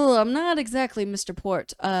 Oh, I'm not exactly Mr.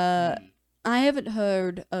 Port. Hmm. I haven't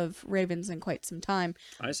heard of ravens in quite some time.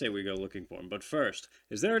 I say we go looking for him. But first,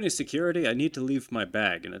 is there any security? I need to leave my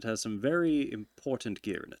bag, and it has some very important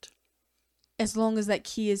gear in it. As long as that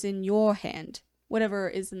key is in your hand, whatever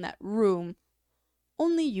is in that room,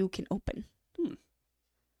 only you can open.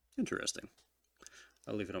 Interesting.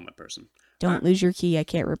 I'll leave it on my person. Don't lose your key. I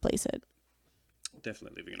can't replace it.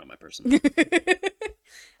 Definitely leaving it on my person.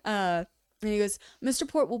 And he goes, Mr.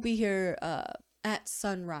 Port will be here at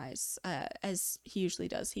sunrise, as he usually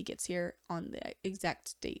does. He gets here on the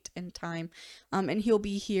exact date and time. And he'll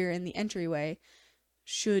be here in the entryway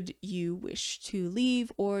should you wish to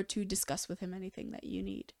leave or to discuss with him anything that you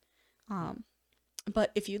need.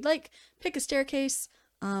 But if you'd like, pick a staircase,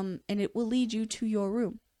 and it will lead you to your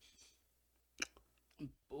room.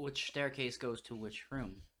 Which staircase goes to which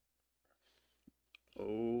room?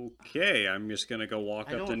 Okay, I'm just gonna go walk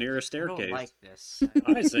I up the don't- nearest I staircase. don't like this.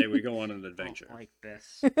 I say we go on an I adventure. don't like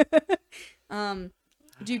this.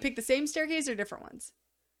 Do you pick the same staircase or different ones?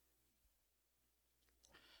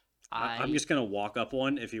 I'm just gonna walk up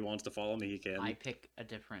one. If he wants to follow me, he can. I pick a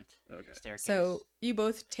different Okay. staircase. So you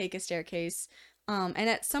both take a staircase, and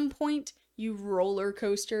at some point you roller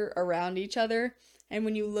coaster around each other, and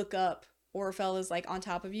when you look up, Orifel is like on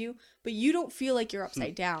top of you, but you don't feel like you're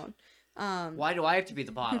upside down. Why do I have to be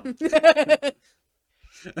the bottom?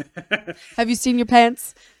 Have you seen your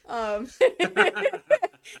pants? That's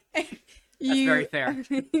very fair.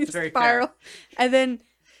 It's very spiral, and then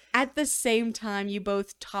at the same time you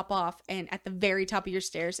both top off, and at the very top of your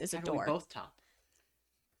stairs is a How do we door. both top?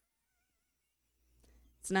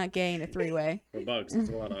 It's not gay in a three-way. We're bugs. It's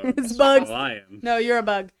a lot of. It's bugs. Well, I am. No, you're a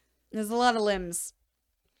bug. There's a lot of limbs.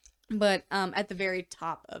 But at the very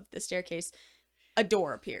top of the staircase, a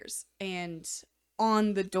door appears. And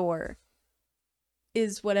on the door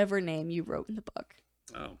is whatever name you wrote in the book.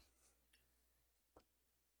 Oh.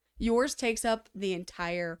 Yours takes up the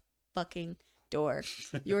entire fucking door.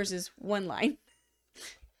 Yours is one line.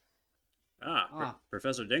 Ah.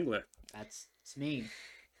 Professor Dingler. It's me.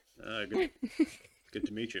 Good. Good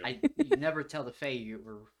to meet you. You never tell the Fae your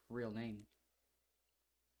real name.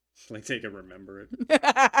 Like they can remember it.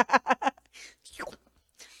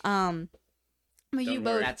 But you Don't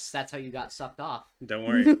both. worry. That's how you got sucked off. Don't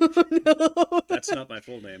worry. No. That's not my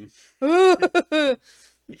full name.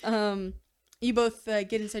 You both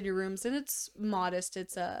get inside your rooms, and it's modest.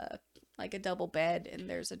 It's like a double bed, and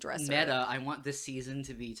there's a dresser. Meta, I want this season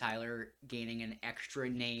to be Tyler gaining an extra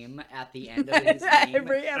name at the end of his name.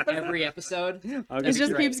 Every episode. It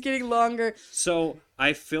just keeps getting longer. So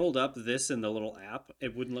I filled up this in the little app.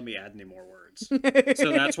 It wouldn't let me add any more words.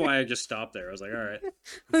 So that's why I just stopped there. I was like, all right.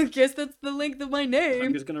 I guess that's the length of my I'm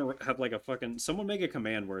name. just going to have like a fucking... Someone make a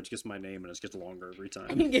command where it's just my name and it gets longer every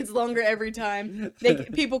time. It gets longer every time.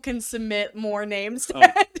 People can submit more names to Oh,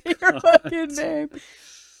 add to your God. fucking name.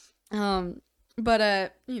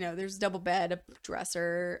 But there's a double bed, a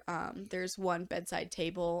dresser, there's one bedside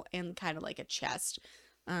table, and kind of like a chest.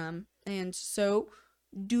 And so,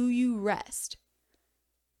 do you rest?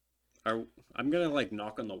 I'm going to like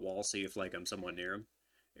knock on the wall, see if like I'm somewhat near him.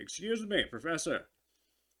 Excuse me, Professor.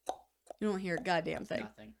 You don't hear a goddamn thing.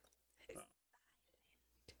 Nothing.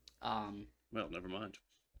 Well, never mind.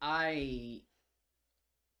 I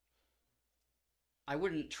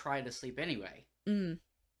wouldn't try to sleep anyway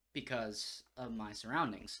because of my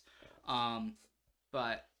surroundings.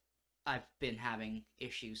 But I've been having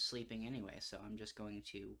issues sleeping anyway, so I'm just going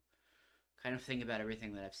to kind of think about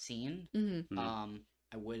everything that I've seen. Mm-hmm.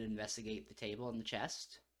 I would investigate the table and the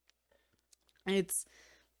chest. It's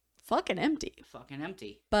fucking empty. Fucking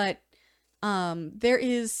empty. But there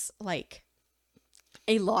is like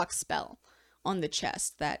a lock spell on the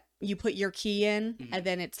chest that you put your key in, and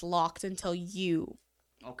then it's locked until you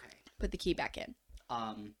put the key back in.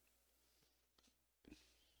 I'm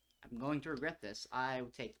going to regret this. I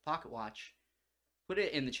would take the pocket watch, put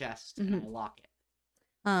it in the chest, and I lock it.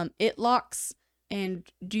 It locks, and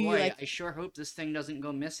do you Boy, I sure hope this thing doesn't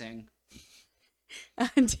go missing.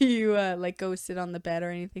 do you like go sit on the bed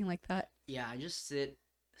or anything like that? Yeah, I just sit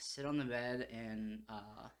on the bed and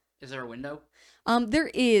is there a window?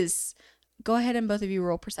 There is. Go ahead and both of you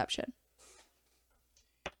roll perception.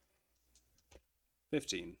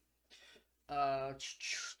 15.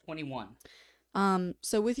 21.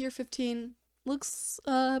 So with your 15, looks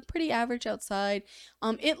pretty average outside.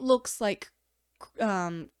 It looks like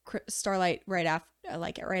starlight right after,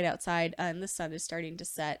 like right outside, and the sun is starting to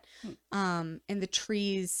set. And the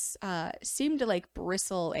trees seem to like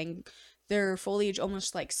bristle, and their foliage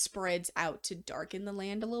almost like spreads out to darken the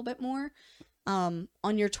land a little bit more. On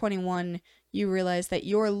your 21, you realize that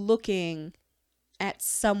you're looking at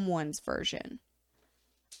someone's version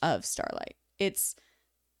of starlight. It's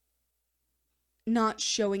not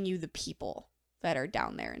showing you the people that are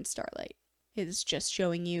down there in starlight. It's just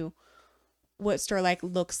showing you what starlight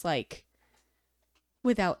looks like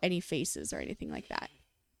without any faces or anything like that.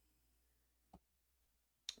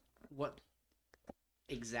 What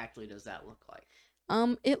exactly does that look like?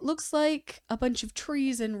 It looks like a bunch of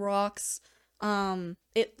trees and rocks.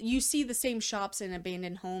 You see the same shops and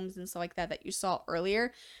abandoned homes and stuff like that you saw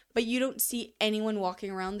earlier, but you don't see anyone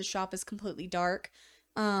walking around. The shop is completely dark.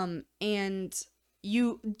 And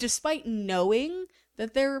you, despite knowing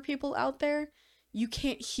that there are people out there, you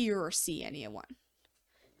can't hear or see anyone.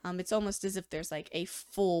 It's almost as if there's like a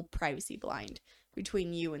full privacy blind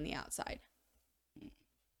between you and the outside.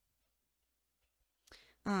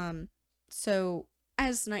 So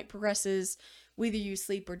as night progresses, whether you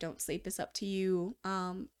sleep or don't sleep is up to you.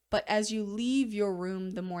 But as you leave your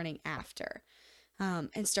room the morning after,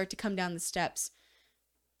 and start to come down the steps,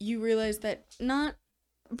 you realize that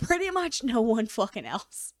pretty much no one fucking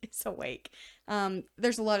else is awake.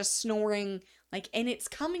 There's a lot of snoring, and it's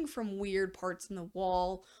coming from weird parts in the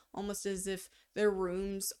wall, almost as if their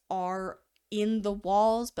rooms are in the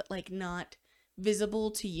walls, but not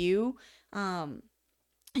visible to you.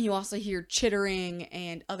 You also hear chittering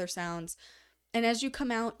and other sounds. And as you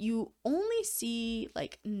come out, you only see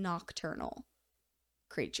nocturnal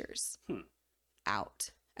creatures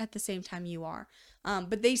out at the same time you are.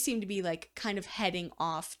 But they seem to be kind of heading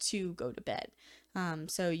off to go to bed.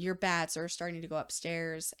 So your bats are starting to go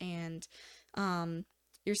upstairs, and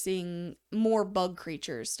you're seeing more bug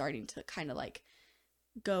creatures starting to kind of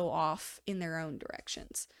go off in their own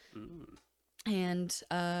directions. And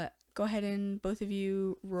go ahead and both of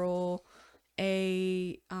you roll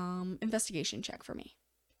a investigation check for me.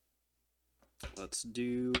 Let's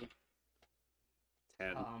do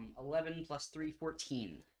 10. 11 plus 3,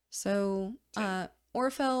 14. So,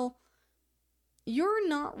 Orifel, you're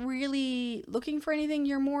not really looking for anything.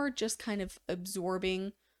 You're more just kind of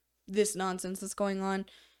absorbing this nonsense that's going on.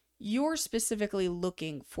 You're specifically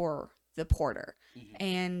looking for the porter. Mm-hmm.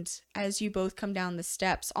 And as you both come down the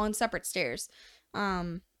steps on separate stairs,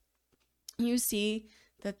 you see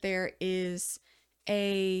that there is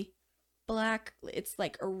it's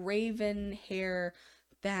like a raven hair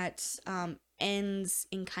that ends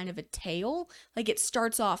in kind of a tail. It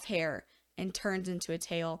starts off hair and turns into a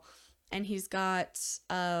tail. And he's got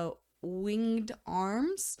winged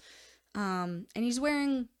arms. And he's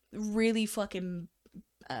wearing really fucking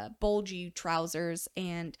bulgy trousers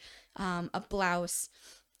and a blouse.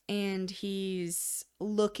 And he's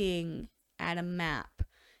looking at a map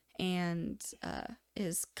and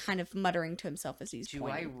is kind of muttering to himself as he's pointing.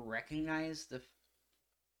 Do I recognize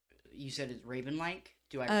you said it's raven-like?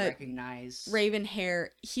 Do I recognize... Raven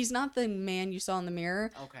hair. He's not the man you saw in the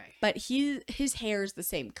mirror. Okay. But his hair is the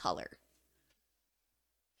same color.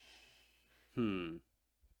 We're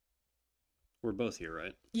both here,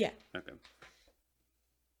 right? Yeah. Okay.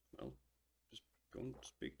 Well, just go and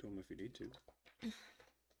speak to him if you need to.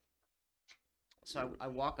 So I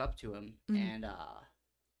walk up to him and,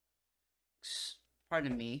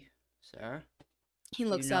 pardon me, sir. He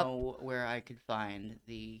looks you up. know where I could find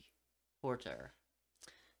the porter?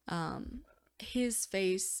 His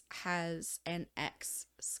face has an X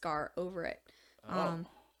scar over it.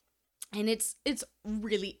 And it's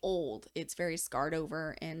really old. It's very scarred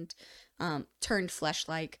over and turned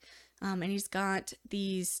flesh-like. And he's got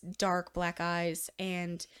these dark black eyes,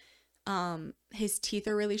 and his teeth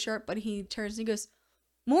are really sharp, but he turns and he goes,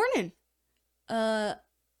 "Morning. I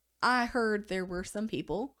heard there were some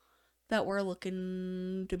people that were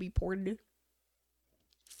looking to be ported."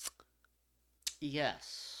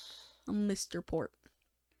 Yes. Mr. Port.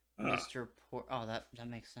 Mr. Port. Oh, that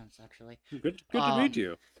makes sense, actually. Good to meet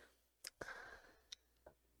you.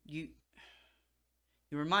 You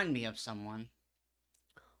remind me of someone.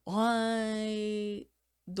 I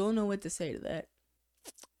don't know what to say to that.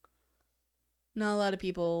 Not a lot of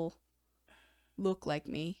people look like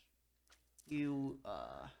me. Your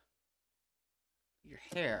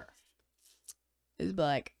hair is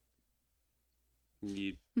black.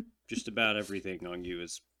 Just about everything on you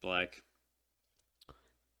is black.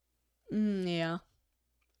 Yeah.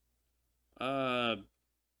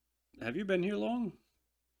 Have you been here long?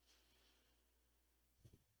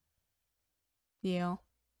 Yeah.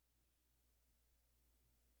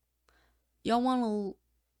 Y'all want to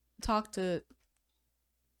talk to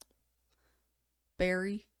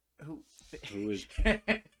Barry? Who? Who is?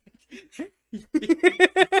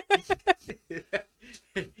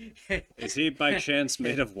 Is he by chance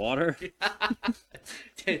made of water? I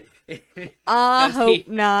Does hope he-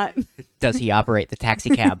 not. Does he operate the taxi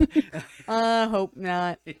cab? I hope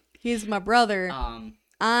not. He's my brother. um,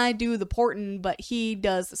 I do the portin', but he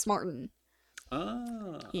does the smartin'.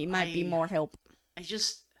 Ah. He might be I- more help. I'm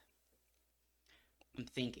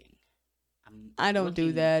thinking. I don't do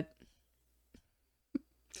looking- that.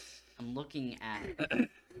 I'm looking at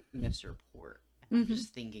Mr. Port. And I'm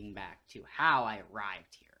just thinking back to how I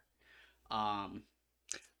arrived here.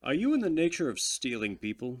 Are you in the nature of stealing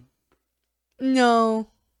people? No,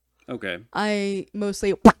 Okay. I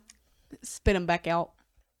mostly spit him back out.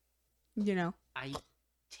 You know. I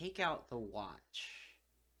take out the watch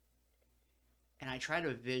and I try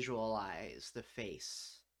to visualize the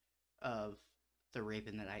face of the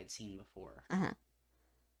Raven that I had seen before Uh-huh.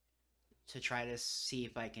 to try to see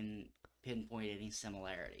if I can pinpoint any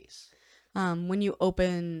similarities. When you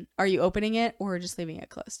open, are you opening it or just leaving it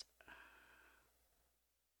closed?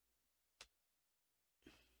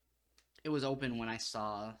 It was open when I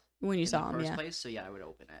saw When you in saw the him, first yeah. place, so yeah, I would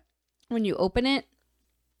open it. When you open it,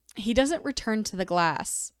 he doesn't return to the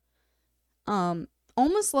glass.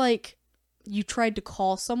 Almost like you tried to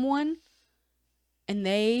call someone and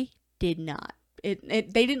they did not. They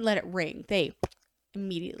didn't let it ring. They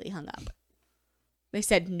immediately hung up. They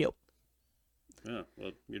said nope. Yeah.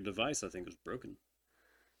 Well, your device, I think, was broken.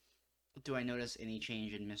 Do I notice any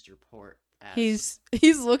change in Mr. Port? As...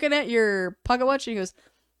 He's looking at your pocket watch and he goes,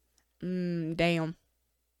 damn.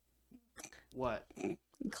 What?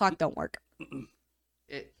 Clock don't work.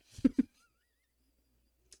 It.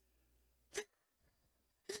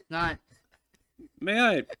 Not. May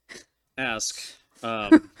I ask?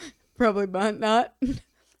 Probably not.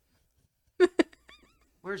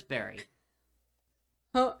 Where's Barry?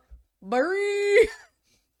 Huh? Barry!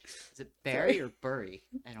 Is it Barry or Burry?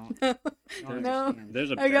 I don't No. understand.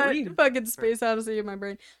 There's a I got berry? fucking space odyssey in my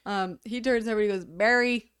brain. He turns over and he goes,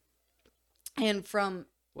 Barry. And from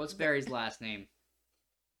What's Barry's last name?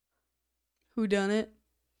 Who Done It?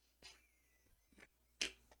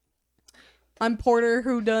 I'm Porter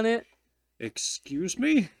Who Done It. Excuse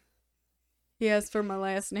me? He asked for my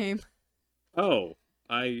last name. Oh,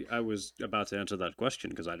 I was about to answer that question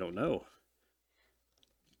because I don't know.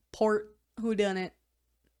 Port Who Done It.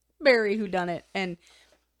 Barry Who Done It. And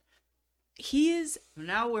he is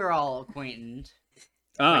Now we're all acquainted.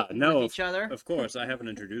 Ah, with no, each other. of course, I haven't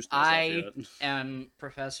introduced myself I yet. am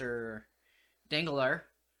Professor Dingler,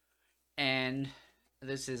 and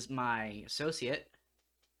this is my associate.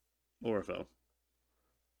 Orifel.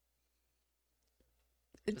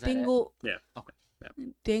 that it? Dingle Yeah.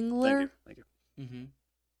 Thank Dingler. you. Thank you. Mm-hmm.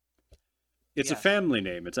 It's a Yes. family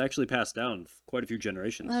name. It's actually passed down quite a few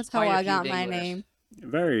generations. That's how Quite a I few got my Dinglers. name.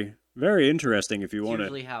 Very, very interesting if you It's want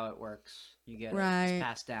usually how it works. You get it. Right. It's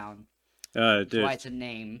passed down. it. That's why it's a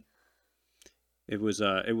name. It was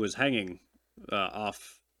hanging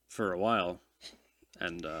off for a while,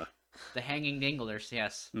 and The Hanging Dinglers,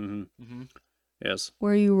 yes. Mm-hmm. yes,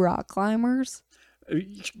 Were you rock climbers?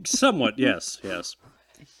 somewhat, yes, yes,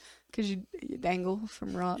 Because you dangle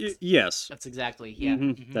from rocks. yes. That's exactly, yeah.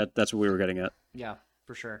 Mhm. Mhm. That's what we were getting at. Yeah,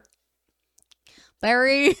 for sure.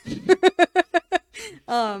 Barry.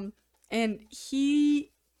 And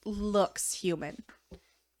he looks human.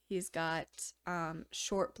 He's got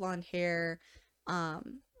short blonde hair,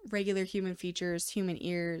 regular human features, human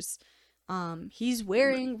ears. He's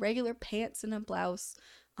wearing regular pants and a blouse.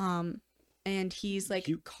 And he's like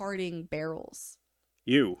carting barrels.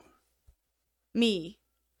 You Me.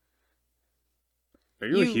 are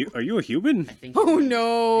you a human? I think Oh his name- I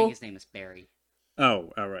no. think his name is Barry.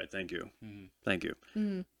 Oh, all right. Thank you. Mhm. Thank you.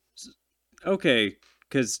 Mm. Okay,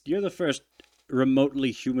 because you're the first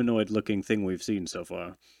remotely humanoid-looking thing we've seen so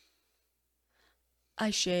far. I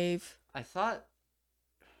shave. I thought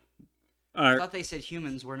they said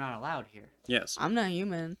humans were not allowed here. Yes. I'm not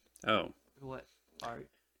human. Oh. What are...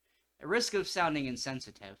 At risk of sounding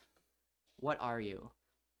insensitive, what are you?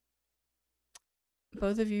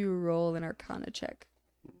 Both of you roll an Arcana check.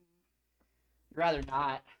 Rather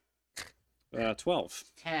not. 12.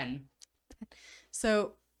 10.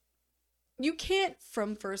 So you can't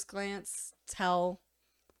from first glance tell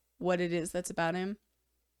what it is that's about him.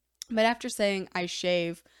 But after saying I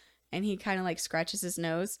shave and he kind of like scratches his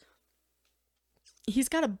nose, he's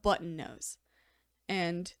got a button nose.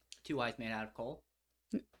 And 2 eyes made out of coal.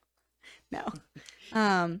 no.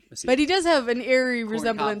 I see. But he does have an eerie Corn cob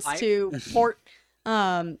resemblance pipe. to Port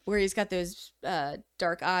Where he's got those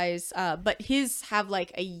dark eyes, but his have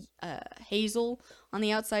like a hazel on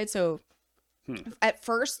the outside. So at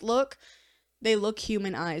first look, they look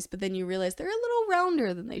human eyes, but then you realize they're a little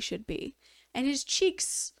rounder than they should be, and his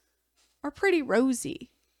cheeks are pretty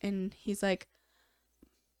rosy. And he's like,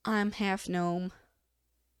 "I'm half gnome.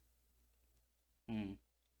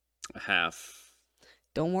 Half.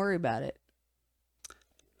 Don't worry about it."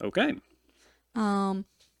 Okay. I'm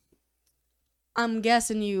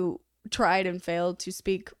guessing you tried and failed to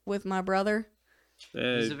speak with my brother.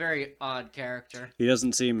 He's a very odd character. He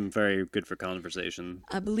doesn't seem very good for conversation.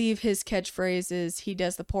 I believe his catchphrase is, "He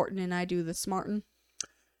does the portin' and I do the smartin'."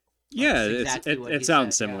 Yeah, That's exactly what it he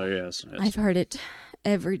sounds said, similar, yes. I've heard it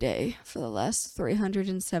every day for the last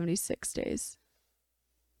 376 days.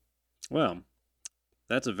 Well,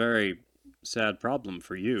 that's a very sad problem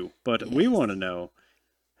for you. But we Yes. want to know,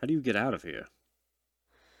 how do you get out of here?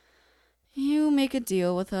 You make a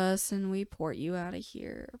deal with us and we port you out of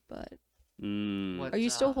here, but... What, Are you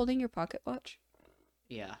still holding your pocket watch?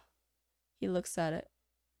 Yeah. He looks at it.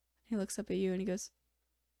 He looks up at you and he goes,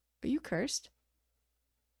 "Are you cursed?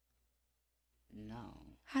 No.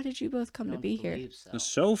 How did you both come to be here?"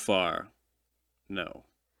 So far, no.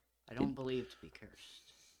 I don't believe to be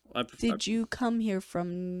cursed. Did you come here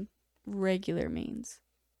from regular means?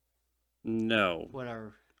 No. What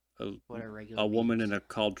are regular A woman means? in a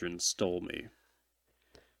cauldron stole me.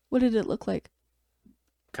 What did it look like?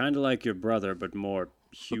 Kind of like your brother, but more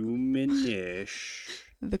human-ish.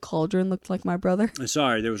 The cauldron looked like my brother.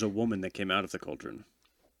 Sorry, there was a woman that came out of the cauldron.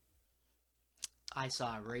 I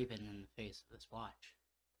saw a raven in the face of this watch.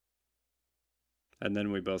 And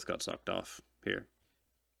then we both got sucked off here.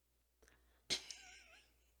 It's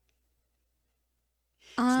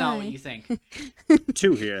not what you think.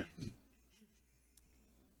 Two here.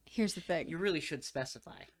 Here's the thing. You really should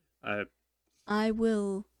specify. I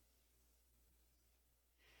will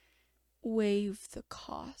waive the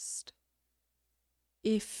cost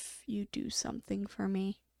if you do something for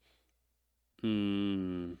me.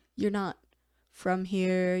 You're not from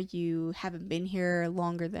here. You haven't been here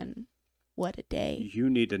longer than, what, a day?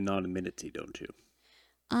 You need anonymity, don't you?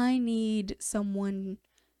 I need someone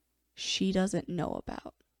she doesn't know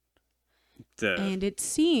about. And it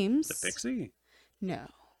seems... The pixie? No.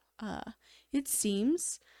 It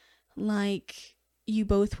seems like you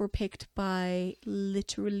both were picked by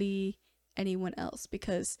literally anyone else,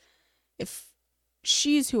 because if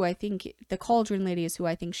she's who I think, the cauldron lady is who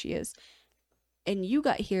I think she is, and you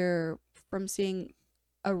got here from seeing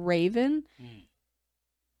a raven,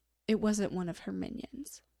 it wasn't one of her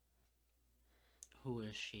minions. Who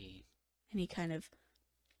is she? And he kind of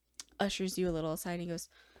ushers you a little aside and he goes,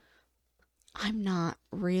 "I'm not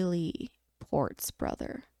really Port's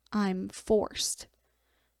brother. I'm forced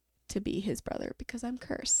to be his brother because I'm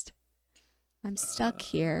cursed. I'm stuck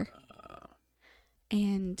here.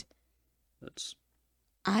 And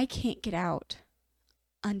I can't get out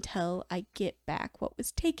until I get back what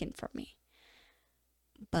was taken from me.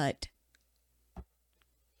 But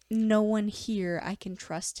no one here I can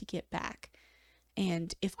trust to get back.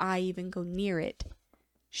 And if I even go near it,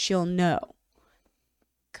 she'll know.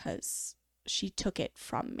 'Cause she took it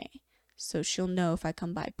from me. So she'll know if I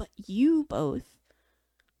come by. But you both,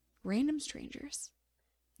 random strangers,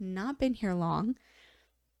 not been here long,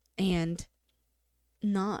 and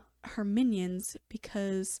not her minions,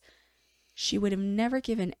 because she would have never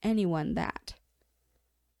given anyone that.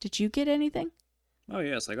 Did you get anything? Oh,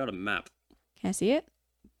 yes, I got a map. Can I see it?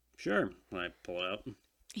 Sure. I pull it out.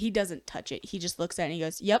 He doesn't touch it. He just looks at it and he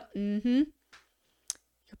goes, "Yep, You're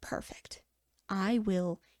perfect. I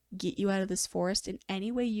will get you out of this forest in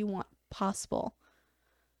any way you want possible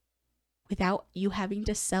without you having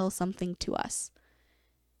to sell something to us.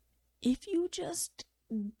 If you just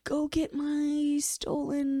go get my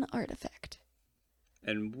stolen artifact."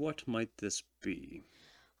 And what might this be?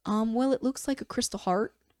 Well, it looks like a crystal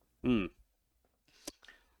heart.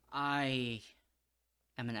 I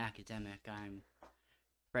am an academic. I'm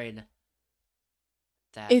afraid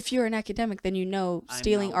that... If you're an academic, then you know I'm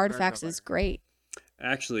stealing no artifacts burglar. is great.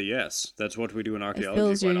 Actually, yes. That's what we do in It archaeology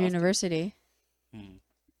fills your quite often. university.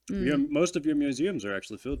 Most of your museums are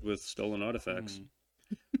actually filled with stolen artifacts.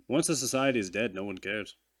 Once a society is dead, no one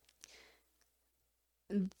cares.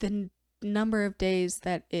 The number of days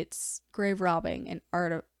that it's grave robbing and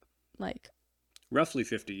Roughly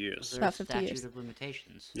 50 years. There's about a 50 statute years. of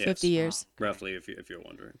limitations. Yes. 50 years. Oh, okay. Roughly, if you're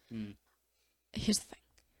wondering. Here's the thing.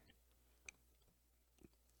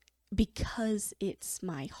 Because it's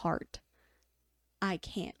my heart, I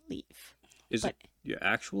can't leave. Is it your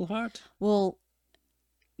actual heart? Well,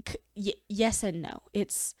 yes and no.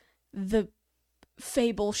 It's the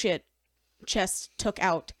Fey bullshit chest took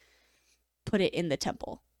out, put it in the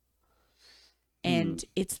temple. And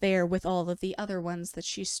it's there with all of the other ones that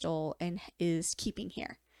she stole and is keeping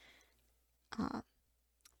here.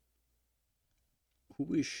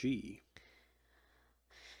 Who is she?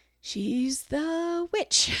 She's the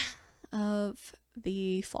witch of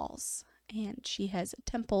the falls. And she has a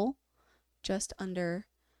temple just under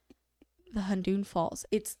the Hundoon Falls.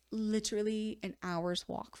 It's literally an hour's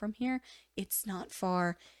walk from here. It's not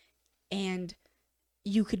far. And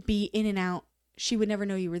you could be in and out. She would never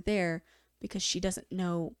know you were there because she doesn't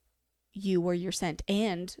know you or you're sent.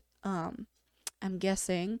 And I'm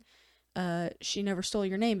guessing she never stole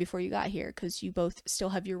your name before you got here because you both still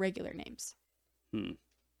have your regular names. Can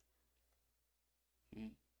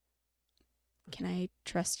I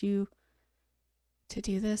trust you to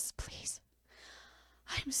do this, please?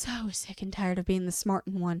 I'm so sick and tired of being the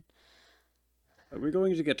smartin' one. Are we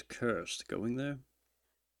going to get cursed going there?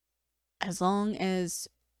 As long as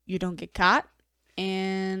you don't get caught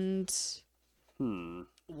and...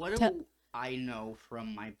 What do I know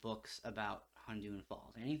from my books about Hundoon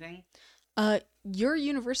Falls? Anything? Your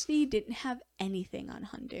university didn't have anything on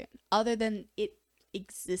Hundoon other than it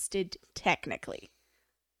existed technically.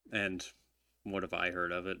 And what have I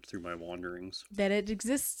heard of it through my wanderings? That it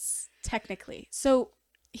exists technically. So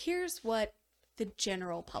here's what the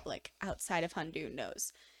general public outside of Hundoon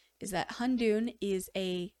knows, is that Hundoon is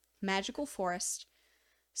a magical forest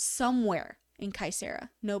somewhere in Kaisera.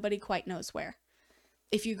 Nobody quite knows where.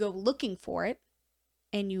 If you go looking for it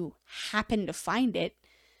and you happen to find it,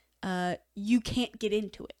 you can't get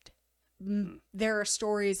into it. There are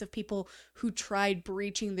stories of people who tried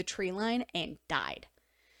breaching the tree line and died.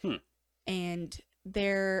 And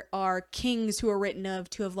there are kings who are written of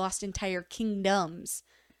to have lost entire kingdoms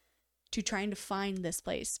to trying to find this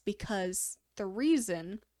place, because the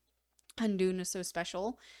reason Hundoon is so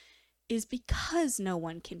special is because no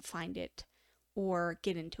one can find it or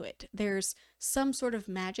get into it. There's some sort of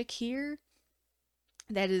magic here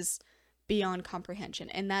that is beyond comprehension,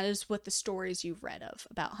 and that is what the stories you've read of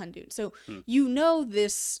about Hundoon. So you know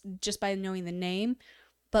this just by knowing the name,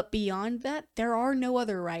 but beyond that, there are no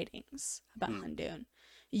other writings about Hundoon.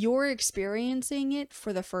 You're experiencing it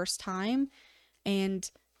for the first time, and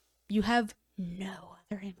you have no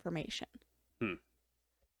other information.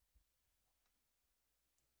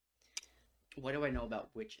 What do I know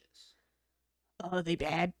about witches? Oh, they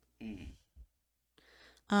bad. You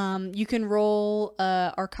can roll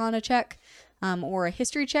a Arcana check, or a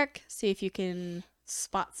History check. See if you can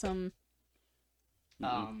spot some.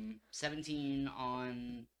 17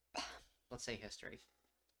 on, let's say, history.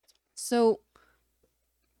 So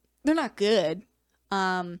they're not good.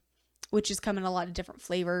 Witches come in a lot of different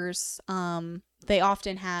flavors. They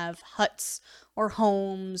often have huts or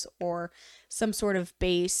homes or some sort of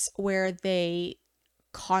base where they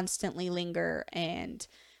constantly linger, and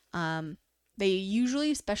they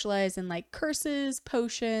usually specialize in like curses,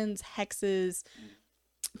 potions, hexes,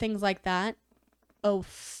 things like that. A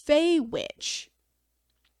Fey witch,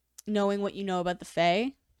 knowing what you know about the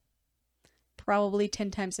Fey, probably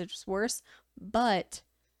 10 times as worse, but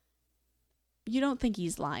you don't think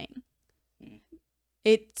he's lying.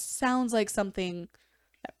 It sounds like something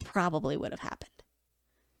that probably would have happened.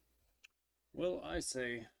 Well, I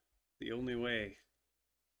say the only way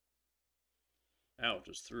out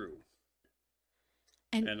is through.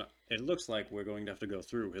 And it looks like we're going to have to go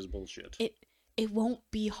through his bullshit. It won't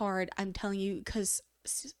be hard, I'm telling you, because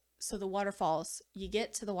so the waterfalls, you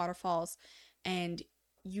get to the waterfalls and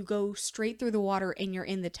you go straight through the water and you're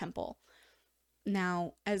in the temple.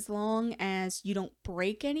 Now, as long as you don't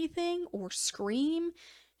break anything or scream,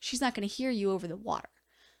 she's not going to hear you over the water.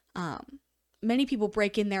 Many people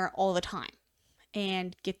break in there all the time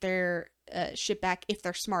and get their shit back if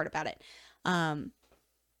they're smart about it.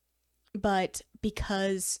 But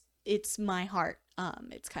because it's my heart,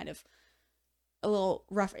 it's kind of a little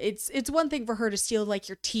rough. It's one thing for her to steal like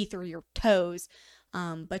your teeth or your toes,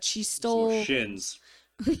 but she stole Your shins.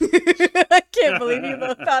 I can't believe you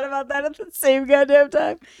both thought about that at the same goddamn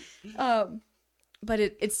time. But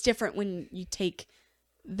it's different when you take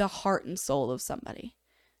the heart and soul of somebody.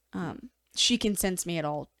 She can sense me at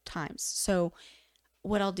all times. So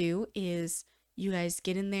what I'll do is you guys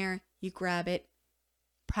get in there, you grab it.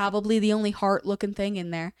 Probably the only heart looking thing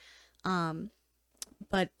in there.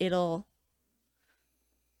 But it'll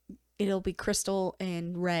be crystal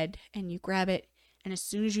and red, and you grab it, and as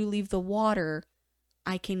soon as you leave the water,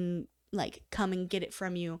 I can like come and get it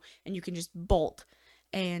from you, and you can just bolt,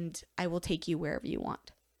 and I will take you wherever you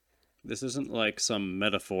want. This isn't like some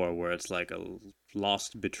metaphor where it's like a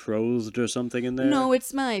lost betrothed or something in there? No,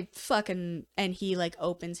 it's my fucking. And he like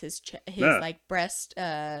opens his Ah. like breast,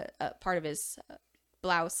 part of his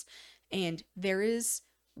blouse, and there is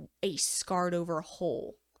a scarred over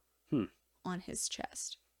hole on his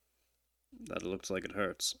chest. That looks like it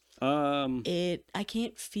hurts. I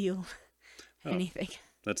can't feel anything.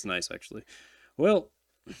 That's nice, actually. Well,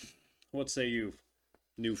 what say you,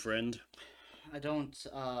 new friend? I don't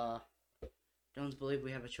believe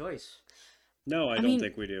we have a choice. No, I don't mean,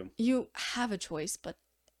 think we do. You have a choice, but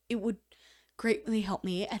it would greatly help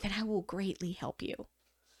me, and then I will greatly help you.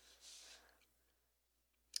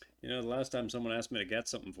 You know, the last time someone asked me to get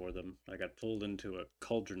something for them, I got pulled into a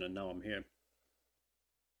cauldron and now I'm here.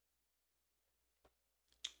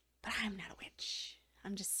 But I'm not a witch.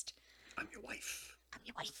 I'm your wife.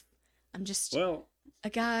 I'm just Well,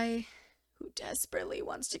 a guy who desperately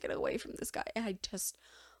wants to get away from this guy. I just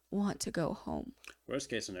want to go home. worst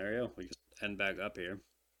case scenario, we just end back up here.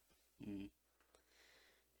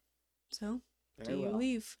 So, Very do you well.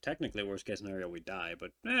 leave? Technically, worst case scenario, we die,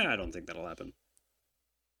 but I don't think that'll happen.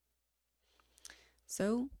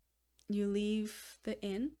 So, you leave the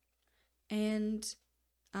inn, and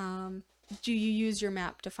do you use your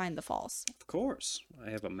map to find the falls? Of course. I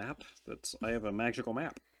have a map. I have a magical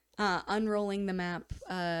map. Unrolling the map,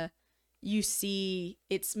 you see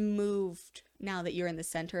it's moved now that you're in the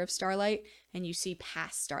center of Starlight, and you see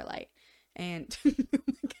past Starlight. And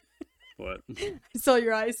What? I saw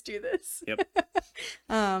your eyes do this. Yep.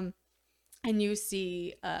 And you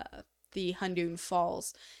see the Hundoon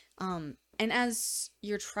Falls. And as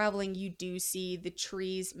you're traveling, you do see the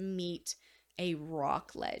trees meet a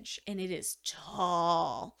rock ledge, and it is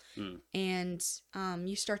tall. And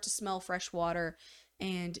you start to smell fresh water,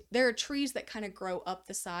 and there are trees that kind of grow up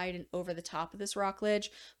the side and over the top of this rock ledge,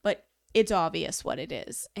 but it's obvious what it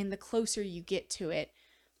is. And the closer you get to it,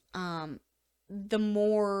 the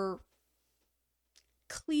more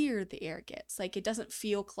clear the air gets. Like, it doesn't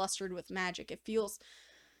feel clustered with magic. It feels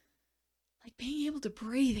like being able to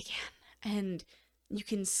breathe again. And you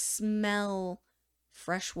can smell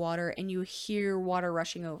fresh water, and you hear water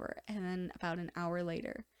rushing over. And then about an hour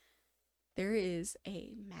later, there is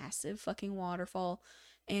a massive fucking waterfall,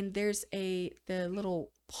 and there's the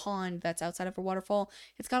little pond that's outside of a waterfall.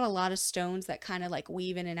 It's got a lot of stones that kind of like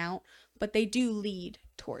weave in and out, but they do lead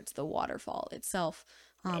towards the waterfall itself,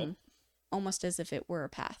 almost as if it were a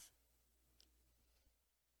path.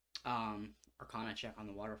 Arcana check on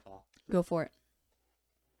the waterfall. Go for it.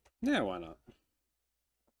 Yeah, why not?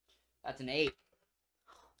 That's an 8.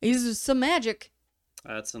 Uses some magic.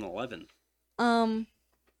 That's an 11.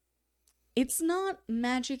 It's not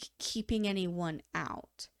magic keeping anyone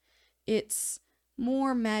out. It's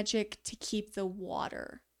more magic to keep the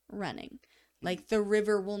water running. Like, the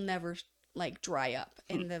river will never like dry up,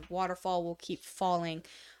 and the waterfall will keep falling,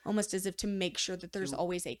 almost as if to make sure that there's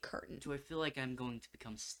always a curtain. Do I feel like I'm going to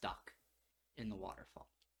become stuck in the waterfall?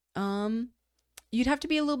 You'd have to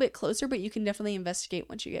be a little bit closer, but you can definitely investigate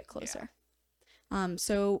once you get closer.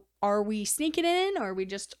 So are we sneaking in, or are we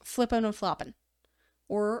just flipping and flopping?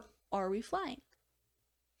 Or are we flying?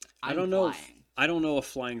 I don't know if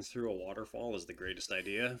flying through a waterfall is the greatest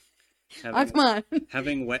idea. Come on.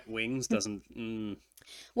 Having wet wings doesn't...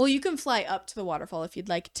 Well, you can fly up to the waterfall if you'd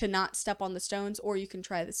like to not step on the stones, or you can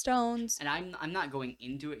try the stones. And I'm not going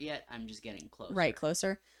into it yet. I'm just getting closer. Right,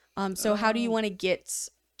 closer. So how do you want to get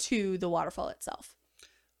to the waterfall itself?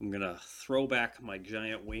 I'm gonna throw back my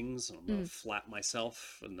giant wings, and I'm gonna flap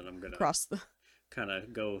myself, and then I'm gonna Cross the... kind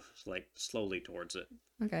of go like slowly towards it.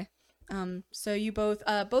 Okay. So you both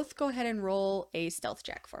go ahead and roll a stealth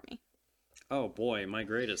check for me. Oh boy, my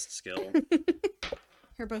greatest skill.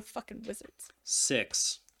 You're both fucking wizards.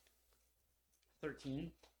 6.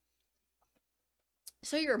 13.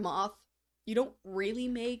 So you're a moth. You don't really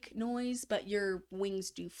make noise, but your wings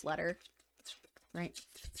do flutter. Right?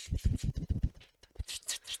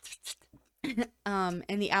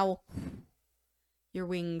 And the owl, your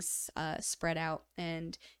wings spread out,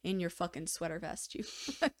 and in your fucking sweater vest you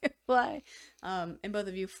fly. And both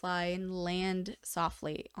of you fly and land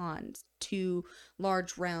softly on 2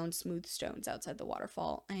 large, round, smooth stones outside the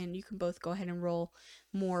waterfall. And you can both go ahead and roll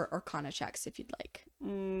more Arcana checks if you'd like.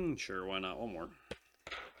 Sure, why not? One more.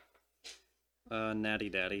 Natty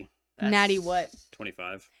Daddy. That's Natty what?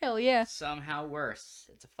 25. Hell yeah. Somehow worse.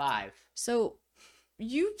 It's a 5. So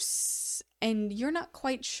and you're not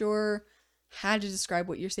quite sure how to describe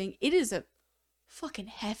what you're seeing. It is a fucking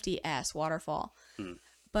hefty ass waterfall.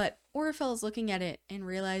 But Orifel is looking at it and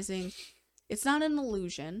realizing it's not an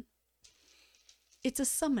illusion. It's a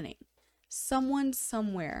summoning. Someone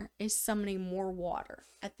somewhere is summoning more water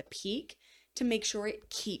at the peak to make sure it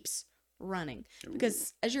keeps running.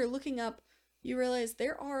 Because as you're looking up, you realize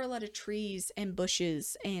there are a lot of trees and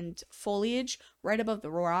bushes and foliage right above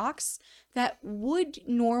the rocks that would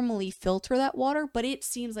normally filter that water, but it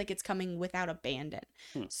seems like it's coming without abandon.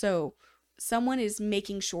 So someone is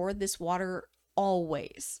making sure this water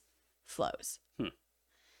always flows.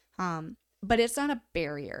 But it's not a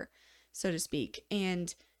barrier, so to speak,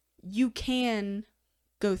 and you can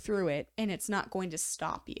go through it, and it's not going to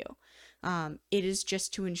stop you. It is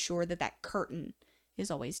just to ensure that that curtain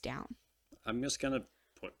is always down. I'm just gonna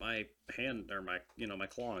put my hand or my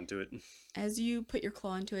claw into it. As you put your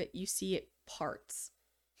claw into it, you see it parts,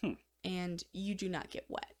 and you do not get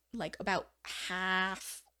wet. Like about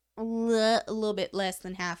half, a little bit less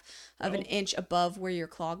than half of an inch above where your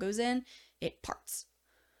claw goes in, it parts.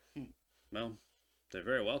 Well, they're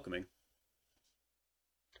very welcoming.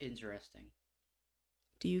 Interesting.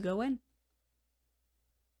 Do you go in?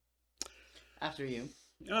 After you.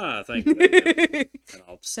 Thank you. And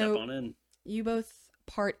I'll step on in. You both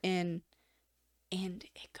part in, and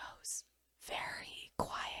it goes very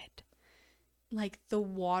quiet. Like the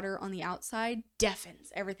water on the outside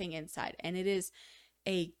deafens everything inside, and it is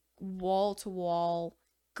a wall-to-wall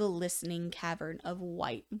glistening cavern of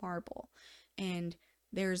white marble. And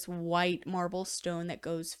there's white marble stone that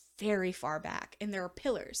goes very far back, and there are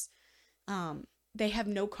pillars. They have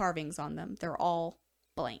no carvings on them. They're all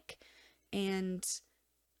blank. And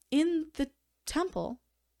in the temple,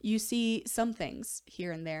 you see some things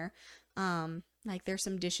here and there. Like there's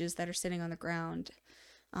some dishes that are sitting on the ground.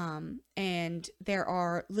 And there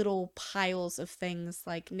are little piles of things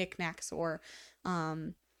like knickknacks or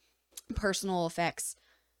personal effects.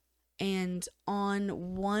 And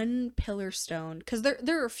on one pillar stone, because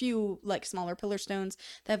there are a few like smaller pillar stones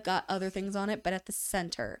that have got other things on it, but at the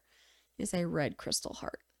center is a red crystal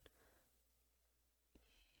heart.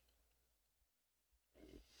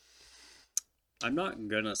 I'm not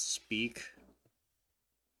gonna speak,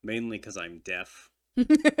 mainly because I'm deaf,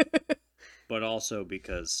 but also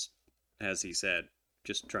because, as he said,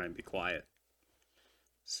 just try and be quiet.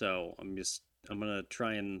 So I'm gonna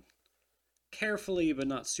try and carefully, but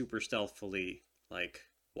not super stealthily, like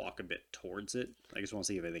walk a bit towards it. I just want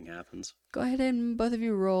to see if anything happens. Go ahead and both of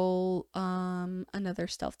you roll another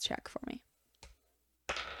stealth check for me.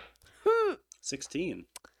 16.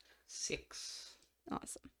 6.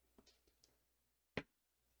 Awesome.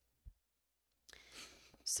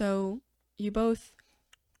 So you both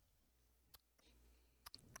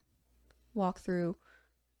walk through,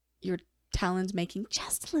 your talons making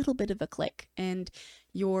just a little bit of a click, and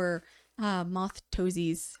your moth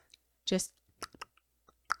toesies just...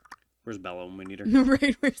 Where's Bella when we need her?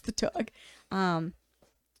 Right, where's the dog?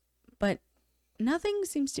 But nothing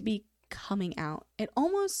seems to be coming out. It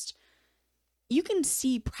almost... You can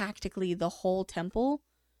see practically the whole temple.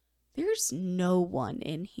 There's no one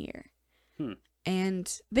in here.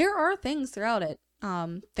 And there are things throughout it.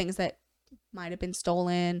 Things that might have been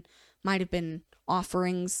stolen, might have been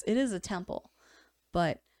offerings. It is a temple.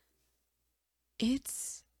 But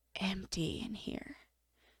it's empty in here.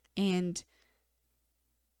 And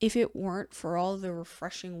if it weren't for all the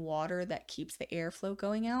refreshing water that keeps the airflow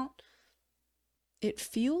going out, it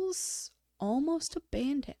feels almost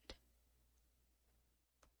abandoned.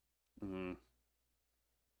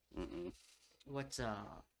 What's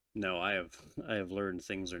No, I have learned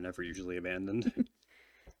things are never usually abandoned.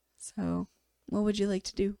 So, what would you like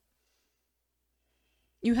to do?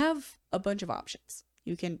 You have a bunch of options.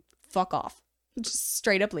 You can fuck off. Just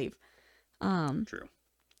straight up leave. True.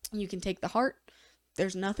 You can take the heart.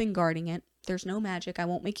 There's nothing guarding it. There's no magic. I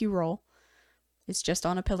won't make you roll. It's just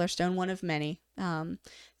on a pillar stone, one of many.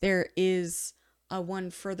 There is a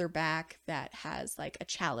one further back that has like a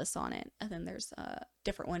chalice on it. And then there's a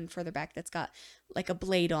different one further back that's got like a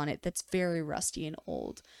blade on it that's very rusty and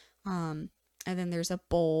old. And then there's a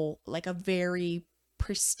bowl, like a very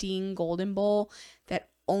pristine golden bowl that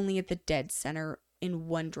only at the dead center in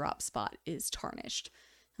one drop spot is tarnished.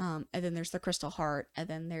 And then there's the crystal heart. And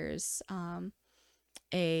then there's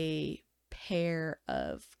a pair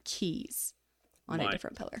of keys on a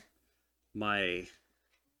different pillar.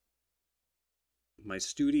 My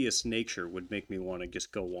studious nature would make me want to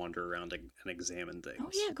just go wander around and examine things. Oh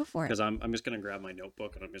yeah, go for it. Because I'm just gonna grab my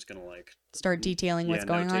notebook and I'm just gonna like start detailing what's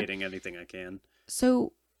going on. Notating anything I can.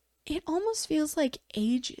 So it almost feels like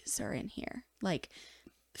ages are in here. Like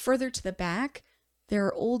further to the back, there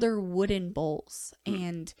are older wooden bowls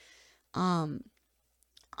and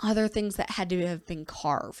other things that had to have been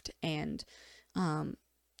carved. And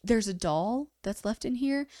there's a doll that's left in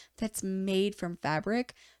here that's made from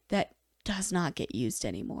fabric that does not get used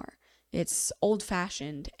anymore. It's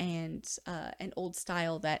old-fashioned and an old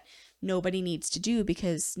style that nobody needs to do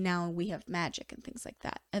because now we have magic and things like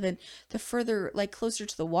that. And then the further, like closer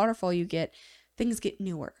to the waterfall you get, things get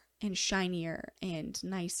newer and shinier and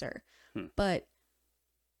nicer. But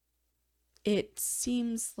it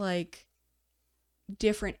seems like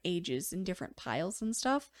different ages and different piles and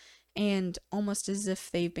stuff, and almost as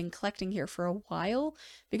if they've been collecting here for a while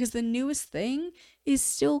because the newest thing is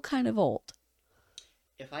still kind of old.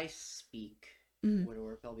 If I speak, Mhm. would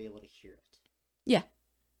Orifel be able to hear it? Yeah.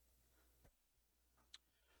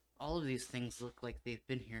 All of these things look like they've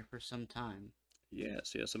been here for some time.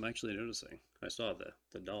 Yes, I'm actually noticing. I saw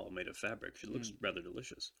the doll made of fabric. She looks rather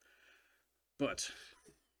delicious. But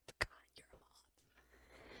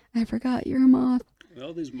I forgot you're a moth.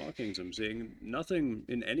 all these markings I'm seeing, nothing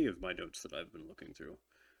in any of my notes that I've been looking through.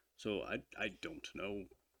 So I don't know.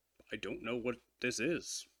 I don't know what this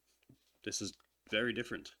is. This is very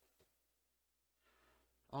different.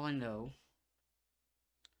 All I know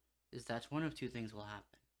is that one of two things will happen.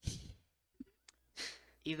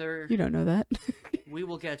 Either You don't know that. we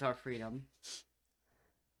will get our freedom,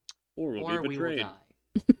 Or we'll or be we will betrayed.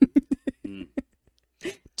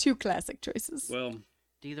 die. Two classic choices. Well,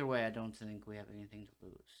 Either way, I don't think we have anything to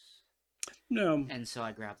lose. no. And so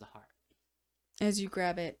I grab the heart. As you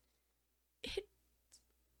grab it, it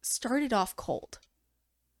started off cold,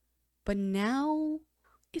 but now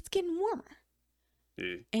it's getting warmer.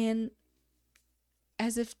 And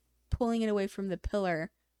as if pulling it away from the pillar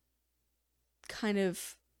kind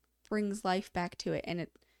of brings life back to it, and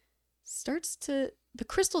it starts to, the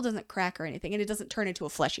crystal doesn't crack or anything, and it doesn't turn into a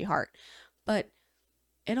fleshy heart, but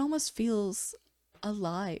it almost feels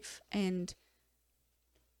alive. And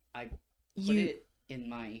I put it in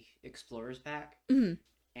my explorer's pack, Mhm.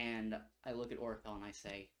 and I look at Orifel and I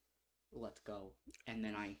say, "Let's go." And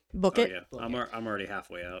then I book Oh it. yeah, Book I'm it. I'm already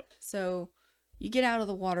halfway out. So you get out of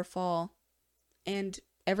the waterfall, and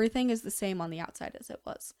everything is the same on the outside as it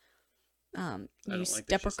was. I You don't like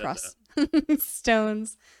step that she said across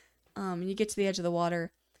stones, and you get to the edge of the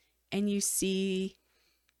water, and you see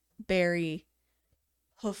Barry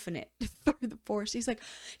hoofing it through the forest. He's like,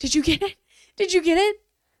 "Did you get it? Did you get it?"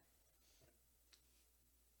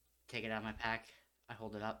 take it out of my pack. I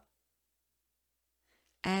hold it up.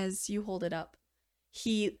 As you hold it up,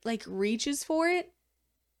 he like reaches for it,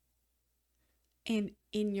 and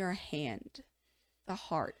in your hand, the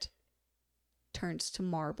heart turns to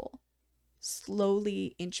marble.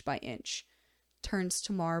 Slowly, inch by inch, turns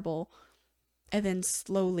to marble, and then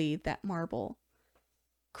slowly that marble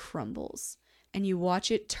crumbles, and you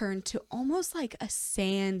watch it turn to almost like a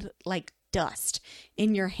sand, like dust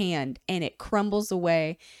in your hand, and it crumbles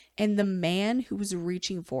away, and the man who was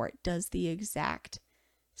reaching for it does the exact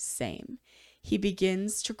same. He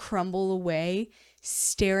begins to crumble away,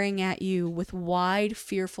 staring at you with wide,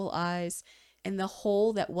 fearful eyes, and the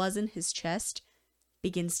hole that was in his chest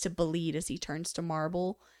begins to bleed as he turns to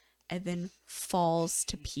marble and then falls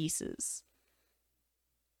to pieces.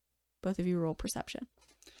 Both of you roll perception.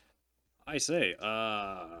 I say,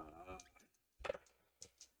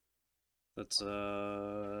 that's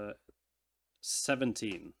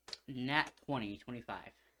 17. Nat 20, 25.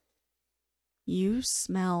 You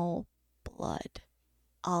smell blood.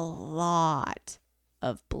 A lot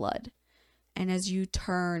of blood. And as you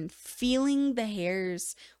turn, feeling the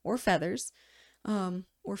hairs or feathers,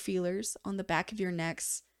 or feelers on the back of your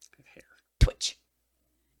necks Hair. twitch.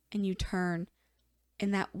 And you turn,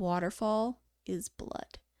 and that waterfall is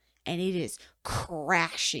blood. And it is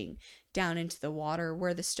crashing down into the water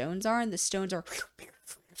where the stones are, and the stones are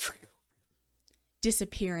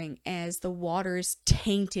disappearing as the water is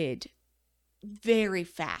tainted very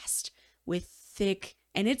fast with thick,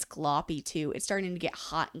 and it's gloppy too. It's starting to get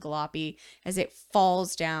hot and gloppy as it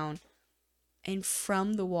falls down. And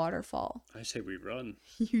from the waterfall, I say we run.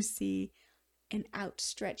 you see an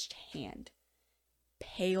outstretched hand.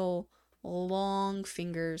 Pale, long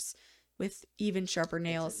fingers with even sharper It's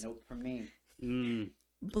nails. a note from me.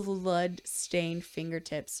 Blood-stained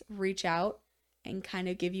fingertips reach out and kind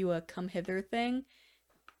of give you a come hither thing.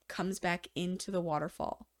 Comes back into the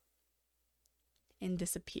waterfall and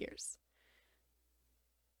disappears.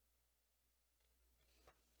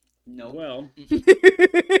 Nope. Well,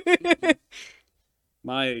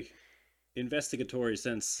 my investigatory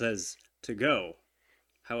sense says to go.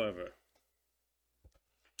 However,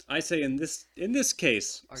 I say in this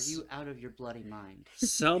case, Are you out of your bloody mind?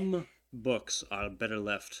 some books are better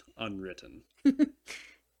left unwritten.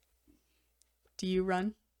 Do you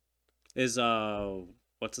run? Is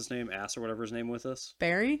what's his name? Ass or whatever his name with us?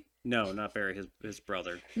 Barry? No, not Barry. His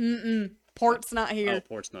brother. Port's not Oh, here.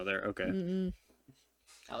 Port's not there. Okay.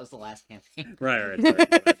 That was the last campaign. Right. Sorry.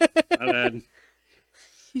 My bad.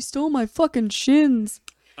 He stole my fucking shins.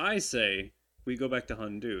 I say we go back to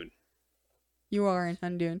Hundoon. You are in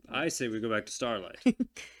Hundoon. I say we go back to Starlight.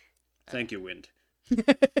 Thank you, Wind.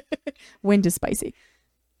 Wind is spicy.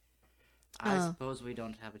 I suppose we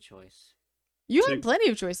don't have a choice. You have plenty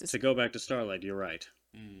of choices. To go back to Starlight, you're right.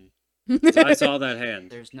 Mm. So I saw that hand.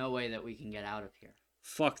 There's no way that we can get out of here.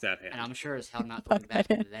 Fuck that hand. And I'm sure as hell not going back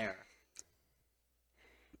into there.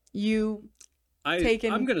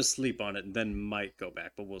 I'm gonna sleep on it and then might go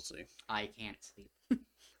back, but we'll see. I can't sleep.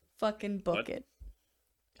 Fucking book it.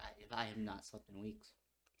 I have not slept in weeks.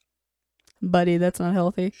 Buddy, that's not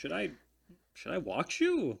healthy. Should I watch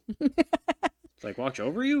you? Like watch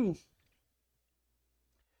over you?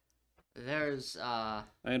 There's I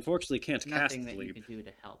unfortunately can't cast nothing that you sleep. can do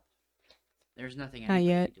to help. There's nothing Not anybody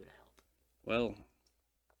yet. can do to help. Well,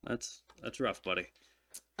 that's rough, buddy.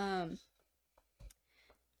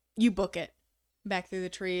 You book it. Back through the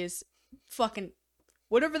trees. Fucking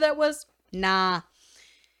whatever that was. Nah.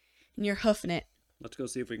 And you're hoofing it. Let's go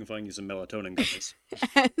see if we can find you some melatonin gummies.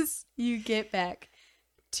 As you get back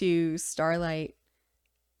to Starlight,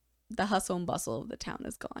 the hustle and bustle of the town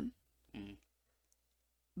is gone. Mm.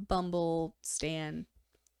 Bumble, Stan,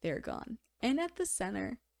 they're gone. And at the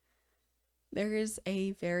center, there is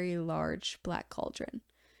a very large black cauldron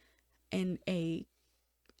and a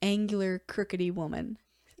angular, crookedy woman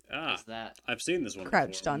What's that? I've seen this one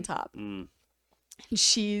crouched before. on top. Mm, And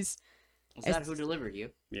she's, Was that who delivered you?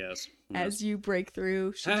 yes. as you break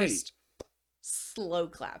through, she Hey. just slow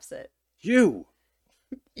claps it. You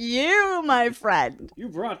You, my friend. You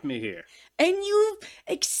brought me here. And you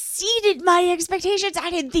exceeded my expectations. I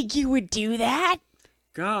didn't think you would do that.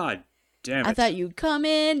 God damn it. I thought you'd come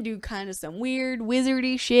in, do kind of some weird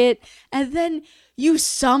wizardy shit, and then you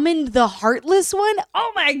summoned the Heartless One?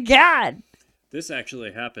 Oh my god! This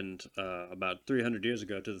actually happened about 300 years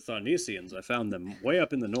ago to the Thornesians. I found them way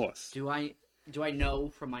up in the north. Do I know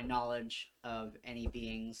from my knowledge of any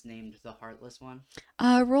beings named the Heartless One?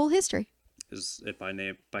 Roll history. Is it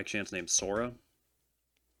by chance named Sora?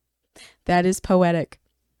 That is poetic.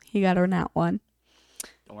 He got a nat one.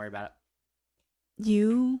 Don't worry about it.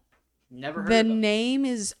 You... Never heard The of him. name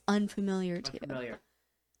is unfamiliar to you. Unfamiliar.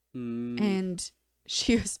 And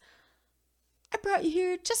she was, I brought you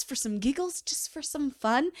here just for some giggles, just for some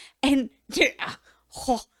fun. And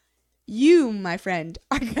you, my friend,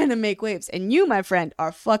 are gonna make waves. And you, my friend,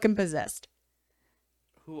 are fucking possessed.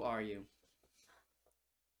 Who are you?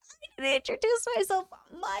 I didn't introduce myself.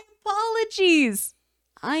 My apologies.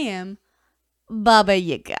 I am Baba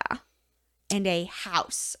Yaga. And a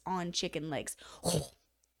house on chicken legs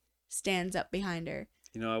stands up behind her.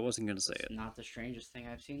 You know, I wasn't going to say It's it. not the strangest thing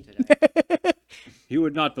I've seen today. You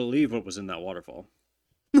would not believe what was in that waterfall.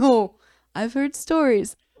 No, I've heard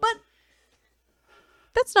stories, but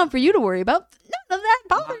that's not for you to worry about. None of that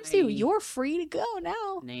bothers you. My- You're free to go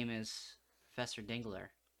now. Name is Professor Dingler,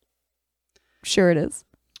 Sure it is.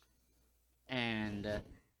 and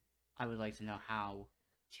I would like to know how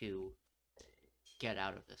to get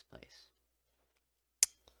out of this place.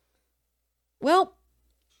 Well,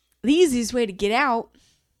 the easiest way to get out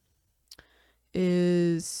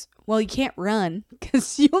is, well, you can't run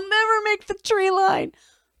because you'll never make the tree line.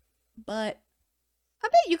 But I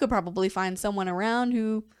bet you could probably find someone around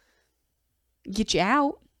who get you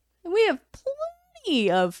out. And we have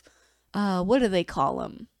plenty of, what do they call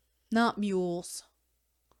them? Not mules.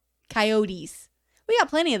 Coyotes. We got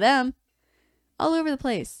plenty of them all over the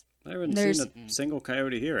place. I haven't There's- seen a single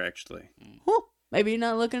coyote here, actually. Huh, maybe you're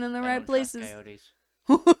not looking in the I right don't trust places. Coyotes.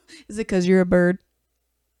 Is it because you're a bird?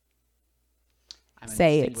 I'm a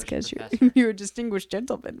Say it's distinguished because professor. you're a distinguished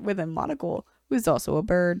gentleman with a monocle who's also a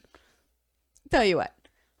bird. Tell you what.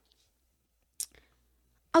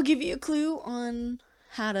 I'll give you a clue on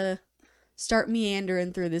how to start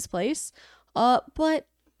meandering through this place. But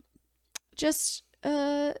just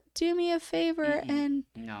do me a favor Mm-mm. and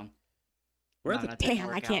No. Where are No, the that didn't damn,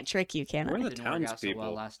 I work can't out. trick you, can Where I? are It the didn't work out so townspeople?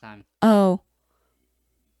 well last time. Oh.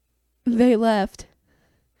 They left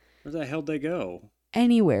Where the hell they go?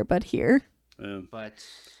 anywhere but here. But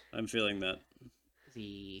I'm feeling that.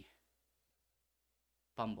 the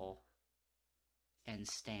Bumble and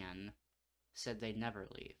Stan said they'd never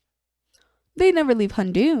leave. They never leave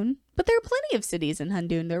Hundoon, but there are plenty of cities in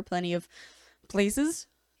Hundoon. There are plenty of places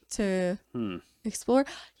to explore.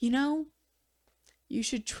 You know, you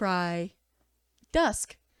should try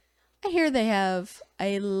Dusk. I hear they have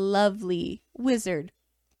a lovely wizard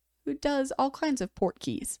who does all kinds of port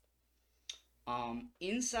keys.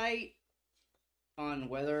 Insight on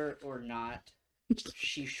whether or not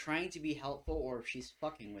she's trying to be helpful or if she's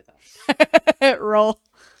fucking with us. Roll.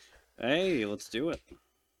 Hey, let's do it.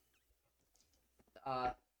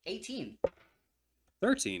 18.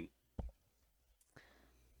 13.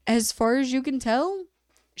 As far as you can tell,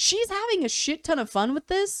 she's having a shit ton of fun with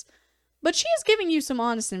this, but she is giving you some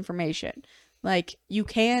honest information. Like, you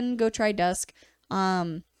can go try Dusk.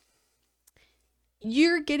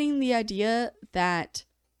 You're getting the idea that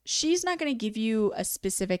she's not going to give you a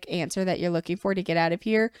specific answer that you're looking for to get out of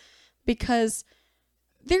here, because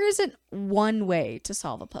there isn't one way to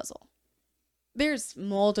solve a puzzle. There's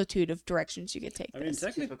multitude of directions you could take. I mean, this.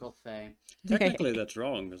 Typical Faye. technically that's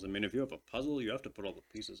wrong, because, I mean, if you have a puzzle, you have to put all the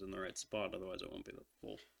pieces in the right spot, otherwise it won't be the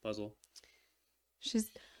full puzzle.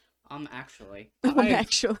 She's Actually.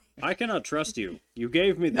 actually, I cannot trust you. You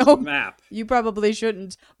gave me this No. map, you probably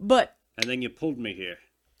shouldn't, but and then you pulled me here.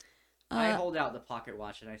 I hold out the pocket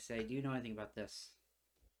watch and I say, do you know anything about this?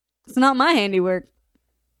 it's not my handiwork.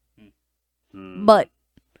 Hmm. But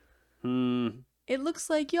Hmm. it looks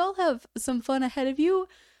like y'all have some fun ahead of you.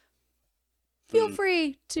 Feel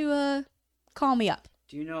free to call me up.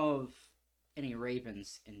 Do you know of any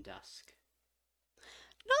ravens in dusk?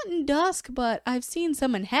 Not in Dusk, but I've seen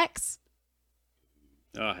some in Hex.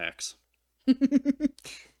 Oh, hex.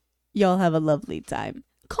 Y'all have a lovely time.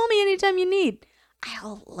 Call me anytime you need.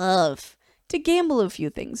 I'll love to gamble a few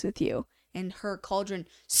things with you. And her cauldron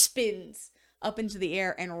spins up into the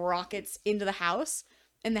air and rockets into the house.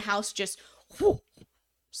 And the house just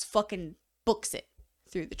fucking books it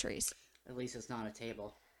through the trees. At least it's not a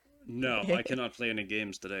table. No, I cannot play any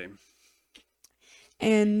games today.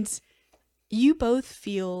 And you both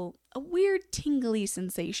feel a weird tingly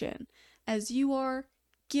sensation as you are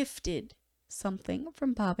gifted something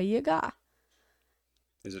from Baba Yaga.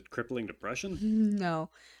 Is it crippling depression? No.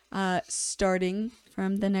 Starting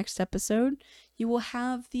from the next episode, you will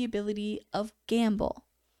have the ability of gamble.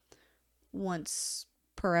 Once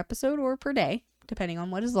per episode or per day, depending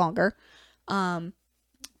on what is longer.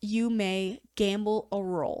 You may gamble a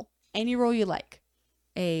roll. Any roll you like.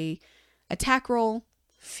 A attack roll,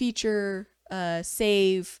 feature,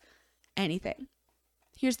 save, anything.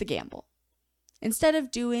 Here's the gamble. Instead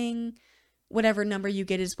of doing whatever number you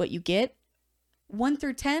get is what you get, 1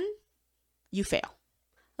 through 10, you fail.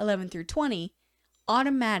 11 through 20,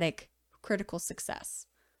 automatic critical success.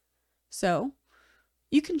 So,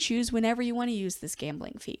 you can choose whenever you want to use this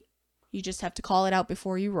gambling feat. You just have to call it out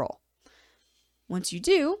before you roll. Once you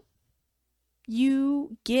do,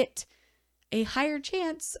 you get a higher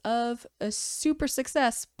chance of a super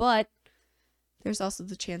success, but there's also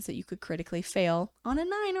the chance that you could critically fail on a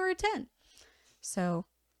 9 or a 10. So,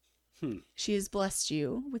 she has blessed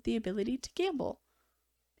you with the ability to gamble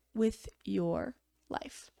with your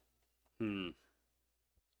life. And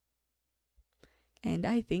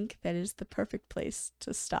I think that is the perfect place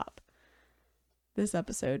to stop this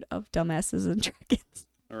episode of Dumbasses and Dragons.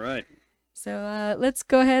 All right. So let's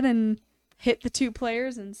go ahead and hit the 2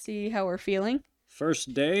 players and see how we're feeling.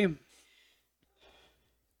 First day.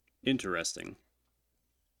 Interesting.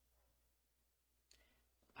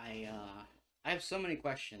 I have so many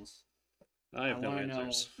questions. I have no want to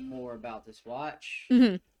answers. know more about this watch.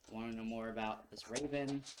 Mm-hmm. I want to know more about this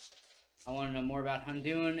raven. I want to know more about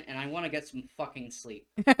Hundoon, and I want to get some fucking sleep.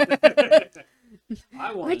 I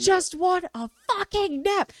just want a fucking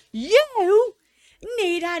nap. You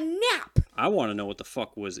need a nap. I want to know what the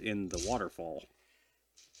fuck was in the waterfall.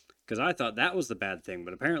 Because I thought that was the bad thing,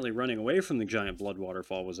 but apparently running away from the giant blood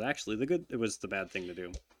waterfall was actually it was the bad thing to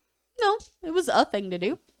do. No, it was a thing to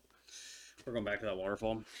do. We're going back to that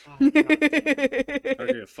waterfall. Oh, I'm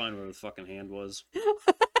gonna find where the fucking hand was. We're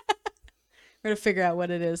gonna figure out what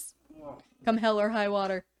it is. Come hell or high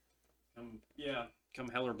water. Come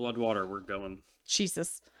hell or blood water, we're going.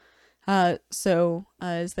 Jesus. So,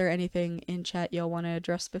 is there anything in chat y'all want to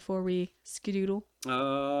address before we skedoodle?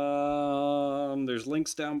 There's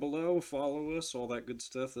links down below. Follow us, all that good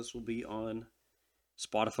stuff. This will be on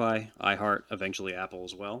Spotify, iHeart, eventually Apple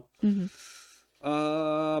as well. Mm-hmm.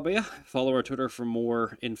 But yeah, follow our Twitter for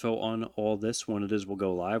more info on all this. When it is, we'll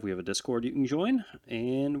go live. We have a Discord you can join,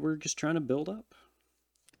 and we're just trying to build up.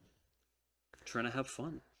 Trying to have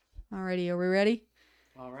fun. Alrighty, are we ready?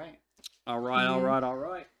 all right. All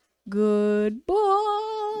right. Goodbye.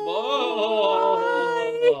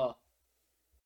 Bye.